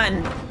hit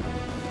run.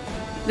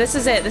 This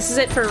is it. This is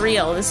it for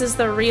real. This is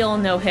the real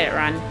no hit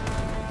run.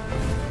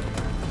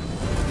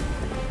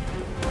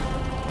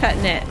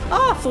 Cutting it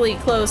awfully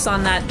close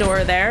on that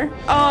door there.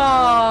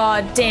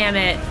 Oh, damn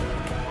it.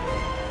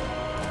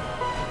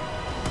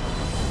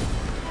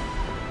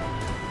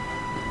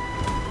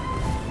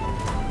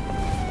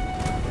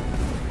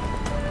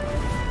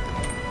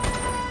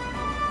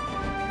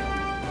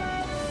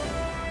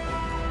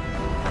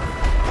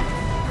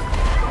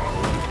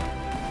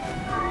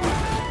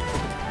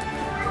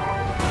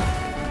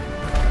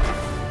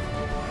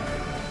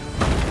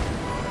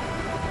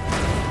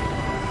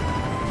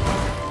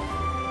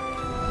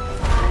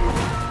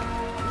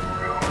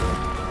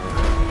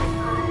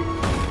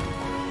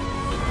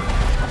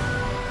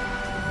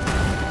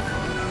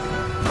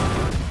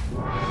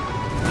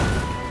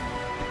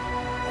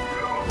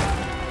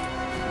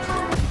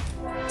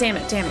 Damn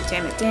it, damn it,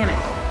 damn it, damn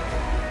it.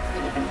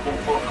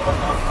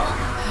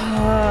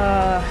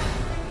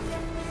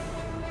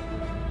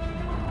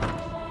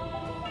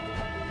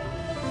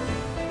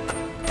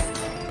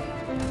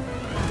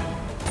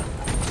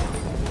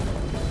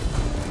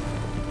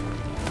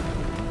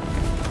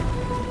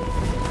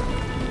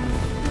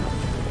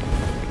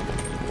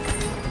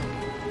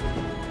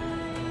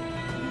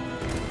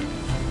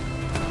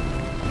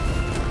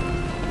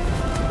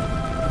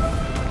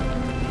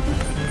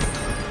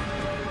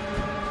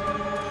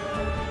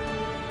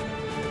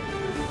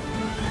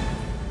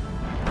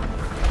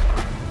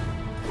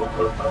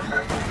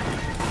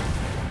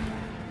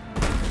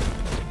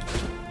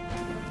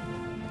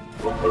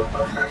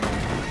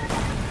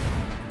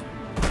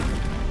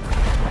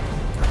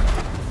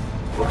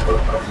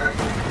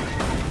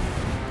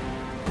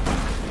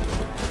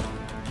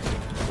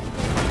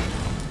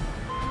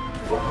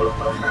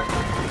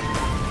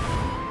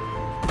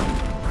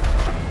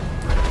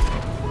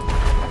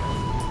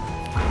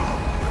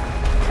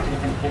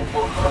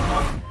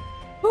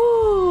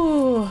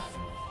 Ooh.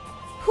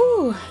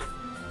 Whew.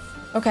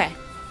 Okay.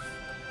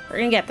 We're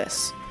gonna get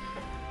this.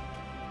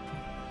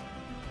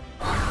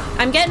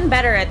 I'm getting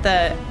better at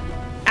the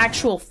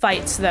actual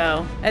fights,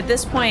 though. At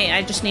this point,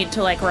 I just need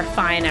to, like,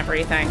 refine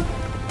everything.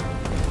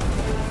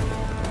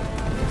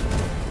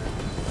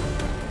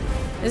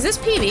 Is this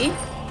PB?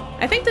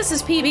 I think this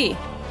is PB.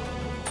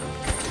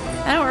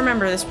 I don't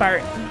remember this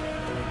part.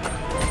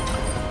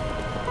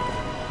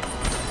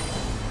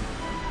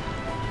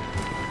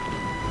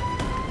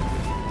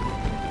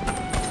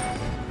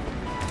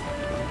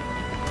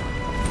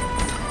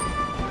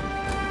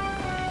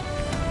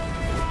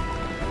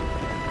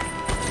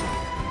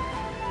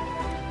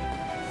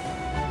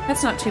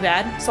 That's not too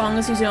bad, as long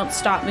as you don't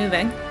stop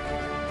moving.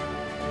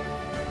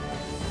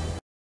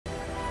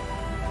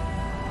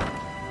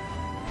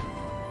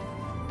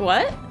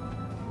 What?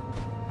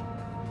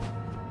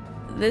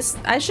 This...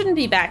 I shouldn't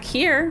be back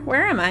here.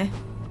 Where am I?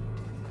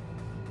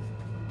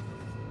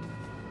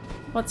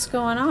 What's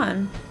going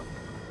on?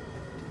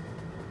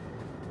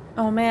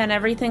 Oh man,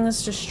 everything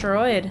is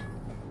destroyed.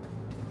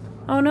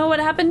 Oh no, what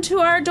happened to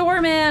our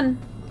doorman?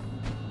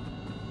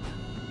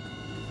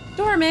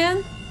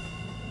 Doorman?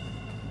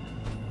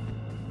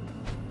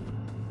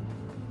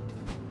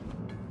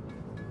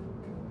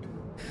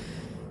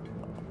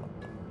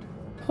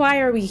 Why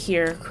are we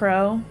here,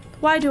 Crow?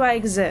 Why do I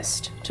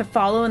exist? To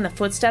follow in the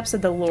footsteps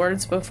of the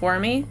lords before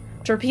me?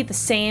 To repeat the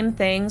same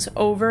things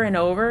over and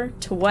over?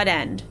 To what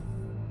end?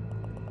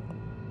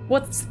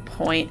 What's the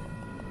point?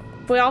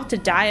 If we all have to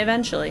die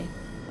eventually.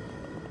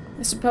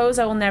 I suppose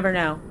I will never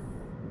know.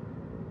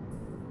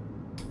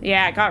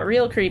 Yeah, it got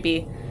real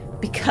creepy.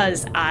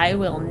 Because I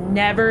will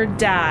never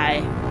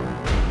die.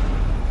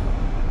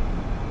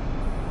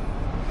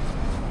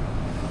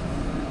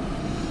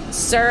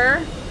 Sir,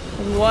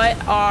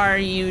 what are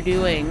you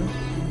doing?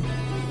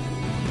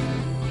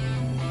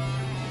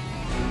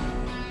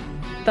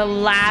 The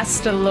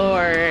last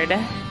lord.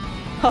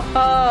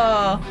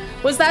 Oh,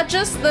 was that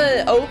just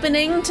the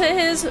opening to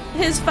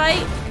his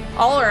fight?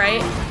 All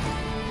right.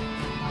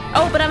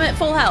 Oh, but I'm at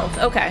full health.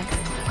 Okay.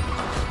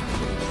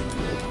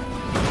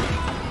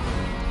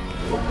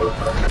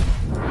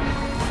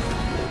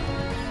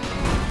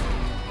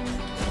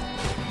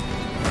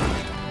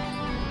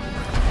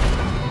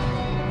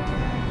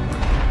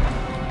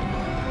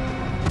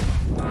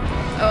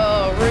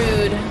 Oh,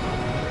 rude.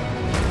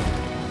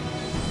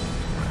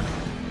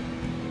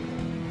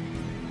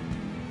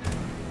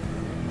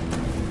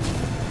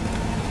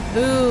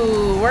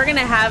 Ooh, we're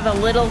gonna have a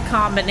little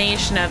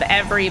combination of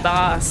every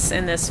boss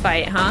in this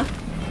fight, huh?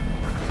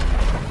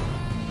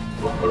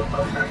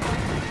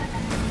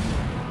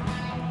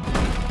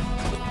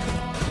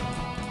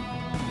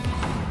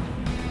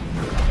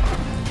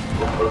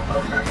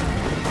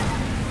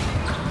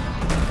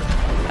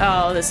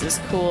 Oh, this is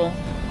cool.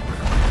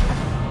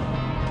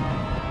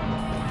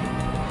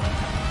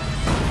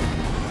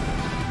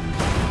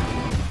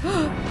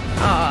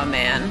 Oh,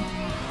 man.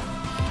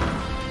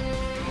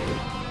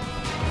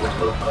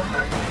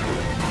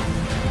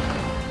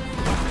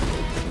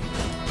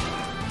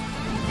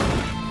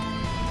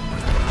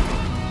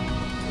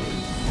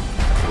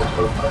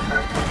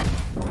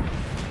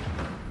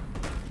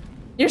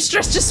 You're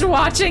stressed just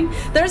watching?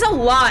 There's a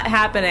lot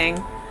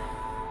happening.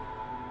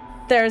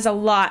 There's a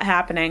lot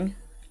happening.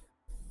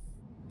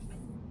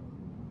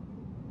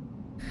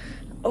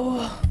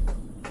 Oh.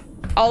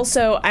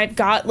 Also, I've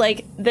got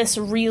like this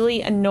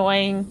really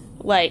annoying,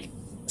 like,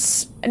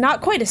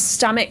 not quite a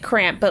stomach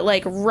cramp, but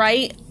like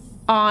right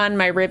on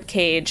my rib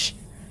cage,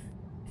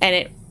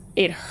 and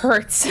it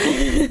hurts.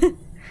 I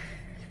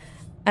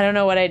don't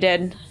know what I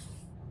did.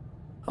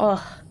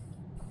 Oh.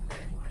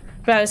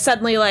 But I was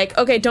suddenly like,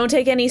 okay, don't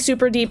take any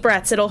super deep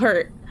breaths, it'll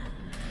hurt.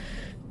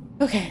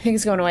 Okay, I think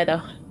it's going away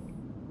though.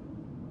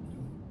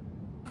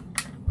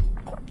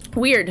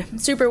 Weird,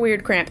 super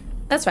weird cramp.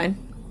 That's fine.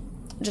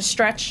 Just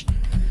stretch.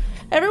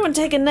 Everyone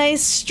take a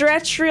nice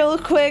stretch real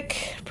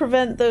quick.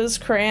 Prevent those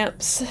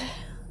cramps.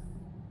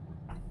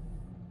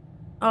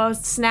 Oh,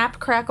 snap,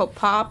 crackle,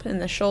 pop in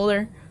the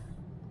shoulder.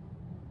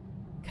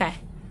 Okay.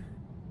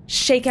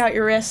 Shake out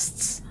your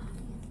wrists.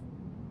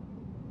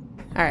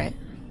 Alright.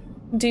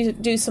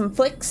 Do some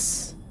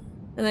flicks.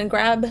 And then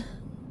grab.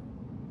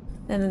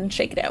 And then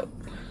shake it out.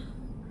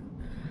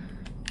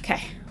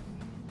 Okay.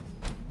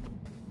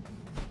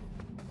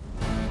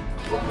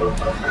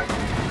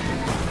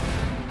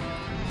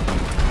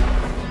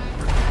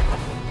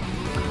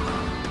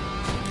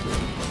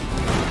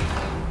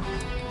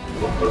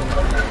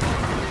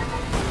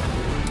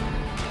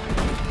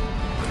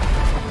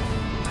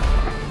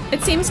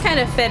 It seems kind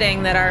of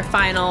fitting that our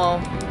final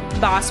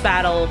boss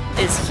battle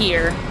is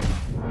here.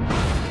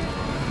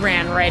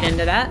 Ran right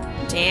into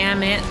that.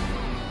 Damn it.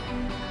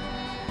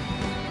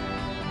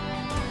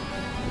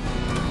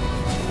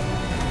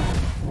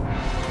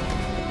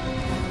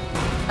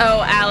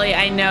 Oh, Allie,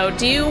 I know.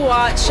 Do you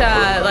watch,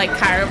 like,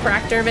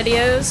 chiropractor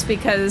videos?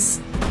 Because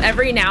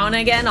every now and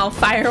again, I'll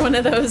fire one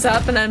of those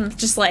up and I'm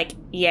just like,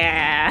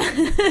 yeah.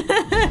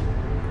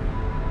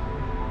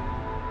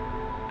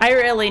 I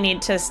really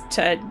need to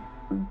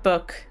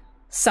book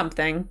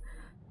something.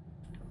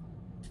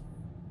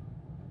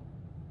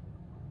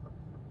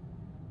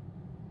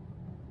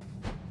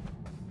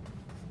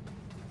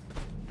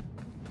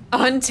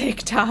 On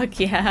TikTok,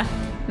 yeah.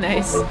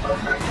 Nice. Ooh,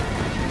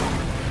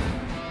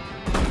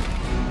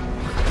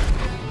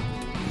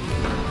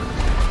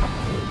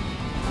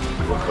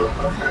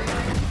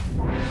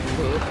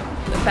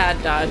 the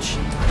bad dodge.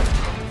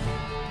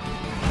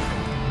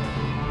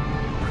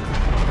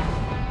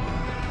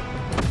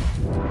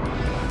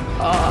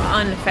 Oh,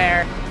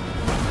 unfair.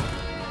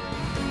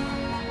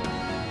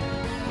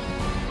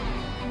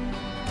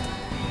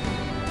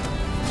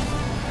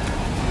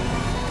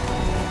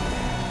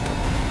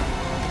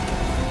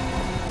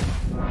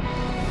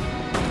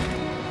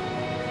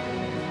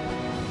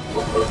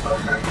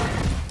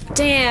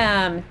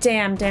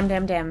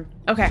 Damn.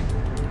 Okay.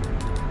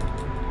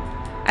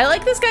 I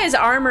like this guy's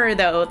armor,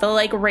 though. The,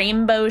 like,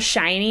 rainbow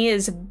shiny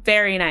is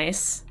very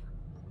nice.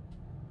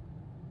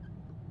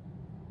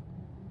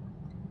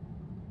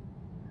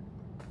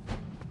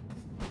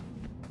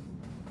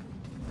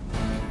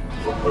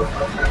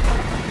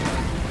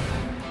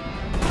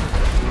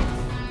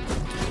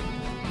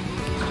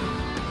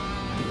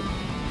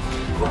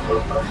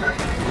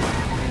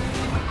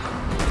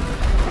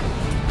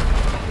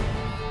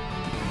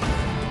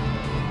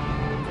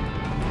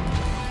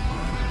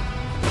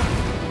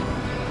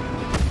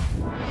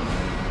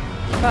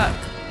 Fuck.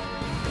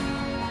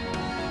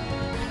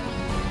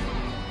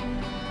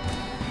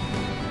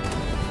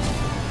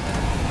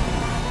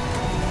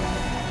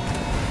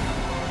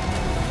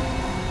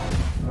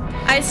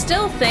 I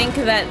still think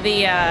that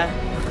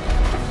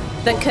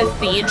the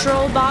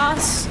cathedral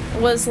boss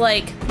was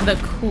like the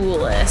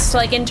coolest.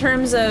 Like in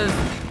terms of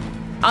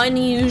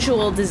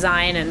unusual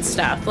design and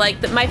stuff.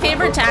 Like, my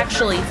favorite to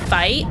actually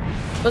fight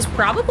was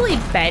probably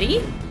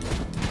Betty.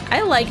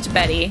 I liked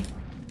Betty.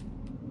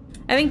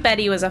 I think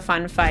Betty was a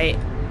fun fight.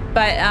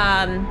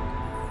 But,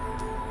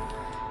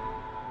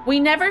 we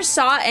never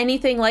saw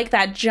anything like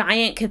that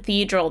giant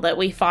cathedral that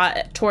we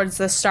fought towards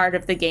the start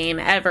of the game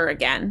ever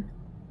again.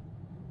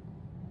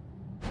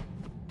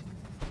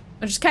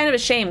 Which is kind of a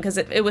shame, because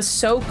it was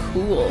so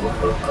cool.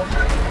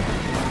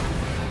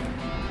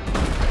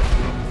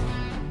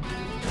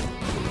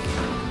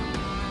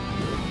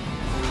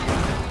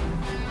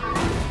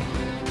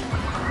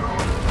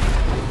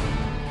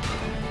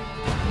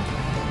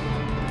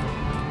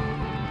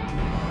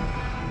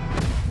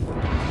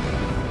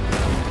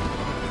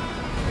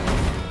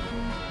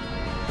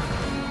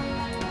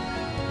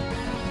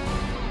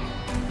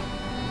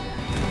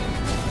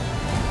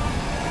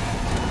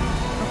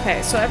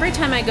 Okay, so every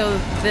time I go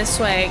this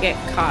way, I get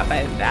caught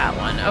by that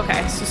one.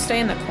 Okay, so stay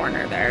in the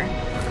corner there.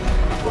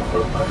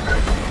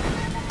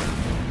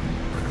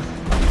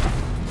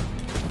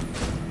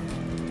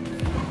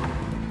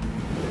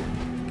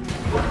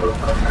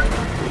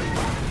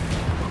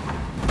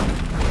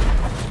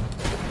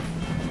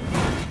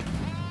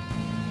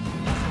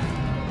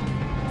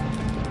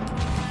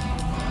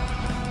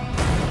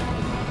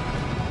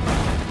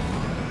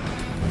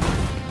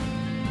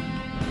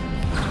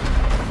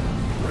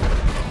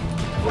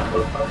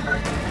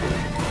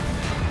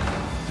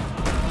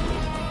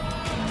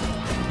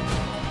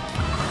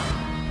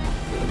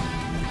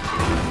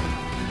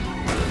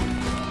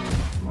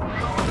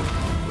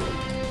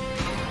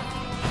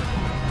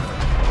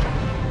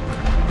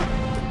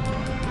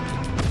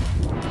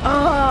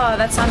 Oh,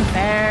 that's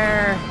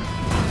unfair.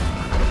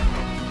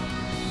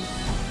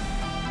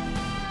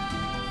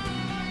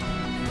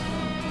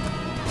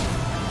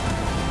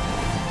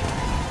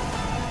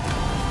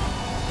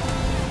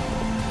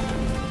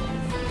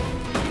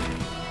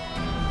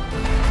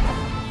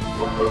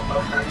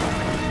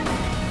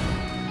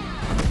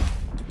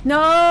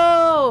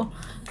 No!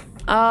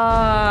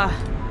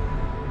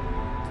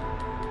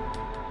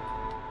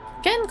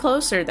 Getting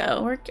closer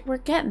though. We're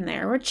getting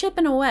there. We're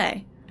chipping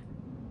away.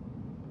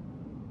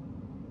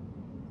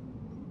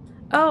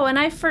 Oh,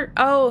 and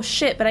oh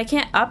shit, but I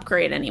can't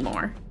upgrade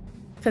anymore.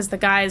 Because the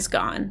guy's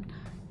gone.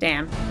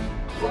 Damn.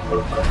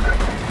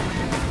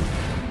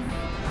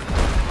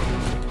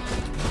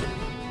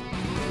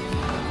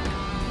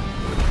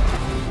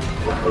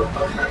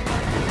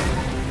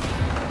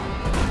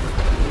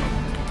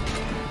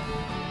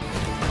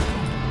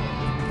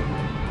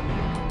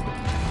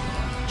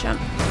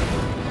 Jump.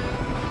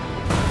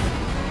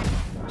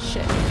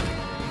 Shit.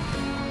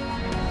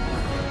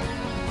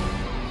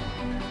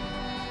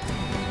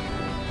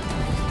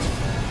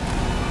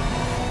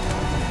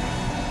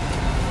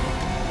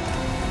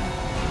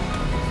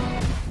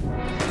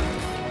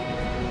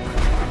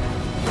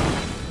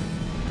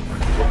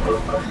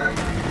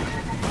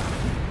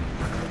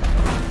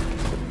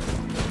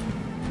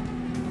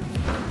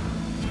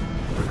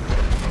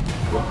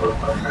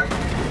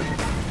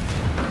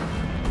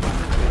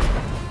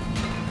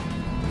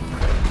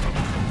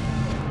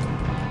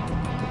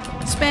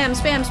 Spam,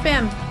 spam,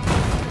 spam.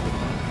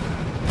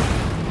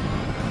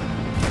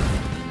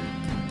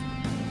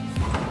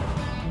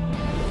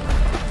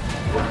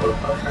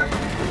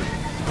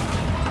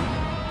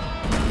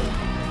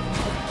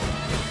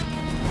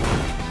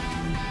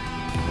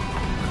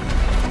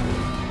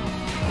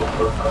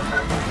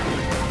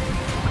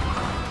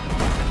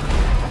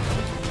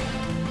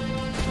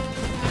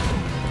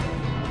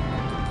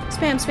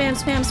 Spam, spam,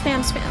 spam,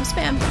 spam, spam,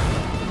 spam.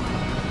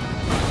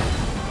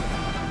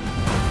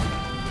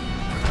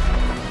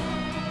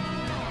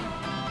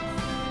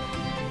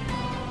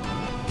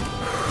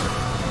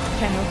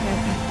 Okay, okay,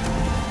 okay.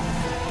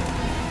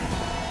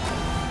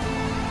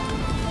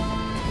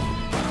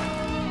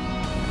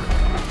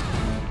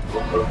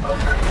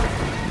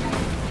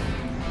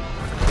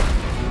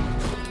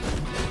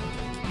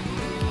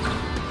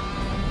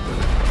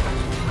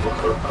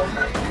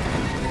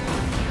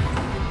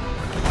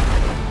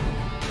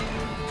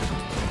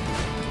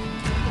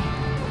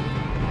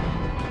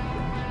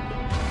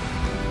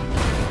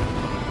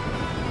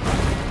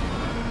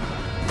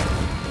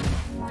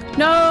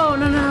 No,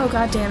 no, no,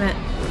 god damn it.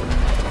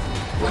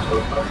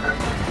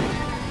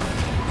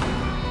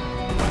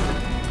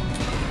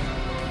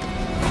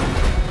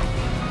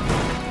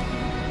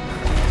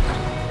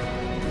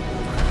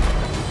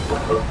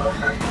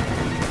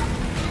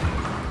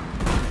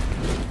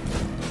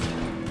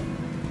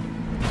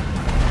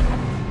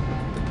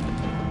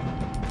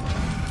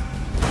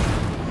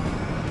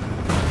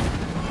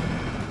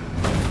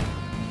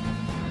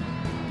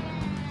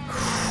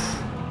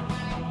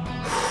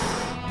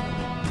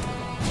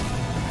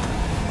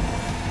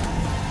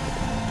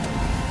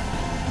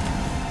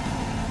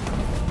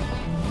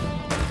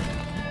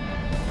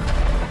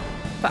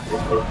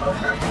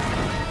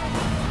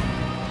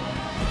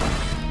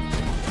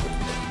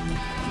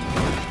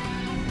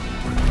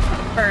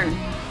 Burn.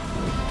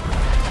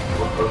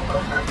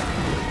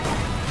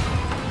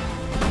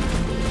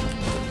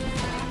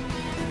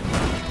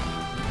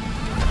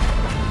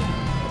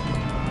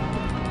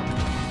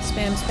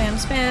 Spam, spam,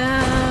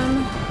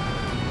 spam.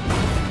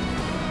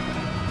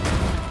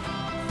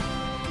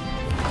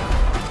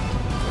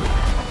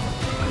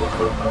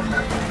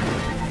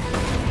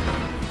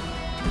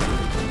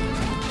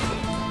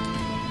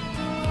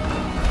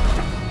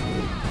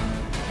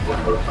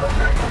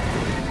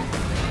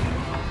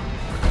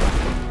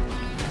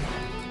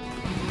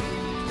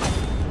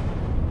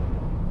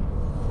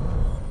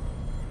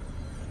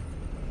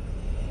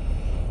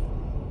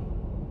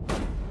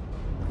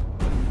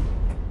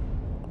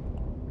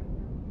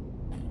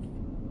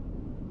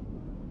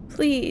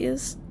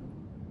 Please.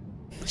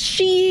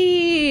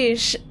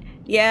 Sheesh.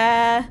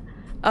 Yeah.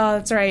 Oh,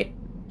 that's right.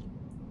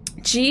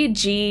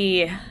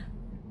 GG.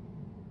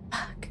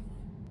 Fuck.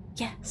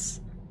 Yes.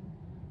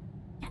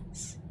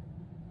 Yes.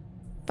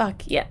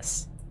 Fuck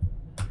yes.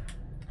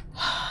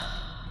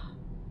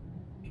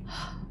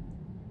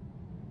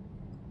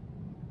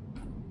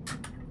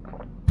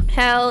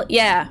 Hell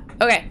yeah.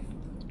 Okay.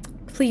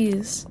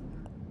 Please.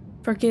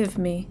 Forgive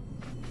me.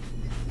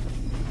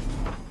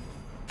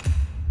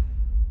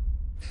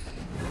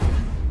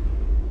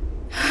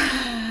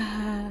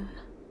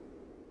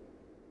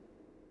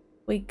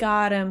 We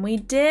got him. We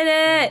did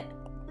it!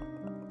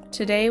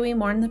 Today we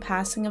mourn the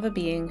passing of a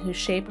being who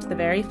shaped the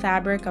very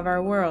fabric of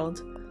our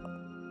world.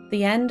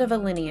 The end of a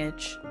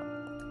lineage.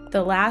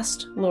 The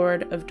last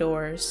Lord of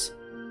Doors.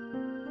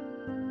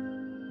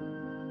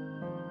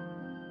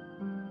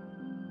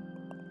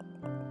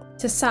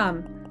 To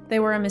some, they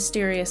were a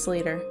mysterious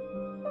leader.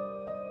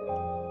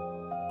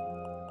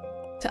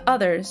 To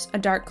others, a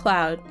dark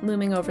cloud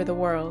looming over the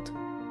world.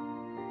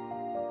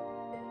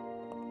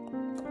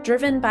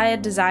 Driven by a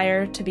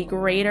desire to be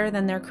greater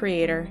than their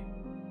creator,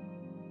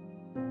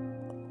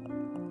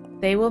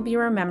 they will be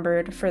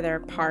remembered for their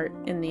part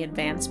in the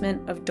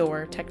advancement of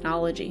door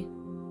technology.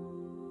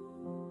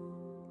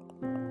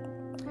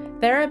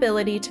 Their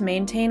ability to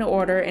maintain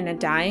order in a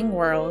dying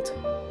world,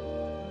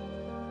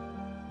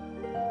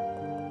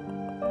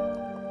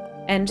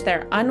 and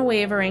their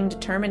unwavering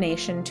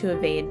determination to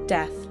evade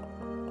death,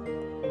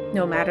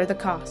 no matter the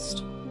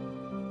cost.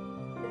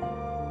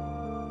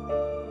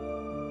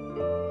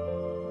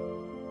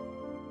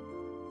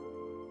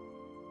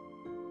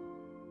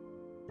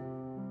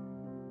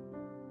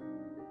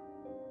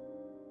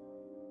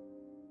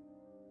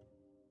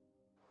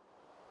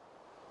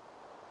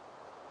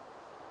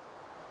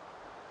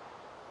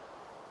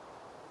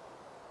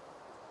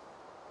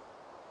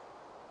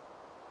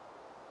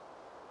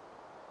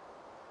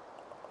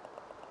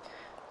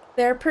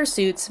 Their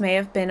pursuits may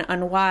have been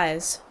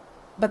unwise,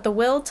 but the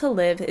will to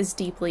live is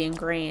deeply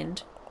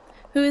ingrained.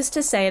 Who is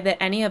to say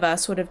that any of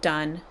us would have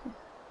done?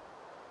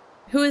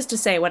 Who is to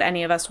say what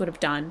any of us would have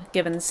done,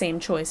 given the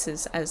same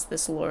choices as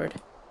this lord?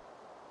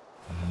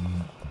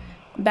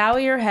 Bow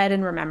your head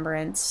in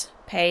remembrance.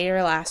 Pay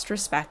your last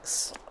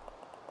respects.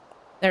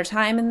 Their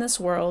time in this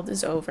world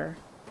is over.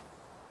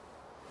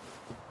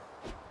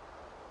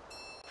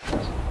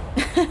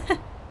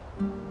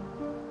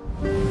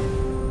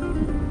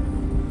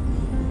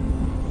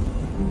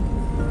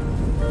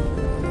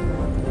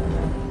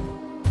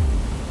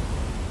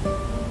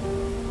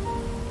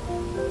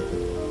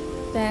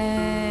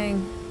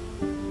 Dang.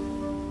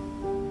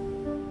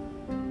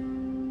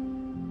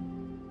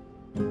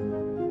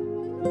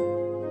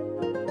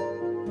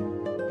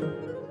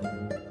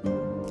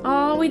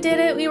 Oh, we did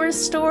it! We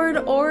restored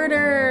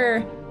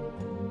order!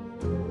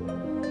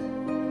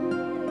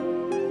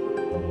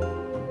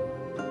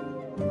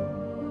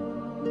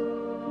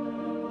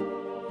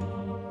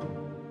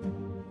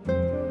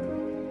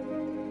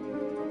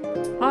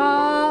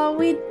 Oh,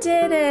 we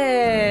did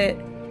it!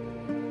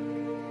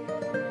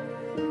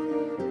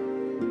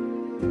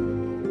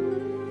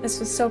 This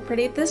was so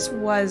pretty. This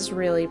was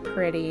really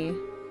pretty.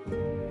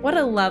 What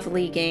a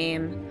lovely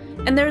game.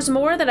 And there's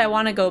more that I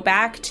want to go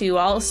back to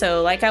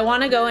also. Like, I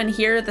want to go and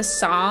hear the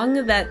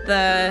song that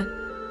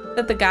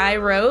the guy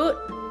wrote.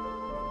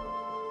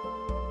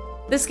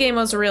 This game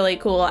was really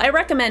cool. I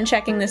recommend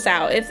checking this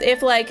out.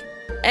 If like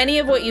any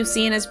of what you've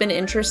seen has been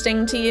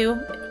interesting to you,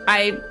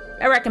 I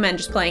recommend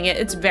just playing it.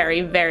 It's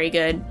very, very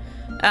good.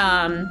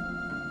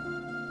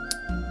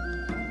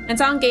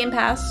 It's on Game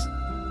Pass.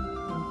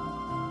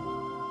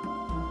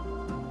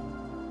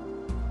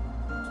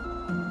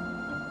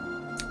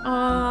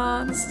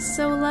 Aw, this is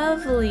so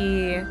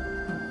lovely.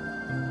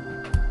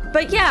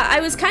 But yeah,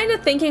 I was kind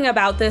of thinking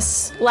about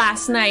this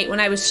last night when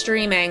I was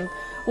streaming,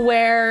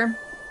 where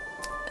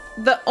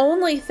the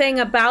only thing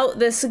about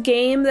this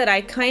game that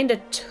I kind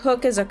of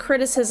took as a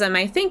criticism,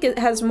 I think it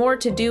has more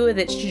to do with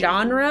its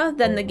genre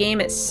than the game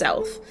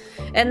itself.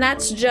 And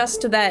that's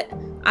just that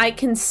I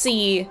can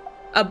see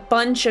a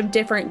bunch of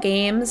different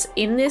games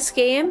in this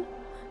game.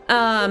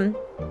 But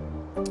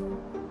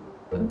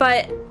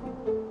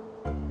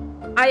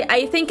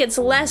I think it's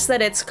less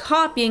that it's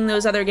copying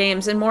those other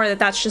games and more that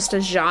that's just a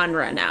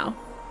genre now.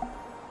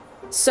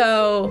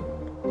 So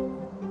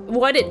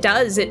what it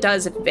does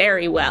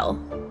very well.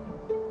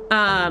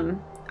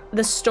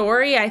 The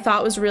story I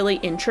thought was really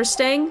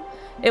interesting.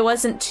 It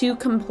wasn't too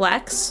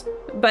complex,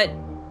 but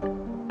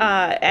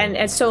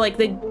and so like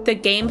the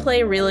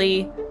gameplay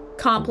really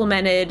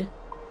complemented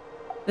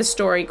the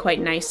story quite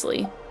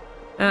nicely.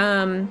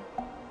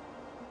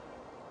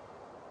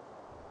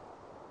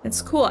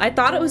 It's cool. I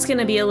thought it was going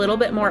to be a little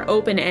bit more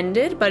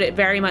open-ended, but it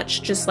very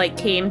much just like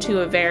came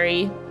to a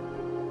very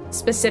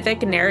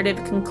specific narrative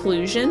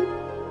conclusion,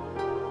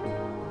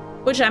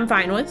 which I'm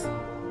fine with.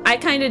 I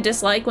kind of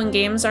dislike when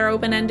games are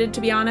open-ended,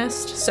 to be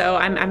honest, so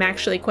I'm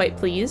actually quite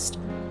pleased.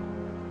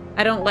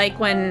 I don't like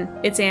when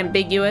it's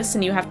ambiguous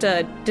and you have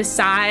to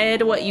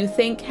decide what you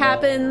think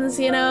happens,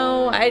 you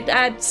know?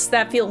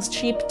 That feels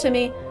cheap to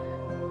me.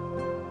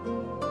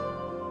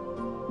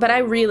 But I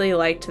really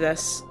liked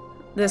this.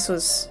 This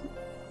was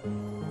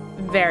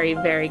very,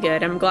 very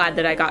good. I'm glad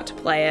that I got to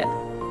play it.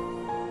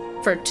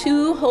 For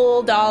 $2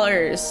 whole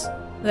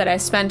that I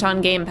spent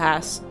on Game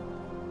Pass.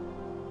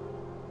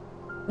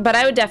 But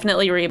I would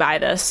definitely rebuy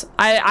this.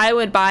 I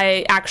would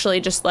actually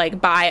just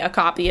like buy a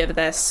copy of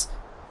this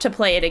to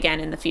play it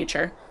again in the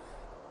future.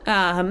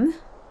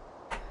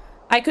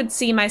 I could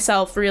see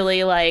myself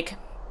really like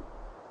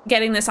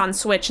getting this on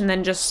Switch and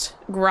then just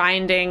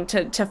grinding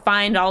to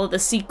find all of the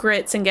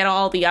secrets and get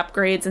all the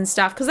upgrades and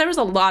stuff, because there was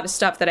a lot of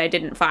stuff that I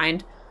didn't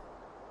find.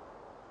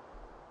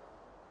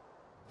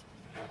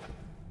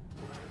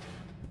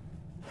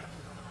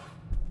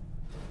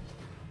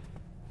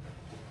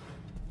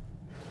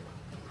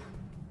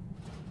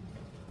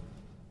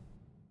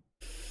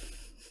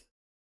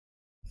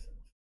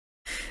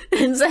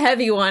 It's a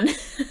heavy one.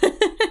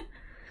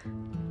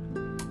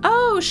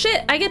 Oh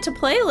shit, I get to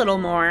play a little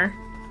more.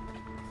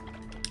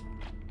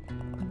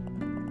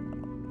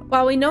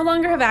 While we no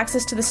longer have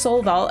access to the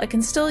Soul Vault, I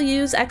can still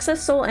use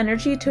excess soul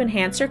energy to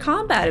enhance your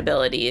combat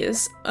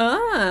abilities.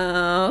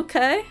 Oh,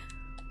 okay.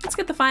 Let's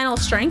get the final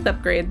strength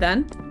upgrade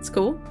then. It's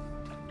cool.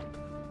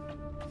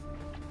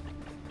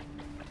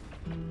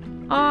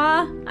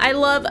 Aw, I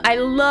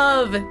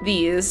love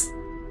these.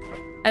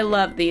 I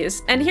love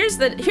these. And here's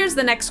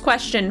the next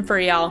question for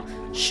y'all.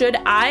 Should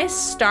I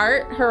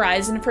start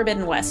Horizon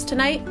Forbidden West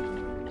tonight?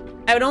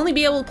 I would only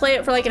be able to play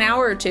it for like an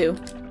hour or two,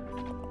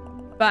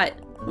 but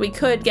we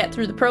could get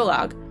through the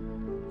prologue.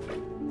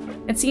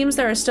 It seems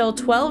there are still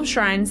 12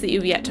 shrines that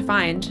you've yet to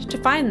find.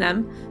 To find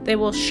them, they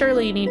will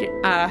surely need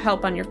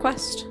help on your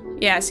quest.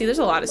 Yeah, see, there's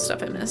a lot of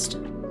stuff I missed.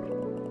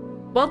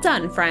 Well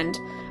done, friend.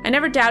 I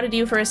never doubted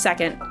you for a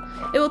second.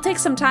 It will take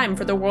some time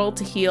for the world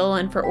to heal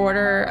and for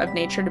order of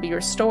nature to be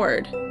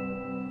restored.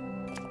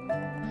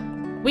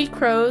 We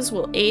crows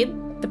will aid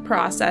the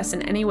process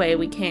in any way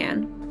we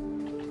can.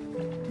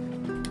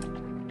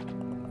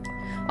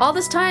 All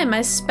this time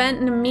I spent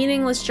in a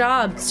meaningless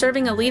job,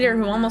 serving a leader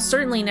who almost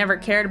certainly never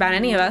cared about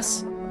any of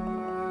us.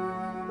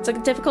 It's like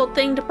a difficult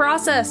thing to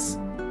process.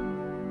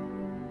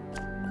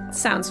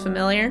 Sounds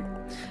familiar.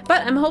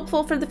 But I'm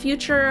hopeful for the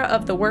future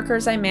of the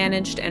workers I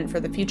managed and for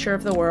the future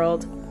of the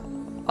world.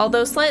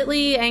 Although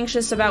slightly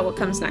anxious about what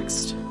comes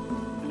next.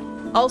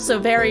 Also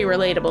very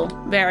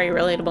relatable. Very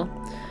relatable.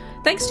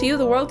 Thanks to you,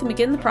 the world can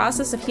begin the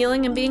process of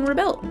healing and being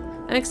rebuilt.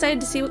 I'm excited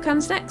to see what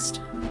comes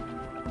next.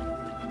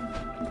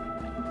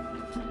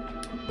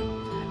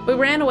 We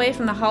ran away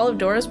from the Hall of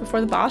Doors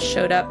before the boss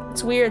showed up.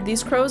 It's weird,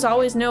 these crows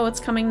always know what's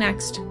coming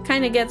next.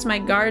 Kinda gets my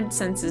guard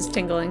senses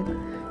tingling.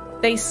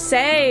 They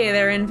say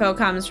their info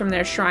comes from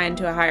their shrine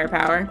to a higher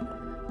power.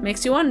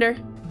 Makes you wonder.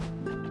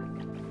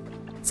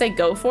 Say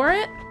go for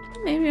it?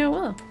 Maybe I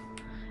will.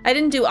 I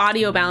didn't do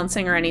audio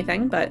balancing or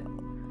anything, but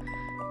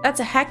that's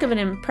a heck of an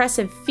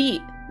impressive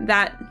feat,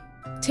 that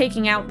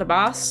taking out the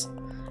boss.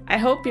 I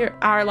hope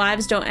our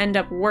lives don't end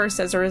up worse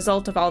as a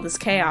result of all this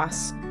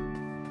chaos.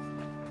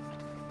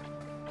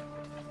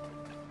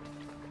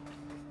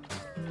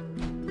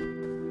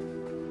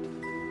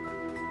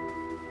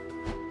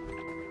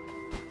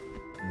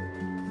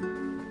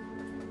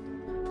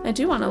 I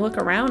do want to look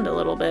around a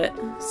little bit,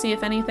 see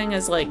if anything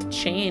has, like,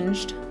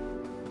 changed.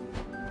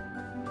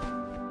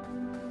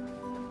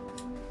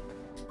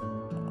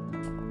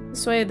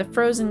 This way, the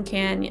Frozen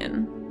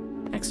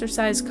Canyon.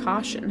 Exercise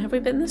caution. Have we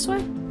been this way? I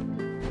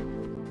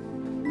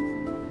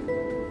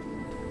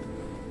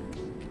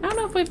don't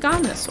know if we've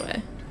gone this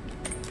way.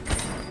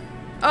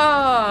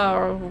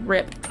 Oh,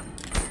 rip.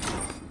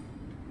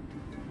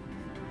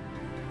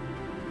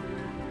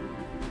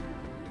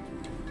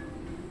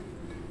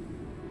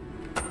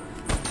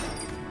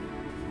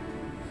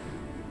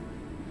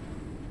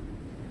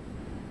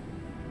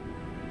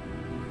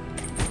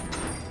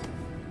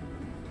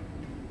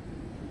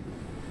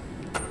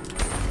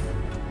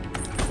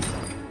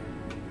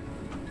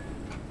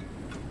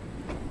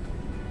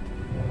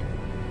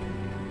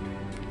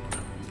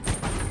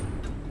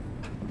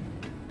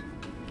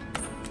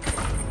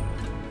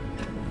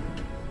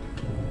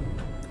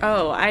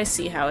 Oh, I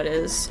see how it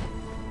is.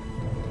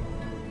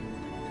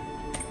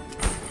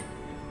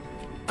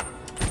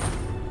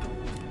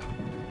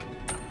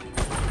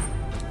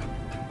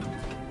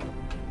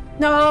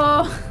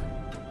 No!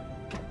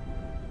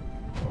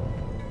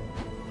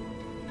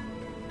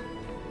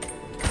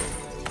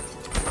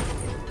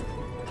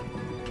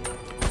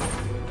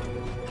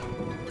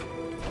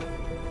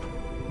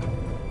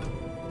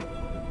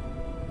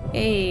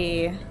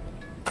 Hey.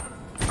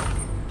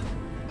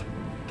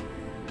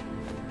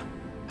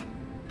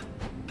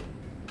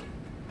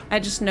 I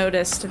just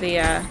noticed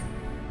the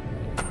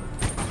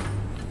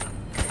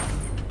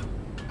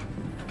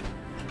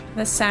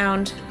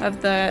sound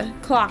of the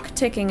clock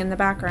ticking in the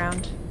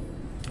background.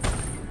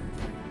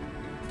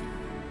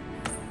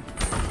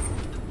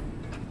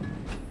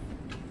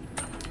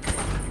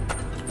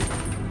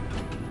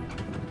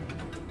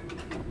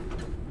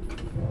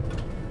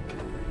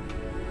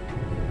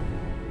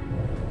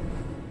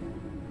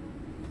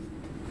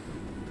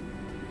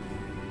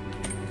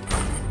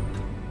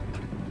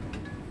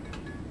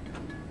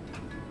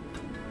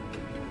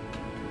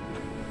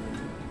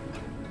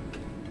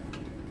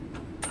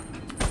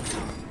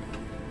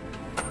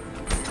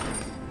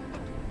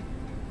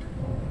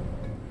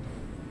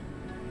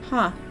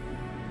 Huh.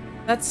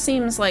 That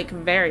seems like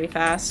very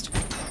fast.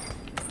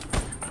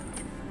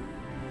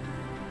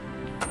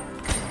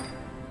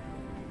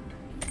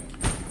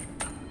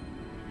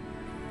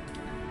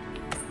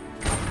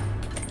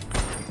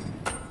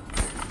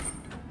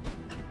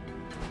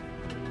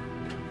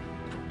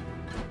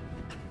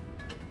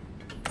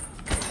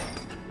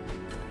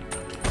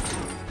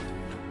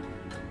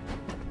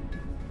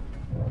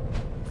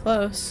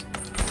 Close.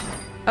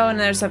 Oh, and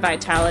there's a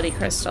vitality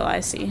crystal, I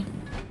see.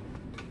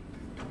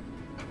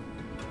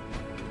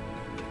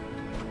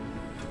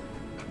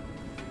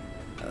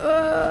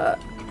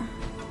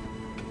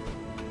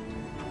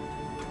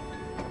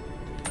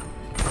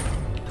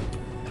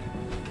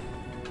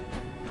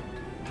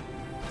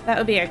 That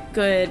would be a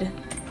good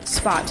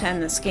spot to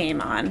end this game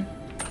on.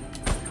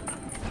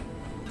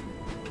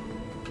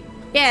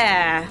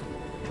 Yeah!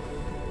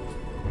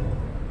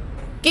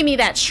 Give me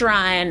that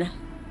shrine!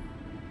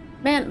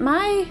 Man,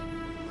 my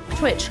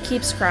Twitch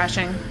keeps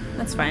crashing.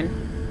 That's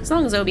fine. As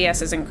long as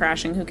OBS isn't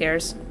crashing, who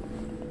cares?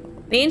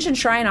 The ancient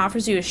shrine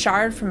offers you a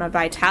shard from a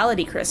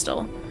vitality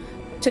crystal.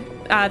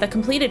 The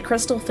completed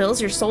crystal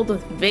fills your soul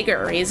with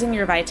vigor, raising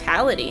your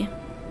vitality.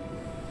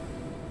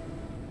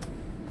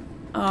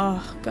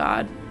 Oh,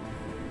 God.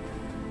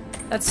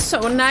 That's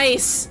so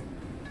nice.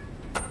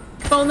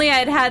 If only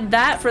I'd had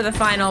that for the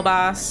final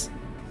boss.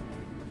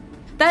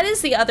 That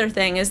is the other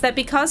thing, is that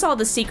because all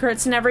the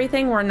secrets and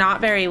everything were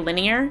not very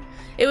linear,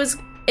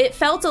 it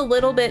felt a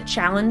little bit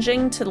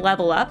challenging to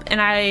level up,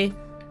 and I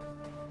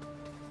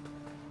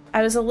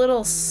was a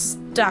little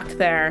stuck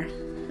there.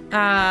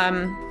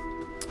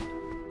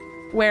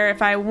 Where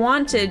if I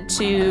wanted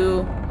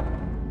to,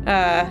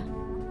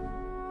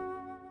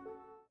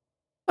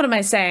 what am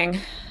I saying?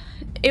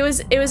 It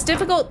was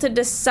difficult to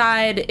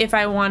decide if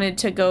I wanted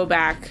to go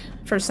back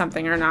for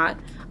something or not.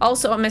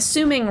 Also, I'm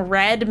assuming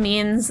red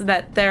means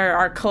that there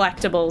are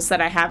collectibles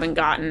that I haven't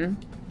gotten,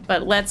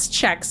 but let's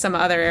check some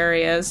other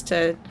areas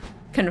to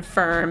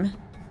confirm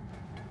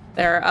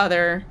there are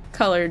other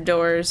colored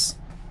doors.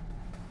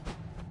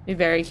 Be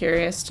very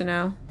curious to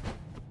know.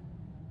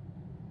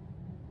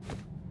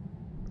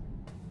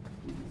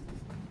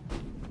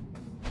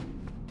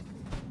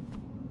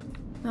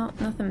 Well,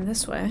 nothing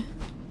this way.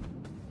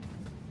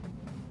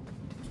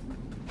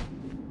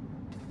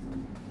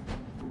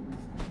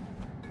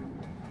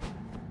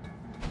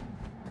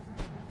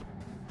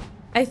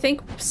 I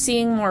think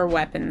seeing more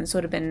weapons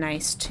would have been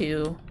nice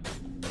too.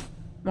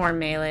 More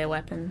melee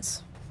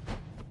weapons.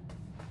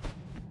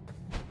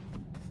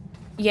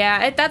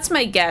 Yeah, that's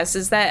my guess,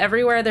 is that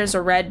everywhere there's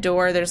a red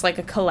door, there's like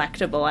a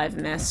collectible I've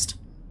missed.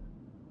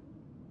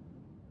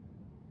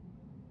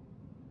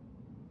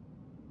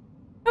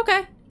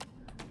 Okay.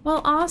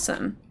 Well,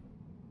 awesome.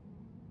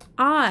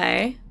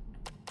 I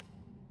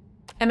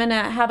am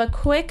gonna have a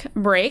quick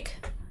break.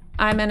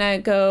 I'm gonna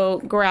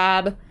go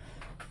grab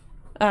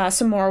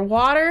some more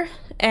water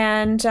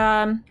and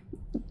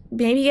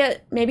maybe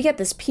get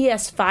this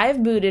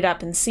PS5 booted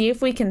up and see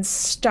if we can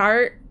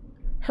start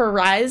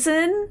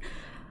Horizon.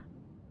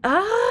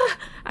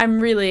 I'm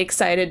really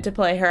excited to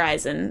play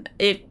Horizon,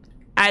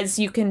 as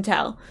you can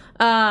tell.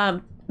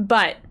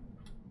 But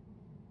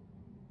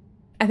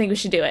I think we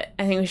should do it.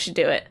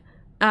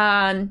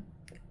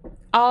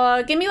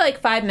 Give me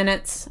like 5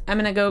 minutes. I'm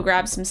gonna go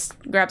grab some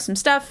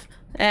stuff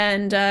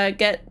and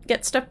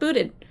get stuff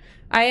booted.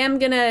 I am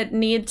gonna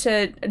need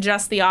to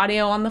adjust the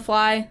audio on the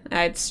fly.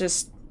 That's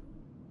just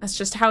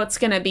how it's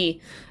gonna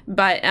be.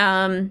 But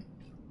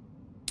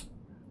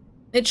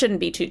it shouldn't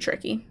be too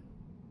tricky.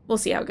 We'll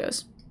see how it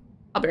goes.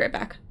 I'll be right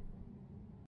back.